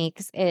 Annette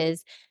Meeks,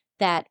 is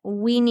that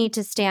we need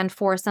to stand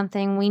for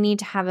something. We need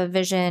to have a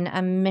vision,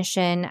 a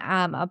mission,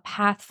 a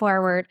path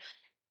forward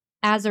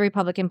as a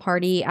Republican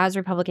Party, as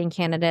Republican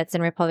candidates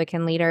and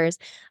Republican leaders.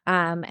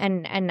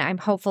 And I'm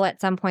hopeful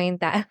at some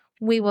point that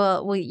we,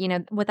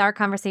 with our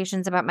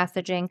conversations about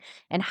messaging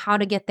and how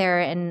to get there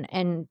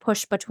and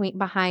push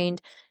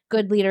behind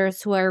good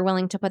leaders who are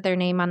willing to put their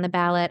name on the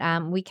ballot,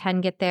 we can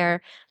get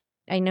there.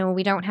 I know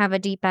we don't have a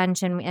deep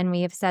bench, and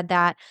we have said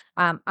that.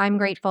 I'm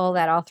grateful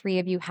that all three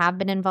of you have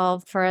been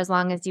involved for as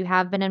long as you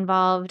have been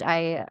involved.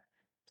 I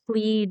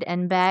plead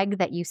and beg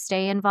that you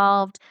stay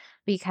involved,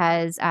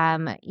 because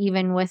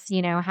even with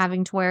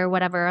having to wear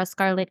whatever, a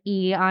scarlet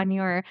E on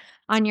your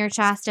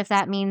chest, if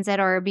that means it,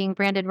 or being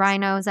branded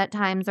rhinos at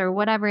times, or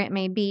whatever it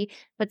may be,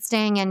 but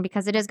staying in,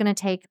 because it is going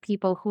to take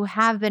people who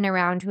have been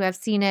around, who have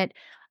seen it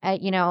at,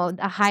 the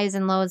highs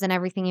and lows and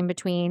everything in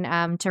between,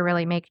 to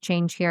really make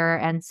change here.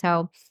 And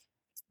so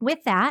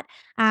with that,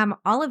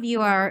 all of you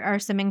are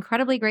some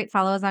incredibly great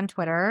follows on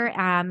Twitter.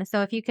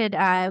 So if you could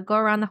go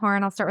around the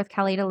horn, I'll start with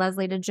Kelly to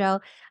Leslie to Joe.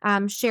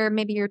 Share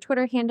maybe your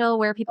Twitter handle,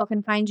 where people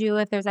can find you,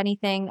 if there's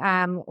anything,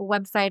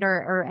 website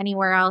or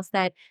anywhere else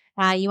that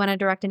you want to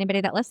direct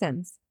anybody that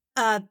listens.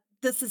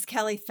 This is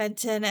Kelly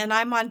Fenton, and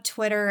I'm on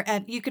Twitter,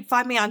 and you can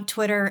find me on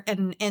Twitter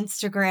and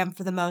Instagram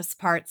for the most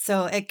part.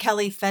 So at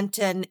Kelly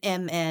Fenton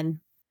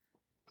MN.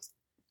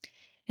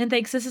 And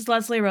thanks. This is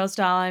Leslie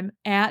Rosedahl. I'm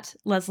at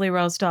Leslie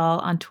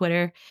Rosedahl on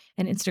Twitter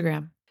and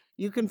Instagram.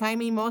 You can find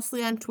me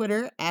mostly on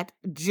Twitter at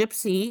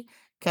Gypsy,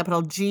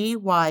 capital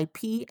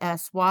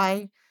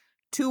GYPSY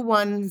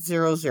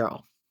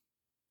 2100.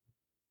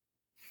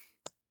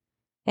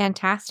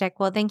 Fantastic.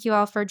 Well, thank you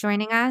all for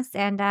joining us,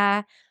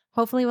 and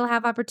hopefully we'll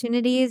have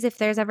opportunities. If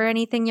there's ever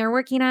anything you're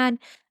working on,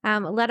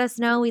 let us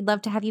know. We'd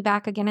love to have you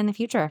back again in the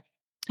future.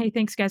 Hey,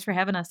 thanks guys for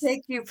having us.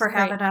 Thank you for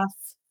having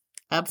us.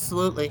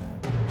 Absolutely.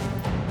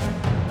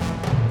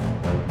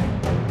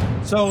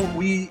 So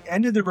we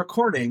ended the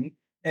recording,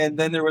 and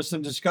then there was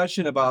some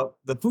discussion about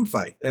the food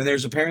fight. And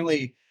there's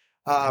apparently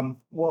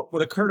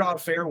what occurred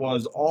off air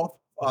was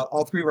all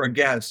three of our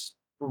guests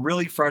were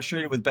really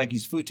frustrated with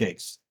Becky's food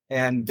takes,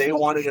 and they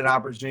wanted an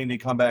opportunity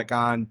to come back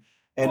on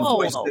and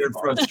voice their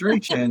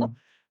frustration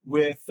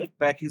with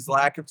Becky's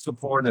lack of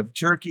support of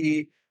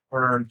turkey,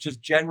 or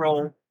just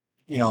general,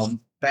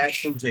 bad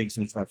food takes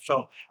and stuff.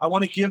 So I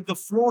want to give the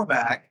floor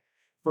back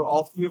for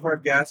all three of our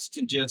guests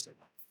to just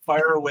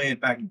fire away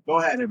at Becky. Go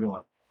ahead,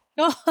 everyone.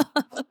 I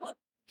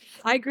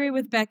agree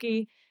with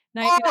Becky.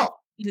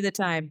 To the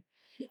time.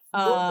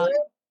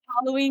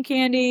 Halloween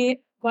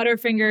candy,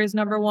 Butterfingers,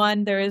 number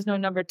one. There is no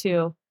number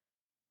two.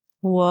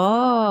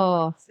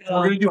 Whoa. So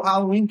we're going to do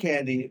Halloween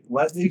candy.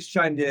 Leslie's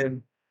chimed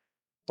in.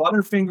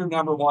 Butterfinger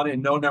number one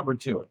and no number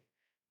two.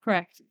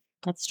 Correct.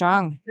 That's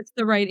strong. That's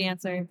the right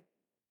answer.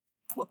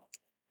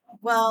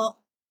 Well,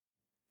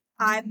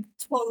 I'm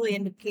totally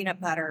into peanut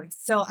butter.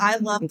 So I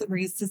love the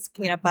Reese's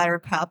peanut butter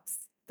cups.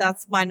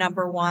 That's my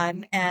number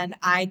one. And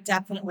I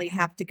definitely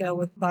have to go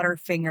with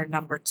Butterfinger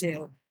number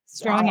two.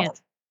 Strong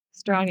answer.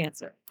 Strong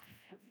answer.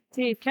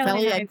 See,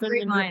 Kelly, I have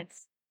great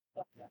minds.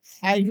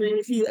 I agree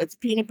with you. It's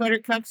peanut butter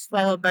cups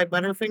followed by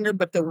Butterfinger,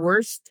 but the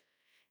worst,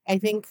 I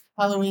think,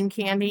 Halloween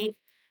candy,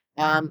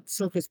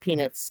 Circus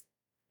Peanuts.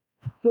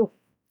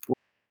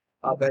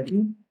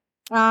 Becky?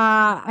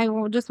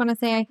 Just want to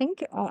say, I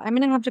think I'm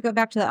going to have to go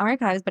back to the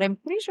archives, but I'm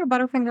pretty sure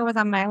Butterfinger was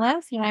on my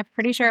list, and I'm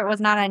pretty sure it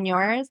was not on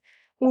yours.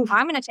 I'm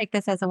going to take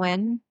this as a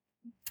win.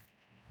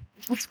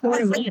 That's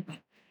very late.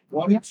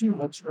 What's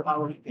your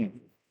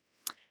Halloween?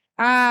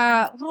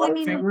 Well, I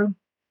mean,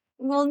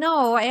 well,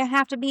 no, I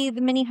have to be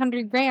the mini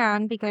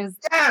 $100,000 because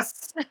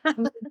Yes.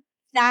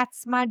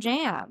 that's my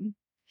jam.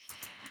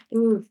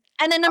 And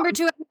then number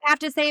 2, I have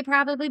to say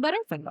probably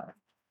Butterfinger.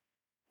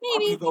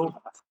 Maybe.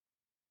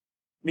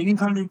 Mini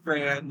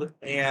 $100,000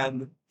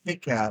 and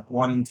Kit Kat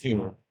 1 and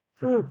 2.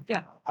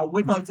 Yeah. I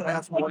would like to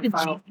ask one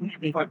final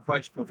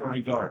question before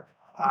we go.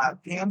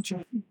 Ham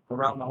turkey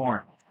around the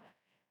horn.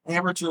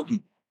 Ham or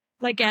turkey?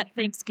 Like at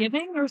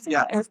Thanksgiving or something?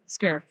 Yeah. Or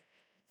scared.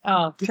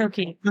 Oh,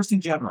 turkey. Just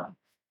in general.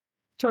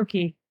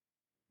 Turkey.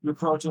 You're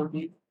pro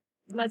turkey?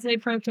 Let's say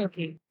pro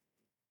turkey.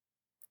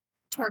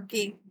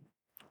 Turkey.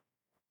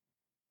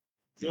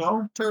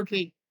 Joe?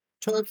 Turkey.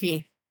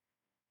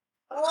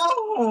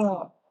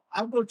 Oh,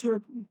 I'll go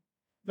turkey.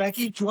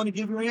 Becky, do you want to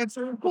give your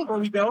answer before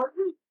we go?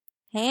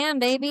 Ham,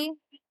 baby.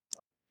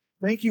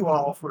 Thank you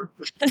all for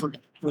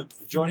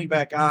joining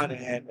back on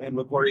and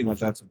recording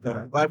with us.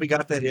 I'm glad we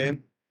got that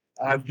in.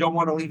 I don't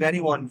want to leave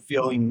anyone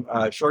feeling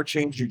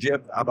shortchanged or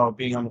gypped about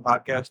being on the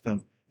podcast.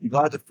 And I'm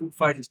glad the food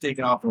fight is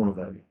taken off a little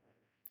bit.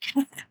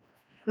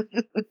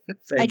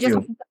 Thank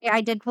you.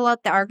 I did pull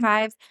out the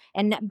archives,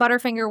 and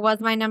Butterfinger was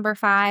my number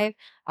 5,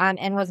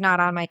 and was not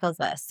on Michael's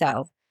list.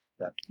 So,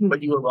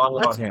 But you were wrong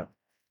about him.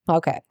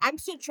 okay. I'm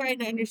still trying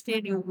to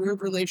understand your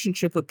weird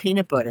relationship with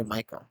peanut butter,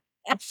 Michael.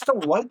 I just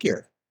don't like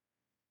it.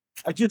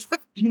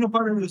 Peanut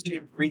butter is the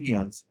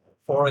ingredients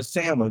for a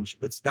sandwich.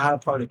 It's not a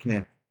part of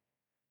candy.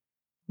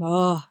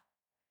 Oh,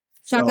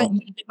 chocolate and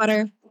peanut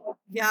butter.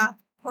 Yeah,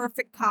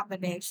 perfect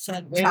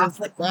combination. It is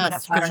Chocolate, the peanut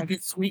best because butter. you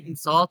get sweet and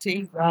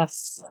salty.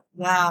 Yes.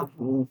 Yeah.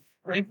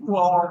 Thank you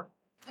all.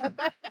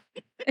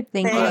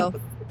 Thank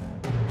you.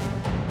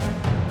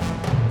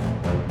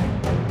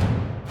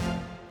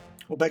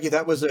 Well, Becky,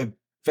 that was a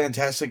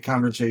fantastic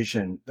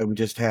conversation that we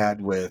just had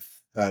with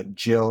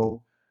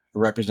Jill,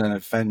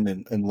 Representative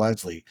Fenton, and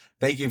Leslie.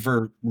 Thank you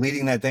for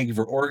leading that. Thank you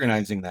for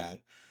organizing that.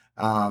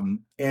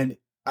 And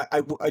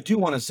I do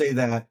want to say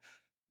that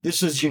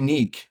this is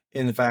unique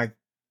in the fact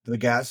the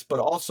guests, but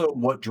also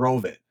what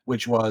drove it,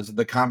 which was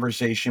the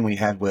conversation we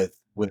had with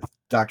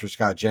Dr.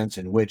 Scott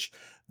Jensen, which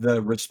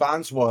the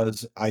response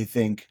was, I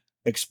think,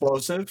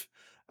 explosive.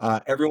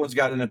 Everyone's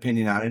got an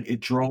opinion on it. It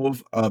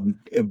drove a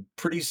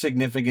pretty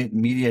significant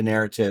media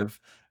narrative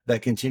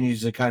that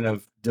continues to kind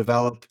of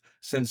develop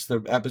since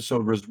the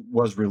episode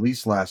was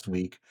released last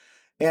week.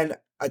 And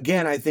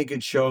again, I think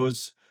it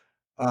shows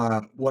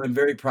what I'm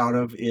very proud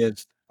of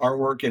is our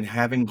work in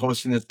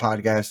hosting this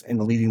podcast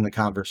and leading the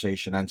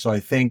conversation. And so I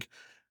think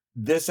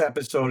this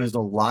episode is a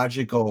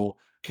logical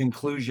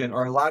conclusion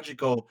or a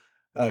logical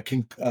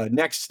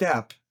next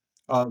step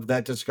of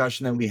that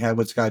discussion that we had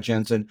with Scott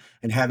Jensen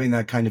and having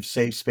that kind of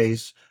safe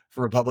space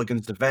for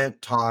Republicans to vent,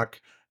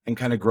 talk, and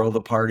kind of grow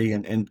the party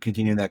and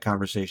continue that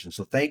conversation.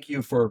 So thank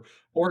you for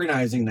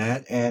organizing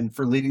that and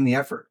for leading the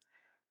effort.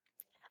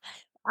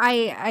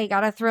 I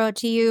gotta throw it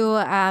to you.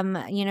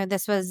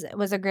 This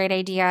was a great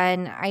idea,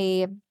 and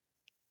I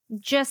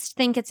just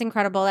think it's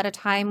incredible at a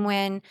time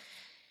when,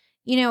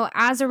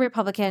 as a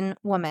Republican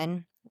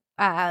woman,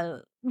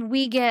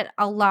 we get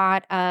a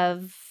lot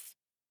of.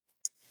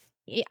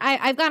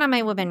 I've gone on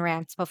my women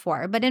rants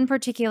before, but in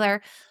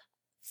particular,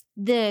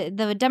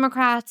 the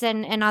Democrats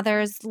and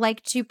others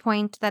like to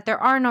point that there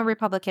are no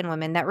Republican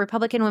women, that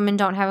Republican women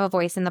don't have a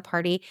voice in the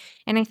party.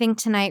 And I think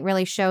tonight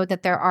really showed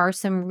that there are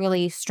some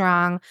really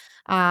strong,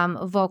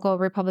 vocal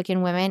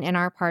Republican women in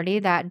our party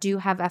that do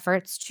have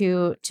efforts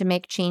to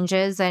make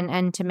changes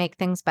and to make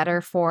things better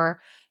for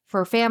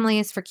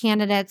families, for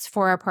candidates,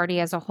 for our party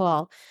as a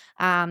whole.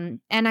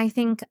 And I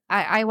think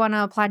I want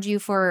to applaud you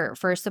for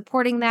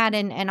supporting that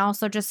and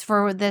also just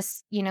for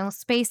this,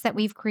 space that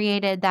we've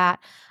created that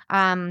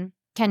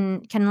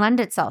can lend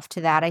itself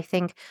to that. I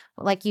think,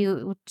 like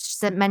you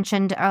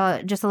mentioned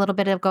just a little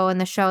bit ago in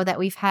the show, that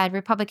we've had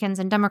Republicans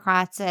and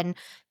Democrats and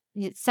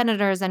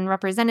senators and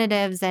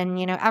representatives and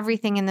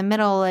everything in the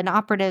middle and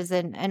operatives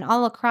and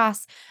all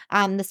across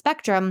the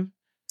spectrum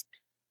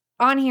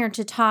on here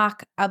to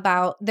talk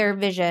about their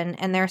vision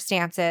and their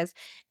stances,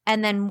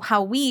 and then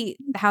how we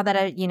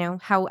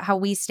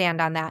stand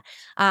on that.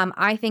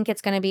 I think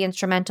it's going to be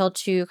instrumental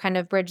to kind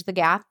of bridge the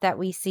gap that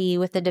we see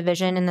with the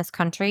division in this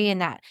country, and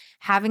that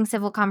having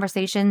civil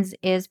conversations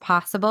is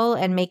possible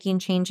and making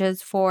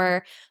changes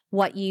for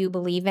what you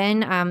believe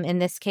in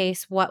this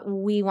case, what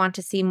we want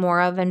to see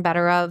more of and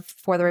better of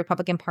for the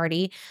Republican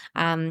Party.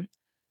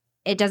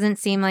 It doesn't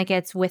seem like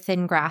it's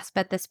within grasp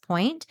at this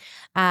point.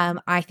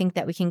 I think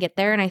that we can get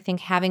there. And I think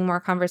having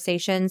more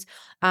conversations,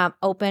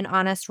 open,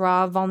 honest,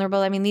 raw, vulnerable.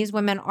 I mean, these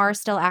women are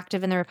still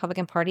active in the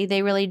Republican Party.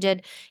 They really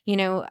did,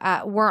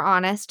 were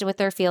honest with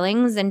their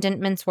feelings and didn't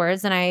mince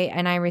words. And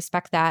I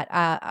respect that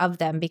of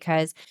them,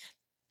 because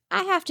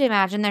I have to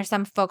imagine there's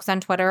some folks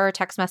on Twitter or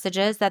text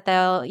messages that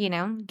they'll,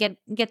 get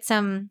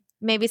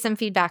maybe some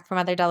feedback from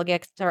other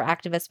delegates or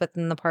activists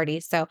within the party.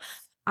 So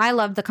I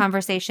love the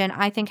conversation.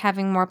 I think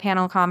having more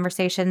panel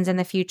conversations in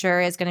the future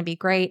is going to be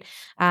great.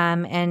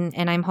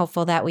 And I'm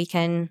hopeful that we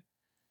can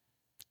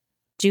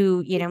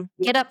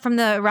get up from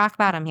the rock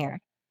bottom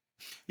here.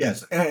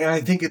 Yes, and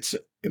I think it's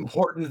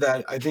important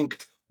that I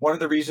think one of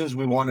the reasons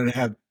we wanted to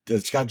have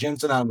Scott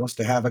Jensen on was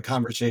to have a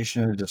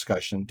conversation and a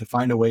discussion, to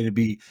find a way to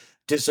be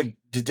to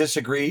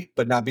disagree,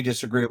 but not be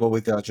disagreeable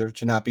with the other,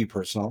 to not be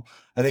personal.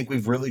 I think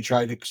we've really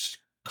tried to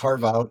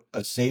carve out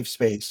a safe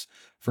space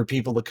for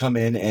people to come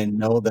in and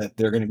know that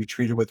they're going to be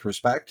treated with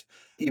respect,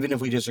 even if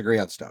we disagree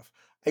on stuff.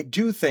 I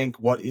do think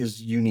what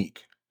is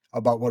unique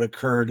about what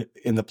occurred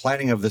in the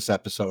planning of this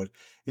episode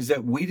is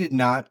that we did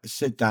not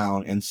sit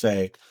down and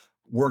say,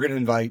 we're going to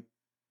invite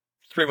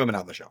 3 women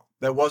on the show.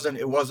 It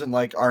wasn't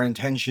like our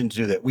intention to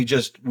do that. We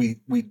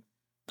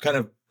kind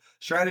of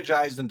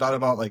strategized and thought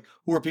about like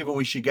who are people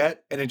we should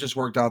get, and it just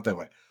worked out that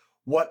way.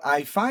 What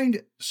I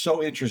find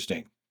so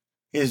interesting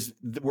is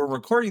we're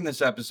recording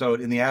this episode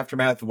in the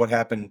aftermath of what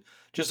happened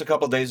just a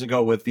couple of days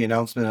ago with the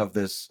announcement of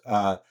this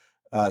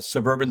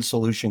Suburban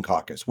Solution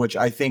Caucus, which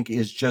I think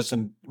is just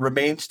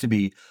remains to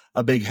be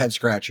a big head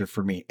scratcher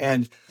for me.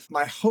 And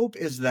my hope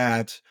is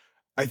that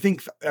I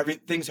think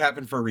everything's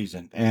happened for a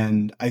reason.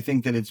 And I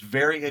think that it's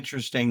very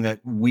interesting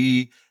that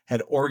we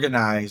had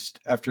organized,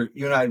 after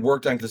you and I had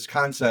worked on this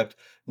concept,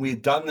 we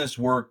had done this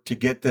work to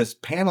get this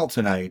panel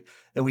tonight,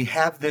 and we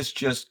have this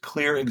just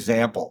clear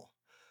example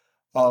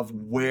of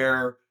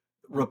where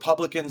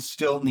Republicans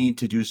still need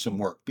to do some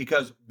work.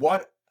 Because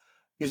what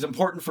is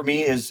important for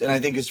me is, and I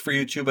think it's for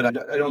you too, but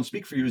I don't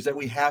speak for you, is that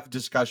we have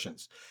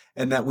discussions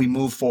and that we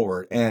move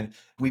forward. And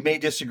we may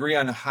disagree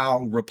on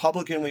how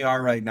Republican we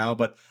are right now,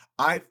 but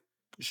I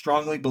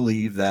strongly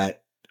believe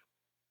that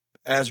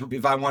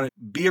if I want to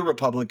be a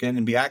Republican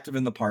and be active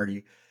in the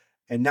party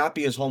and not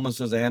be as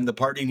homeless as I am, the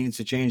party needs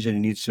to change and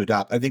it needs to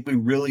adopt. I think we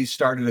really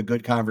started a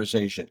good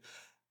conversation.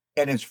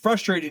 And it's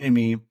frustrating to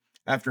me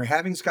after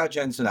having Scott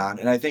Jensen on,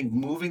 and I think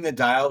moving the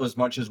dial as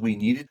much as we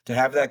needed to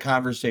have that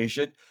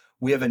conversation.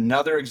 We have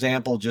another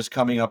example just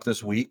coming up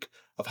this week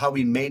of how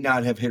we may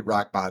not have hit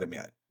rock bottom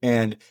yet.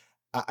 And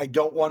I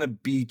don't want to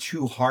be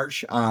too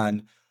harsh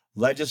on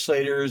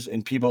legislators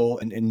and people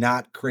and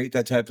not create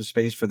that type of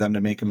space for them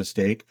to make a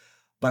mistake.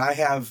 But I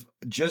have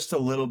just a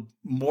little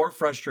more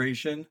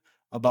frustration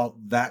about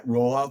that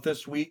rollout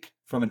this week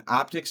from an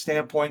optics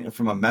standpoint and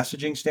from a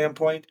messaging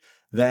standpoint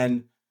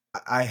than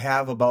I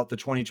have about the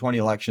 2020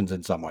 elections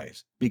in some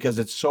ways, because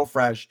it's so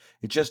fresh.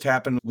 It just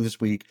happened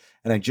this week,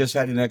 and I just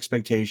had an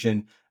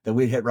expectation that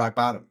we'd hit rock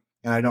bottom,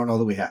 and I don't know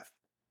that we have.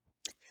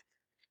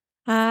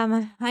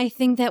 I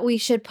think that we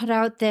should put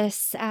out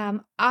this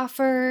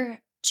offer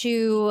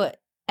to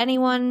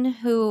anyone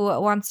who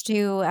wants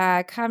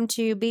to come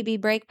to BB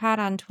Breakpot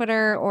on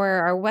Twitter or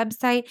our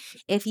website.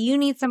 If you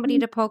need somebody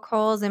to poke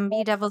holes and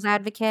be devil's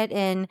advocate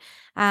in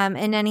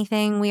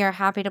anything, we are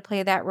happy to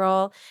play that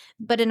role.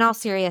 But in all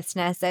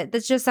seriousness,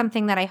 that's just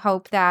something that I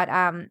hope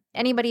that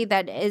anybody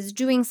that is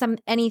doing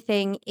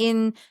anything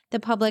in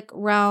the public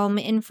realm,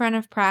 in front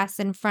of press,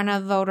 in front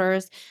of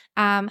voters,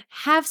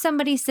 have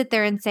somebody sit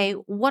there and say,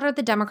 what are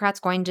the Democrats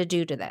going to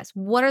do to this?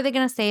 What are they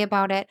going to say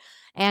about it?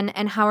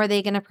 And how are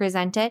they going to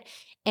present it?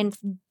 And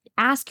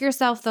ask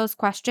yourself those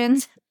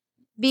questions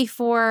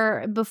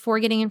before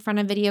getting in front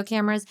of video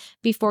cameras,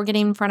 before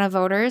getting in front of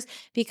voters,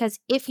 because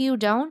if you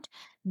don't,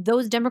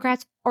 those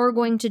Democrats are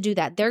going to do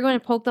that. They're going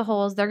to poke the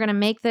holes. They're going to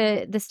make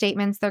the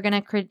statements. They're going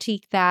to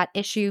critique that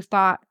issue,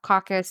 thought,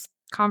 caucus,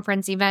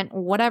 conference, event,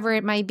 whatever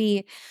it might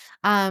be.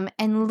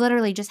 And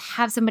literally just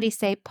have somebody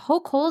say,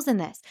 poke holes in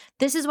this.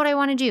 This is what I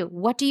want to do.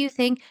 What do you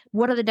think?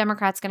 What are the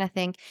Democrats going to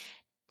think?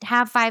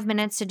 Have 5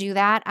 minutes to do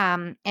that.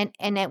 And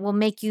it will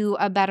make you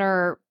a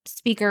better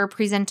speaker,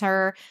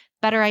 presenter,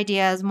 better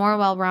ideas, more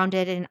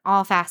well-rounded in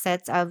all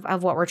facets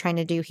of what we're trying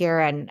to do here.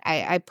 And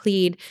I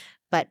plead,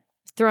 but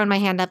throwing my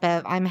hand up,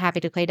 I'm happy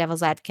to play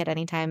devil's advocate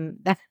anytime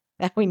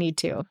that we need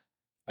to.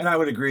 And I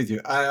would agree with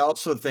you. I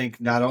also think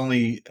not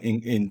only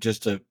in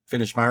just to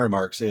finish my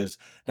remarks is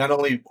not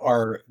only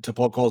are to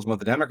poke holes in what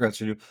the Democrats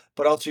do,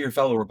 but also your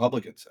fellow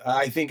Republicans.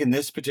 I think in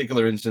this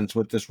particular instance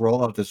with this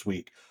rollout this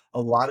week,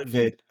 a lot of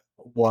it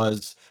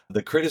was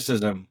the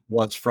criticism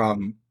was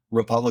from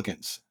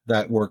Republicans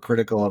that were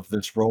critical of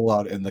this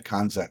rollout and the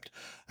concept.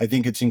 I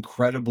think it's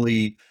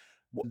the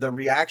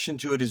reaction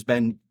to it has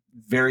been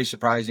very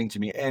surprising to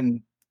me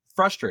and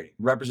frustrating.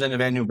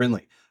 Representative Anu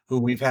Brindley, who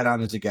we've had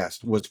on as a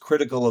guest, was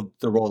critical of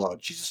the rollout.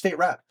 She's a state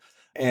rep.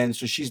 And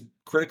so she's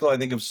critical, I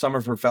think, of some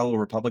of her fellow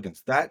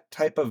Republicans. That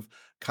type of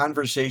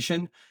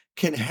conversation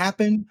can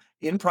happen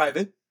in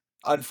private.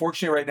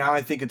 Unfortunately, right now,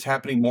 I think it's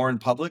happening more in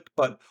public,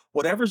 but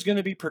whatever's going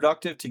to be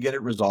productive to get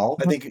it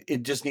resolved, I think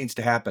it just needs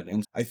to happen.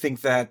 And I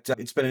think that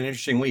it's been an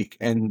interesting week.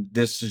 And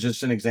this is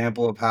just an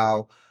example of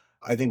how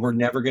I think we're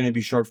never going to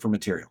be short for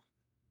material.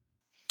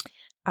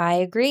 I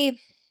agree.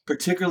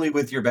 Particularly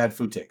with your bad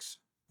food takes.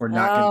 We're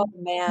not going to.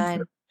 Oh,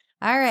 man.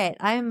 All right.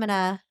 I'm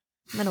gonna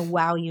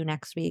wow you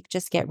next week.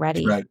 Just get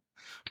ready. Right.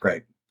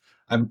 Great.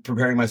 I'm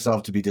preparing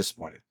myself to be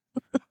disappointed.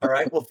 All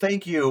right. Well,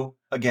 thank you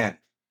again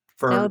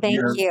for No, thank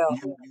you.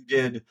 You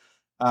did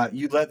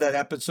You led that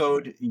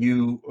episode.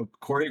 You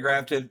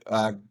choreographed it,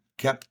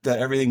 kept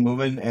everything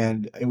moving,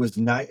 and it was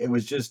nice. It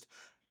was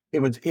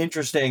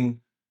interesting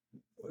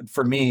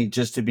for me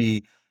just to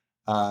be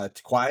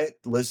quiet,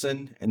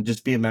 listen, and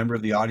just be a member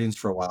of the audience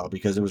for a while,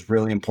 because it was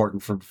really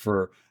important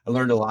for I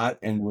learned a lot,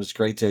 and it was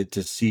great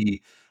to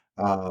see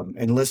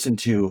and listen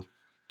to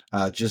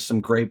just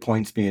some great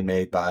points being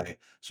made by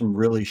some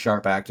really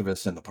sharp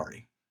activists in the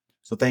party.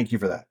 So thank you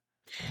for that.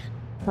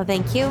 Well,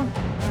 thank you.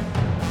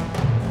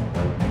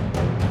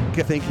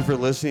 Okay, thank you for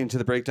listening to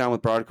the Breakdown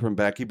with Broderick and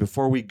Becky.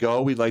 Before we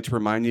go, we'd like to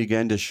remind you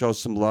again to show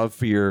some love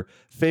for your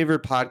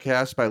favorite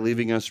podcast by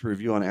leaving us a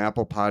review on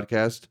Apple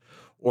Podcast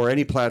or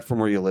any platform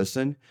where you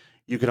listen.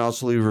 You can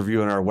also leave a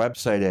review on our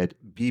website at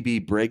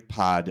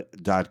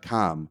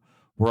bbreakpod.com.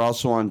 We're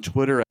also on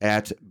Twitter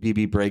at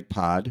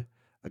bbreakpod.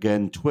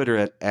 Again, Twitter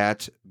at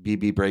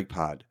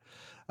bbreakpod.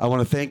 I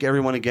want to thank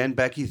everyone again.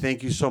 Becky,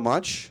 thank you so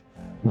much.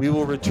 We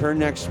will return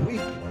next week.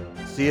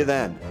 See you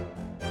then.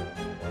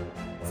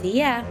 See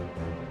ya.